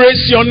 I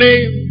praise your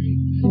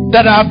name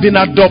that I have been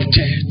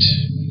adopted.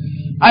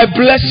 I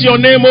bless your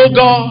name, O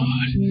God,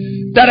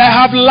 that I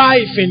have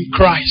life in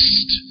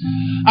Christ.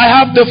 I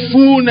have the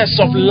fullness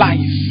of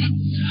life.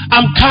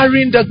 I'm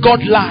carrying the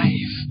God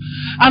life.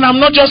 And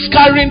I'm not just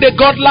carrying the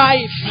God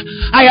life.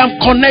 I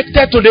am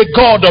connected to the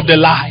God of the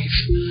life.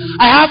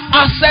 I have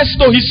access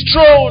to his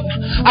throne.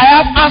 I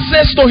have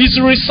access to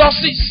his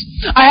resources.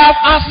 I have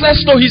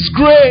access to his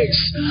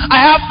grace. I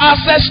have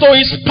access to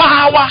his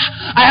power.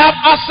 I have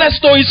access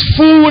to his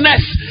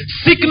fullness.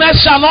 Sickness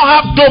shall not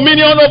have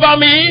dominion over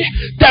me.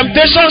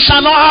 Temptation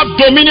shall not have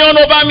dominion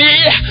over me.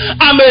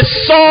 I'm a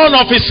son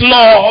of his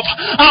love.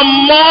 I'm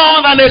more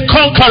than a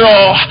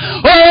conqueror.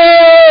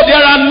 Oh,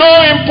 there are no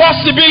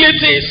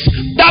impossibilities.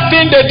 That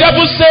thing the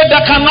devil said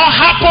that cannot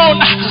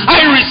happen, I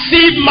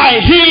receive my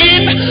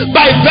healing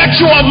by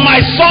virtue of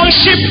my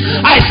sonship.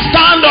 I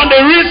stand on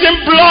the risen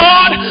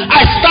blood.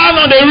 I stand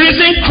on the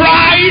risen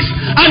Christ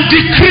and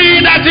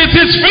decree that it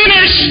is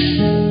finished.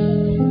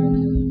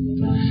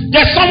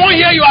 There's someone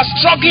here, you are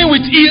struggling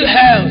with ill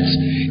health.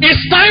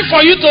 It's time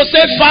for you to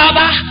say,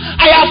 Father,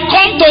 I have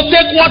come to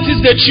take what is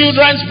the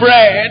children's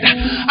bread.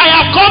 I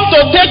have come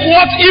to take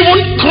what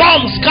even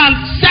crumbs can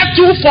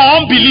settle for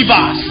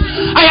unbelievers.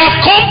 I have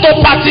come to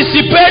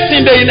participate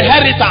in the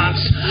inheritance.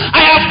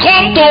 I have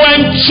come to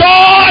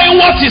enjoy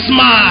what is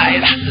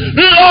mine.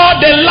 Lord,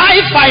 the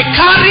life I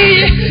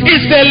carry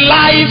is the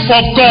life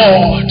of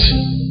God.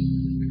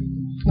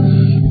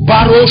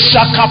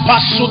 Barosha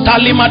kapasuta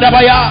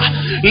limadabaya.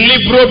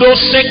 Librodo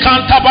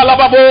sekanta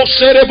balababo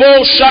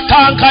serebo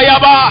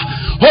shatankayaba.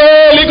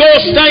 Holy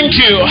Ghost, thank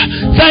you.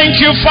 Thank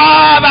you,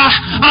 Father.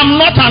 I'm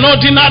not an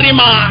ordinary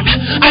man.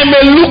 I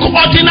may look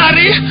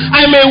ordinary.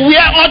 I may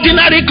wear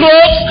ordinary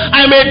clothes.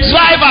 I may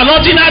drive an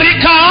ordinary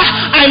car.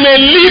 I may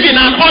live in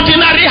an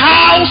ordinary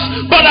house.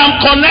 But I'm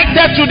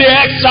connected to the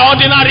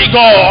extraordinary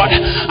God.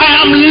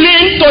 I am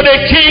linked to the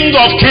King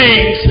of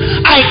Kings.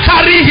 I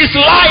carry his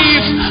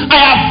life. I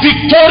am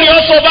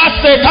victorious over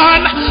Satan.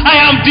 I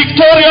am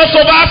victorious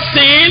over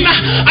sin.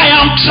 I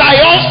am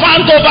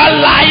triumphant over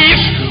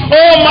life.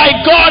 Oh my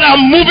God,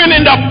 I'm moving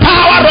in the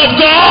power of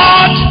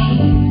God.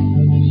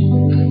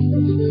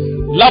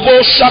 Labo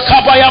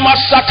shakabaya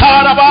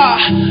masataraba.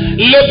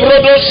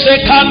 Lebrodo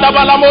sekanda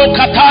balamo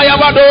kataya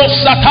bado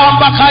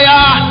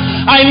satambakaya.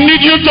 I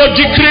need you to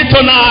decree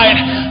tonight.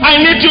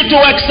 I need you to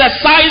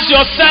exercise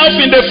yourself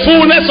in the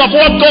fullness of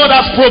what God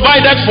has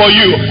provided for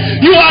you.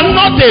 You are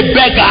not a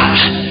beggar.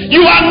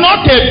 You are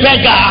not a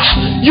beggar.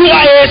 You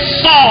are a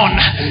son.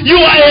 You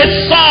are a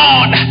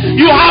son.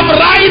 You have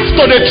rights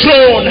to the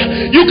throne.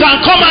 You can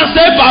come and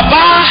say,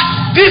 Baba,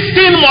 this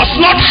thing must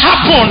not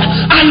happen.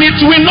 And it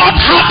will not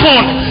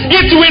happen.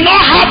 It will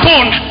not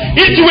happen.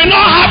 It will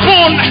not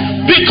happen.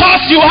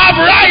 Because you have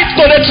rights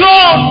to the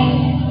throne.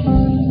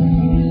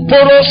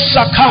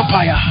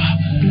 Porosakapaya.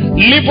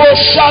 Libo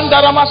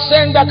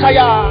Shandaramasenda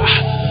Kaya.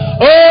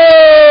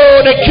 Oh,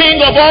 the King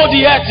of all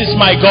the earth is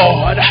my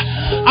God.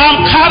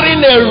 I'm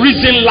carrying a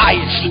risen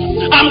life.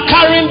 I'm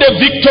carrying the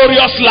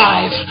victorious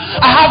life.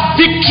 I have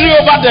victory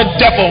over the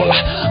devil.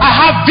 I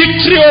have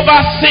victory over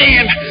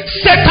sin.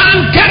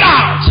 Satan, get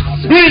out.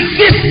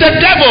 Resist the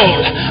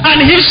devil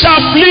and he shall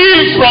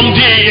flee from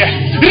thee.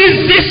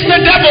 Resist the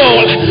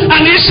devil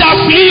and he shall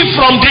flee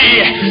from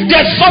thee.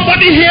 There's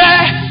somebody here,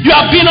 you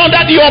have been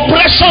under the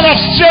oppression of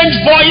strange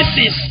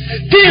voices.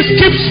 Things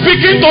keep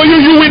speaking to you.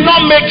 You will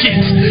not make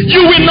it.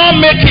 You will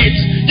not make it.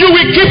 You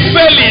will keep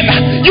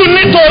failing. You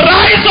need to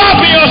rise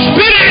up in your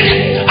spirit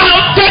and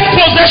take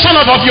possession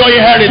of your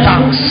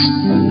inheritance.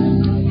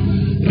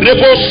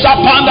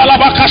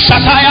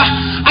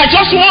 I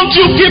just want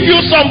to give you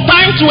some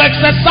time to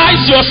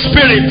exercise your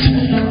spirit,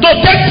 to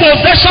take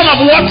possession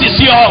of what is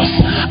yours.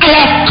 I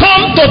have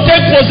come to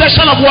take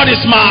possession of what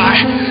is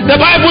mine. The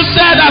Bible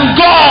said, and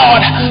God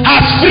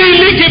has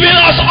freely given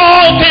us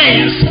all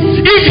things.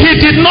 If he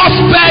did not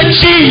spare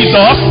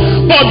Jesus,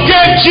 but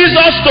gave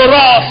Jesus to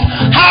us,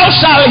 how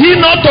shall he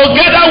not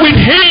together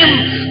with him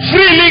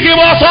freely give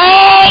us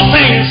all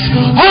things?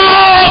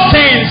 All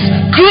things.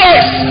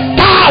 Grace,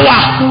 power,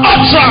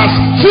 utterance,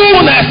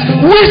 fullness,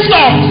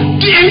 wisdom,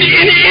 in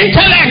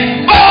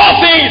intellect,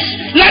 all things.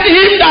 Let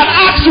him that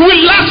asks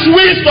will lacks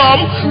wisdom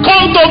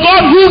come to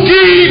God who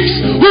gives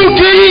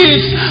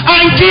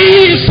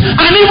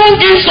and even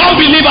gives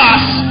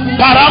unbelievers.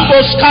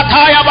 Parambos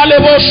kataya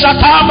balebo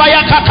shatamba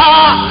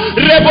yakata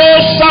rebo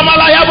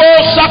samalayabo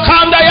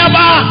sakanda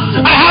yaba.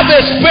 I have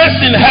a space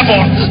in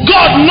heaven.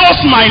 God knows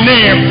my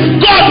name.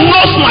 God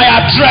knows my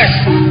address.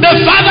 The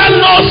Father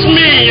knows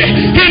me.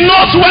 He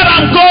knows where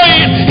I'm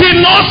going. He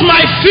knows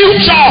my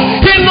future.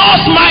 He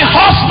knows my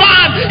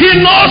husband. He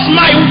knows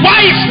my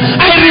wife.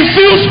 I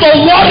refuse to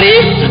worry.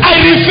 I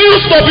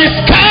refuse to be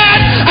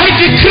scared. I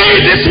decree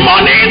this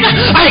morning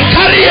I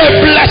carry a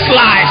blessed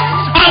life.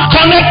 I'm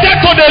connected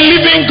to the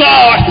living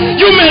God.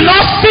 You may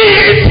not see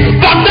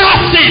it, but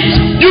that's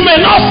it. You may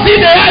not see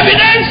the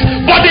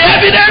evidence, but the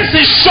evidence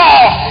is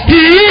sure.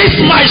 He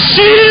is my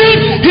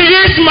shield. He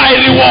is my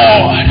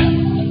reward.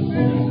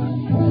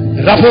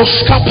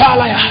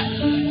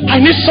 I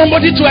need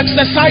somebody to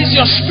exercise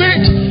your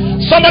spirit.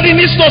 Somebody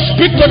needs to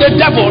speak to the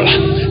devil.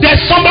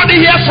 There's somebody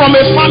here from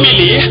a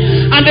family,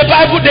 and the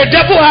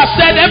devil has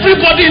said,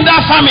 everybody in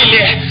that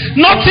family,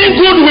 nothing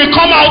good will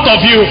come out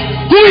of you.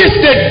 Who is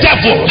the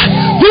devil?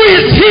 Who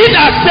is he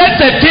that says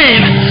a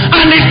thing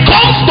and it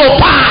comes to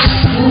pass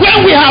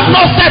when we have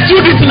not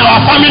settled it in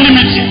our family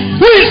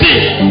meeting? Who is he?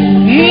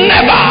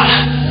 Never.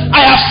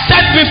 I have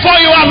set before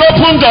you an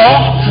open door,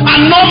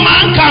 and no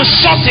man can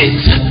shut it.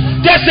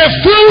 There's a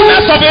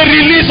fullness of a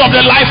release of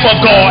the life of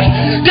God.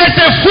 There's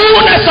a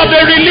fullness of the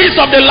release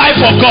of the life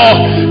of God.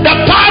 The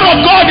power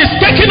of God is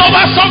taking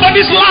over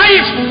somebody's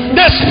life.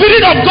 The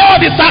Spirit of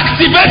God is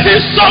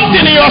activating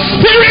something in your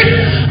spirit,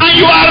 and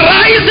you are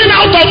rising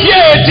out of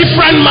here a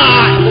different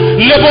man.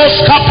 Lebos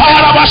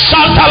kapara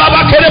bashanta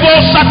labakerebo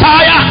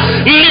sataya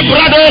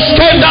librados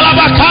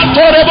kendalaba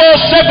kanto rebo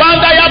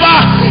sebanda yaba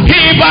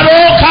hibaro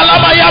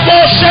kalama yabo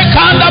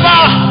shekandaba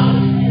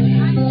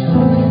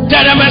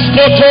teremes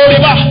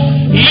kotoriba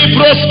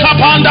libros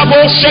kapanda bo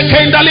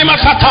shekendalima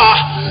kata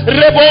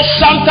rebo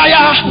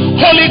santaya.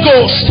 Holy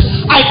Ghost,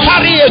 I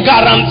carry a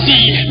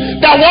guarantee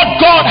that what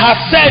God has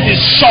said is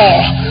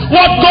sure.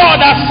 What God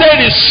has said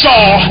is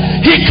sure.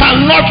 He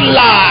cannot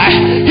lie.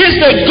 He's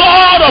the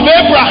God of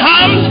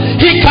Abraham.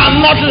 He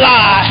cannot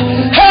lie.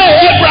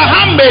 Hey,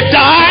 Abraham may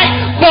die,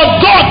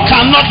 but God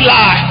cannot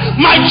lie.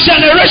 My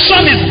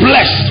generation is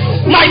blessed.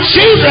 My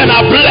children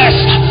are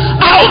blessed.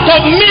 Out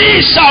of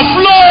me shall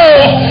flow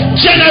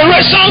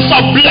generations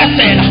of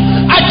blessing.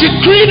 I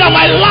decree that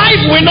my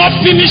life will not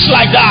finish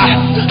like that.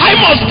 I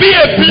must be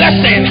a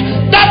blessing.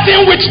 That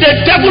thing which the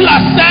devil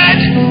has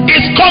said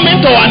is coming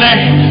to an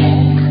end.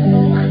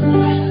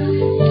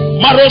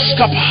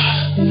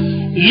 Maroskapa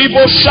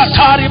Libo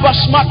Shatari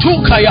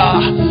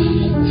Basmatukaya.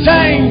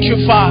 Thank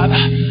you, Father.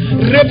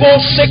 Rebo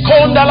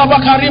Sekonda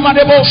Labakarima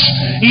Debos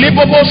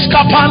Libobos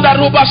Kapanda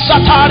Ruba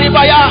Satari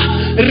Baya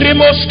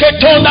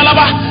Rimosketonda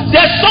Laba.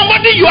 There's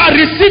somebody you are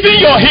receiving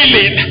your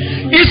healing.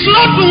 It's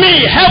not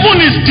me.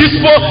 Heaven is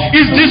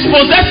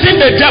dispossessing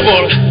the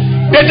devil.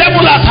 The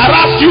devil has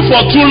harassed you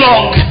for too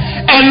long.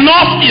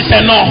 Enough is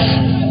enough.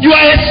 You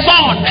are a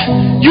son.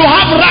 You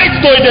have right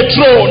to the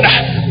throne.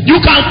 You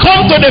can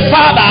come to the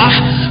Father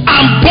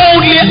and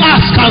boldly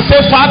ask and say,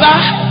 Father,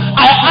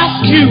 I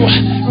ask you,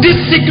 this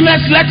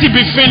sickness, let it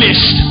be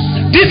finished.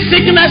 This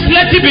sickness,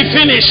 let it be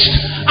finished.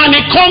 And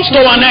it comes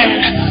to an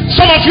end.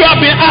 Some of you have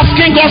been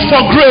asking God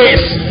for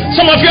grace.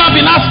 Some of you have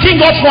been asking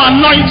God for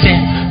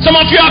anointing. Some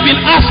of you have been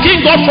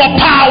asking God for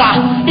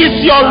power.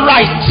 It's your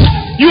right.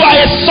 You are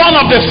a son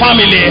of the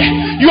family.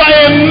 You are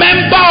a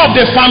member of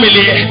the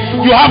family.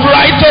 You have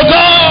right to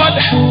God.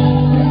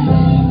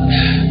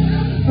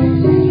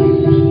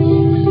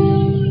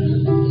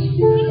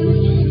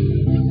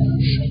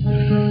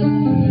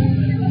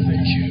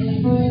 Thank you.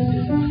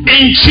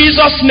 In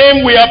Jesus'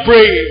 name we are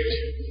prayed.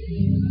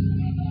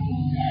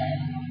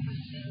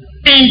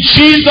 In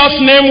Jesus'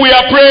 name we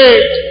are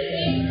prayed.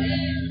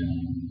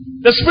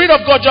 The Spirit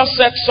of God just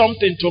said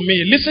something to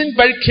me. Listen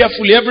very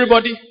carefully,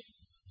 everybody.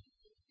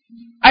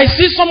 I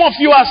see some of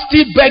you are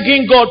still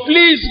begging God,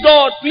 please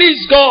God,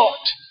 please God.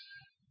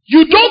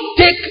 You don't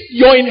take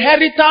your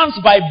inheritance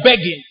by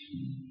begging.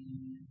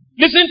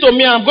 Listen to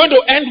me, I'm going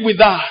to end with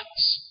that.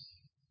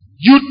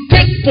 You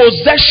take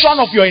possession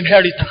of your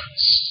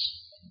inheritance.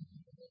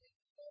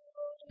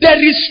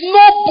 There is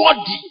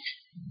nobody.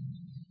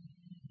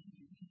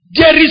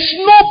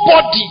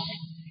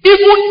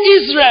 Even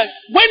Israel,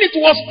 when it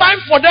was time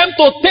for them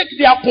to take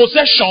their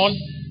possession,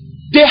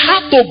 they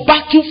had to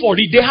battle for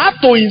it. They had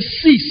to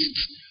insist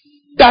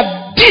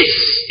that this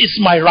is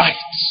my right.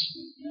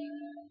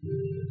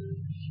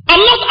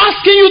 I'm not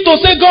asking you to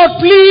say, God,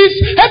 please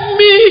help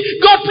me.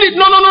 God, please.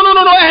 No.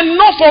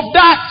 Enough of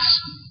that.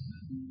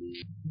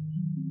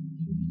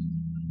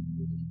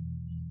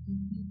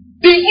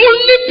 The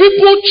only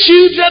people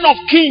children of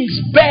kings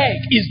beg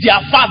is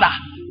their father.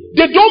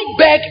 They don't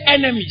beg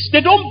enemies.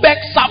 They don't beg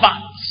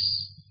servants.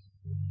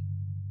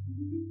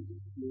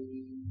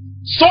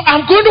 So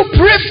I'm going to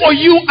pray for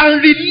you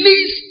and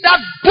release that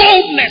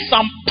boldness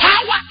and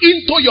power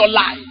into your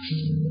life.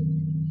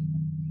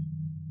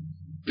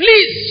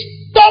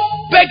 Please stop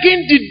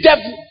begging the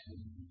devil.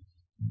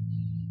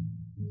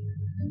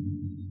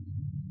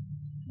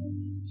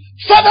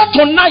 Father,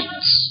 tonight,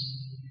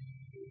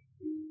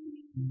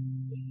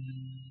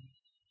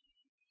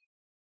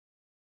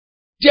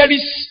 there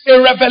is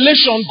a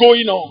revelation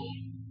going on.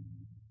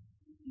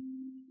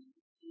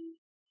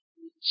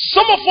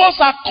 Some of us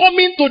are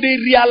coming to the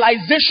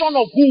realization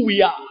of who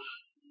we are.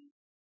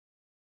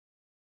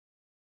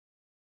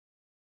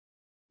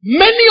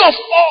 Many of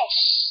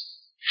us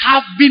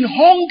have been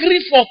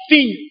hungry for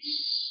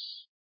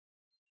things.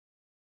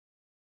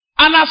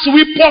 And as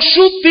we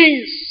pursue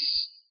things,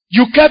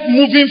 you kept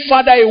moving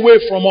further away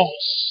from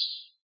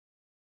us.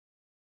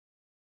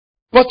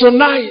 But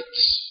tonight,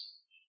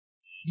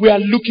 we are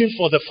looking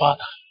for the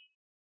Father.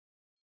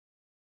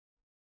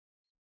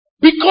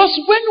 Because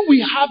when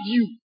we have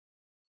you,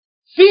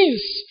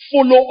 things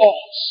follow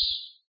us.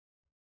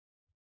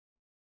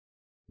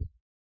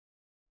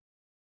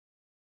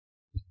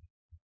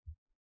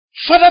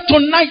 Father,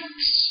 tonight,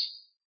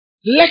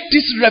 let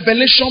this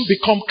revelation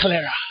become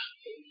clearer.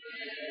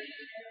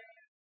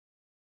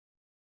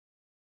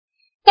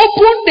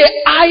 Open the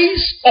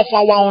eyes of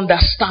our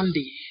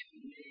understanding.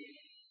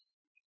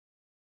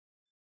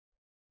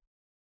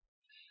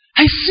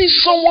 I see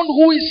someone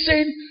who is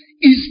saying,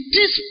 is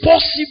this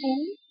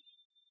possible?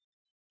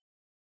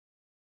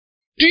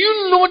 Do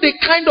you know the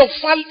kind of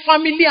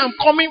family I'm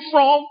coming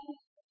from?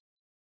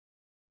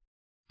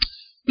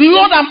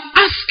 Lord, I'm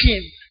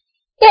asking,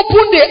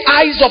 open the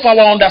eyes of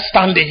our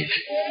understanding.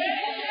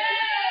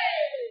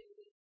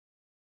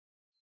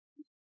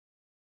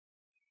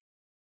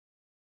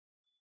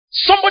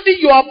 Somebody,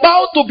 you are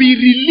about to be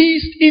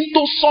released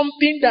into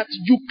something that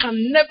you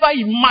can never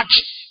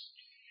imagine.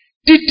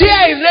 The day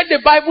I read the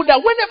Bible,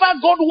 that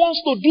whenever God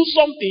wants to do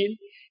something,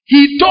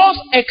 He does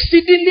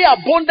exceedingly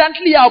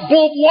abundantly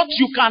above what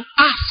you can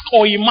ask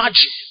or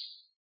imagine.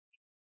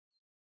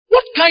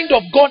 What kind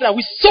of God are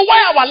we? So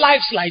why are our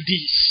lives like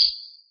this?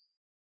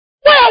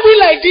 Why are we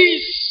like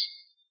this?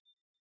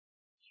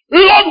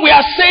 Lord, we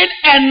are saying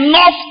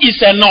enough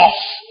is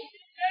enough.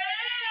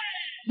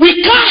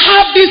 We can't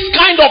have this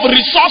kind of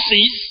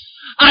resources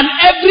and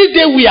every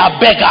day we are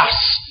beggars.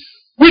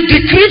 We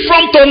decree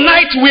from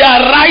tonight we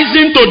are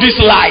rising to this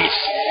life.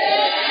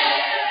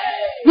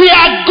 We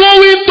are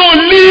going to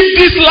live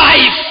this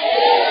life.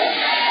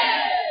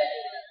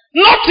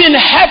 Not in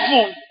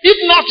heaven. If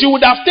not, you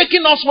would have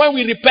taken us when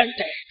we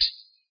repented.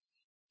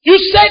 You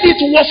said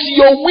it was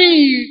your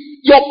will,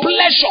 your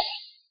pleasure,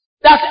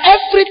 that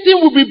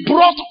everything will be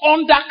brought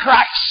under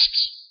Christ.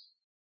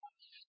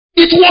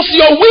 It was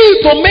your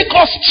will to make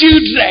us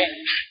children.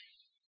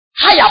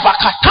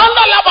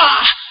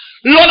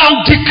 Lord,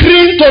 I'm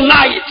decreeing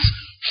tonight,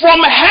 from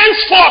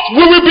henceforth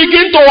we will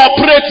begin to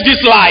operate this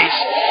life.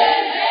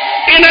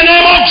 In the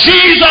name of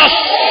Jesus.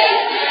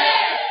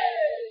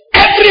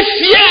 Every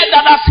fear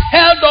that has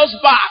held us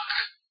back,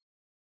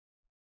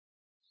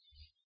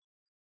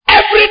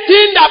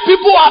 everything that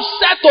people have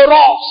said to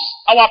us,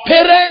 our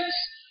parents,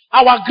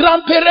 our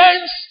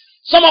grandparents,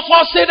 some of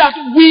us say that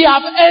we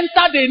have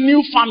entered a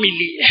new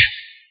family.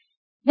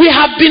 We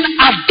have been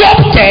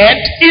adopted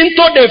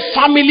into the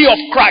family of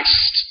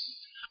Christ.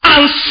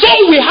 And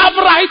so we have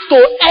right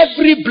to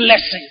every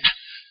blessing.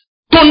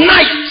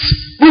 Tonight,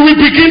 we will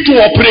begin to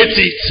operate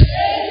it.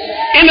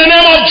 In the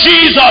name of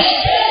Jesus.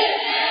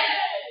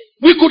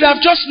 We could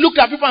have just looked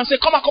at people and said,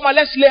 come on,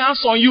 let's lay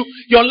hands on you.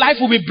 Your life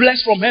will be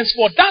blessed from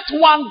henceforth. That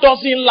one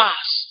doesn't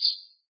last.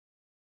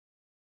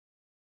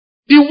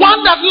 The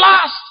one that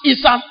lasts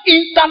is an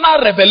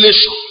internal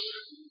revelation.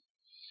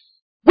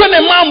 When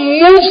a man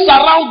moves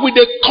around with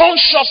the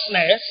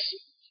consciousness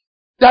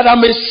that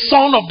I'm a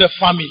son of the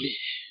family,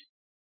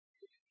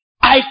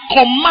 I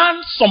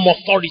command some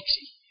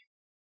authority.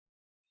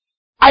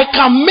 I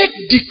can make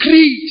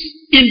decrees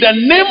in the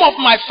name of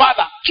my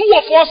Father. Two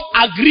of us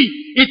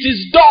agree. It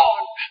is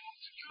done.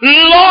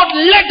 Lord,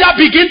 let that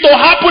begin to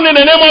happen in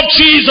the name of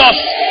Jesus.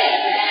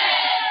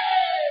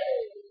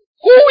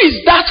 Who is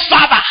that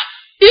father?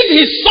 If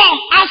his son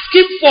asks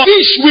him for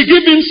fish, we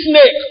give him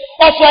snake.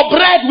 Or for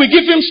bread, we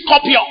give him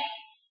scorpion.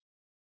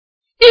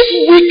 If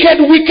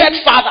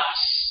wicked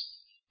fathers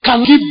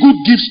can give good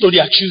gifts to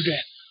their children,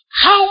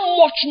 how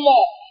much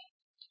more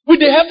will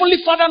the Heavenly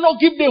Father not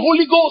give the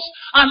Holy Ghost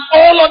and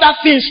all other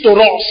things to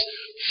us?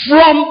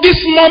 From this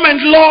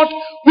moment, Lord,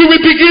 we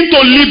will begin to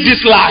live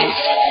this life.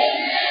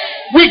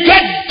 We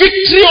get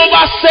victory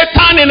over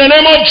Satan in the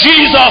name of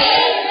Jesus.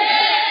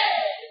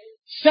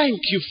 Thank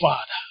you,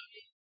 Father.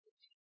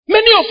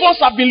 Many of us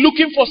have been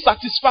looking for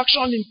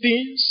satisfaction in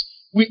things.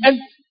 We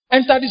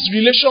enter this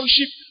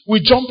relationship, we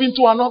jump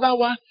into another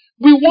one.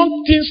 We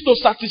want things to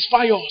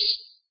satisfy us.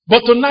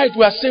 But tonight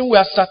we are saying we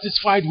are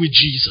satisfied with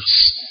Jesus.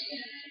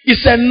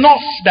 It's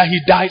enough that He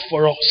died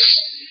for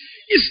us.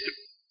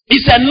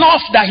 It's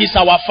enough that He's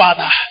our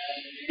Father.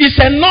 It's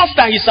enough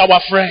that He's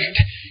our friend.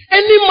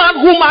 Any man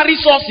who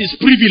marries us is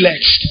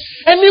privileged.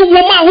 Any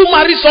woman who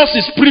marries us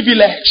is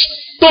privileged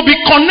to be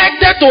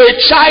connected to a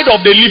child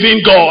of the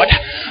living God.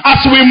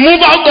 As we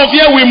move out of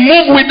here, we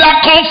move with that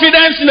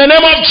confidence in the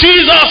name of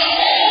Jesus.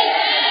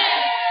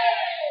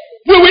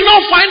 We will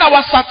not find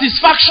our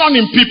satisfaction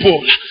in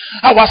people.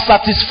 Our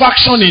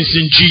satisfaction is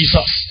in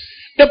Jesus.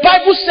 The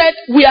Bible said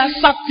we are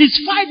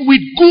satisfied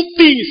with good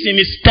things in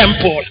His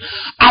temple.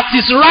 At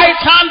His right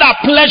hand are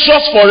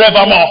pleasures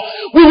forevermore.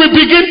 We will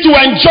begin to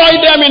enjoy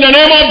them in the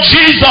name of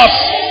Jesus.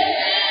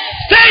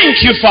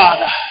 Thank you,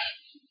 Father.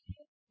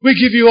 We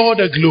give you all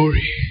the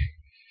glory.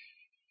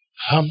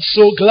 I'm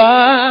so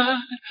glad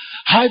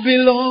I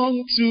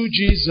belong to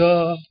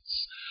Jesus.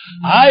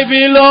 I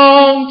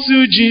belong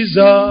to Jesus.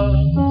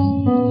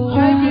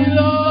 I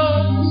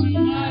belong to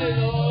my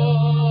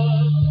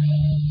Lord.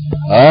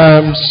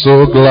 I'm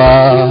so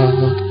glad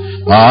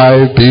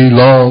I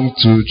belong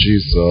to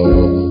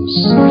Jesus.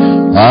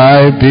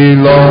 I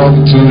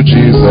belong to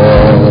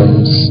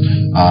Jesus.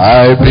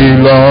 I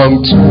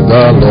belong to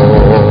the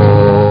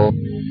Lord.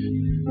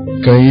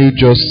 Can you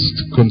just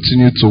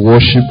continue to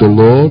worship the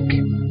Lord?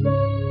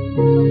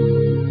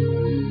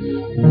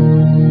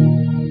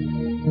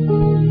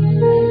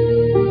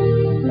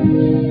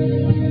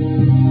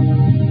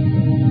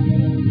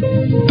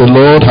 The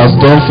Lord has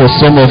done for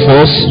some of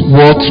us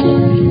what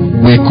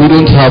we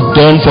couldn't have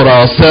done for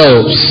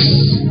ourselves.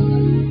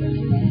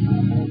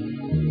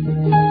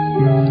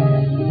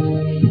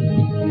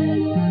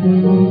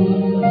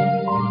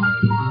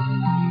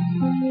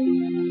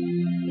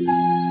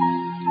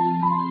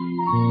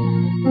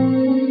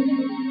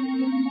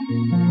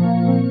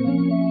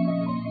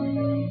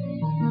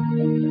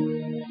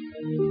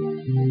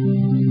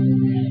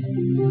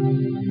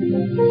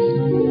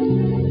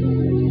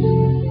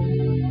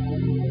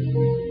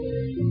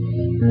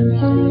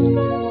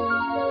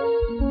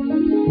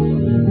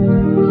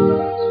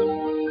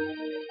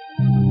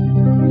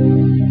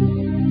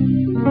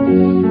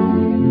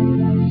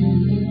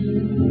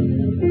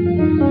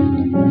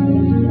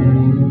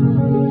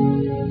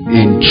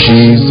 In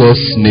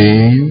Jesus'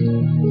 name,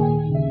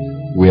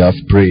 we have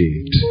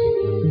prayed.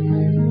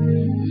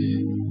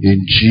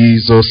 In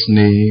Jesus'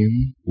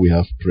 name, we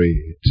have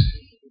prayed.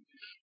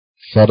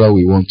 Father,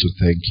 we want to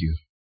thank you.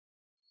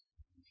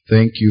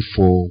 Thank you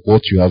for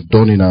what you have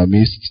done in our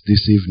midst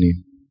this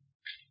evening.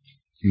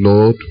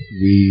 Lord,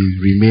 we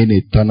remain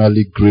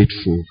eternally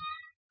grateful.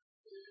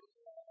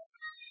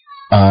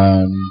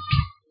 And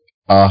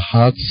our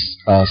hearts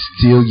are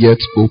still yet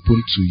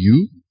open to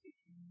you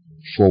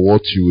for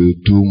what you will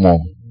do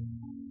more.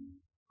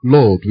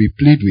 Lord, we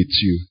plead with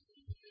you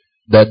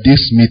that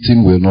this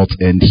meeting will not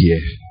end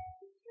here.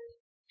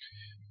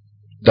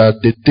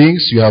 That the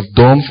things you have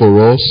done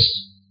for us,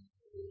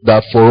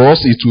 that for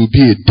us it will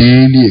be a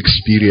daily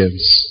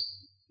experience.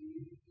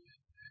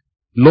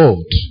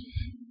 Lord,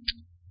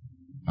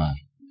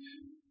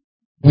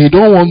 we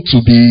don't want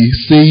to be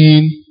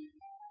saying,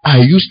 I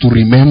used to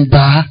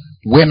remember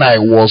when I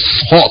was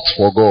hot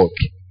for God.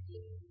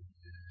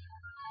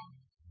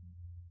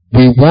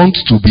 We want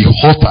to be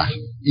hotter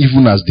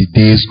even as the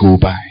days go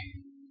by.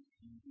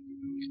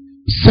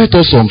 Set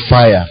us on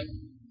fire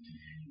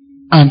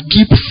and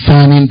keep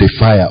fanning the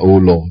fire, O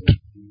Lord.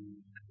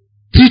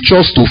 Teach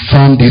us to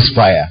fan this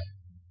fire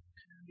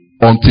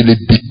until it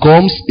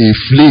becomes a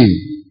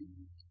flame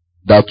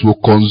that will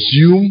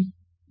consume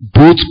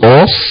both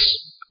us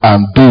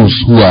and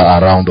those who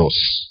are around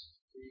us.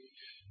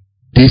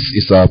 This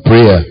is our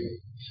prayer.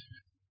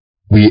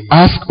 We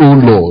ask, O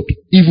Lord,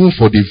 even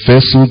for the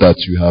vessel that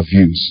you have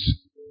used.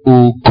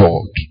 O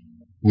God,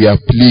 we are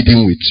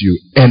pleading with you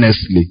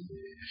earnestly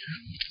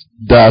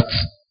that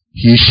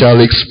he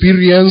shall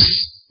experience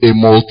a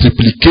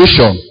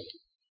multiplication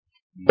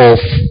of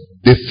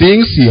the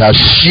things he has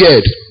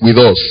shared with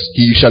us.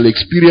 He shall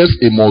experience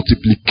a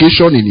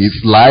multiplication in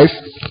his life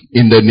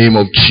in the name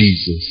of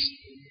Jesus.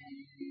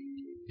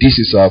 This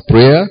is our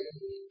prayer,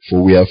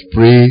 for we have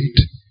prayed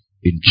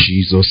in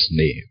Jesus'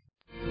 name.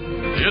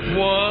 It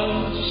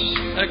was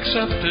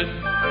accepted,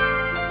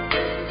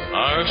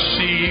 our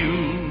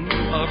seal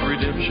of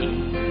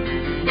redemption,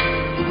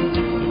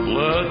 the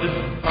blood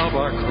of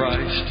our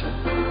Christ,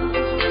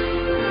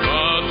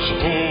 God's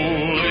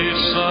holy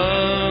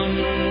Son.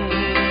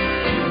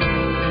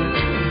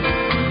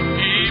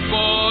 He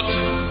bought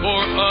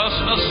for us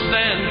a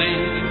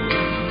standing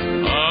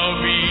of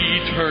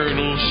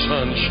eternal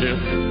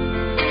sonship,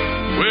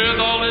 with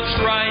all its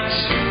rights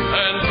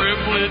and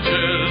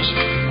privileges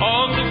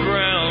on the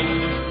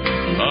ground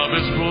of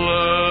his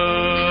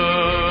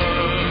blood.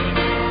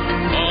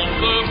 On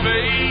the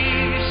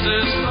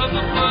basis of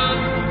the blood,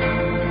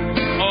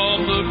 on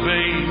the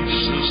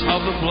basis of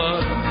the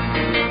blood,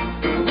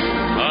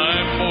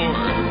 I'm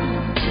more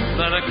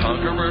than a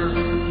conqueror.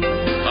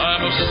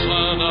 I'm a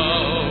son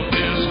of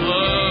his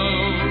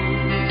love.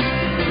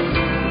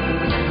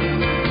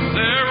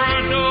 There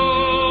are no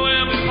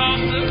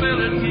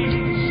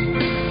impossibilities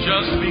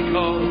just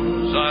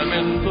because I'm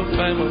in the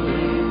family.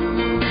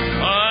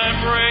 I'm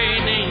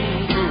reigning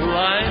through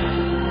life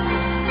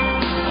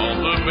on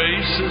the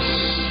basis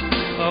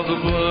of the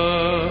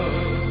blood.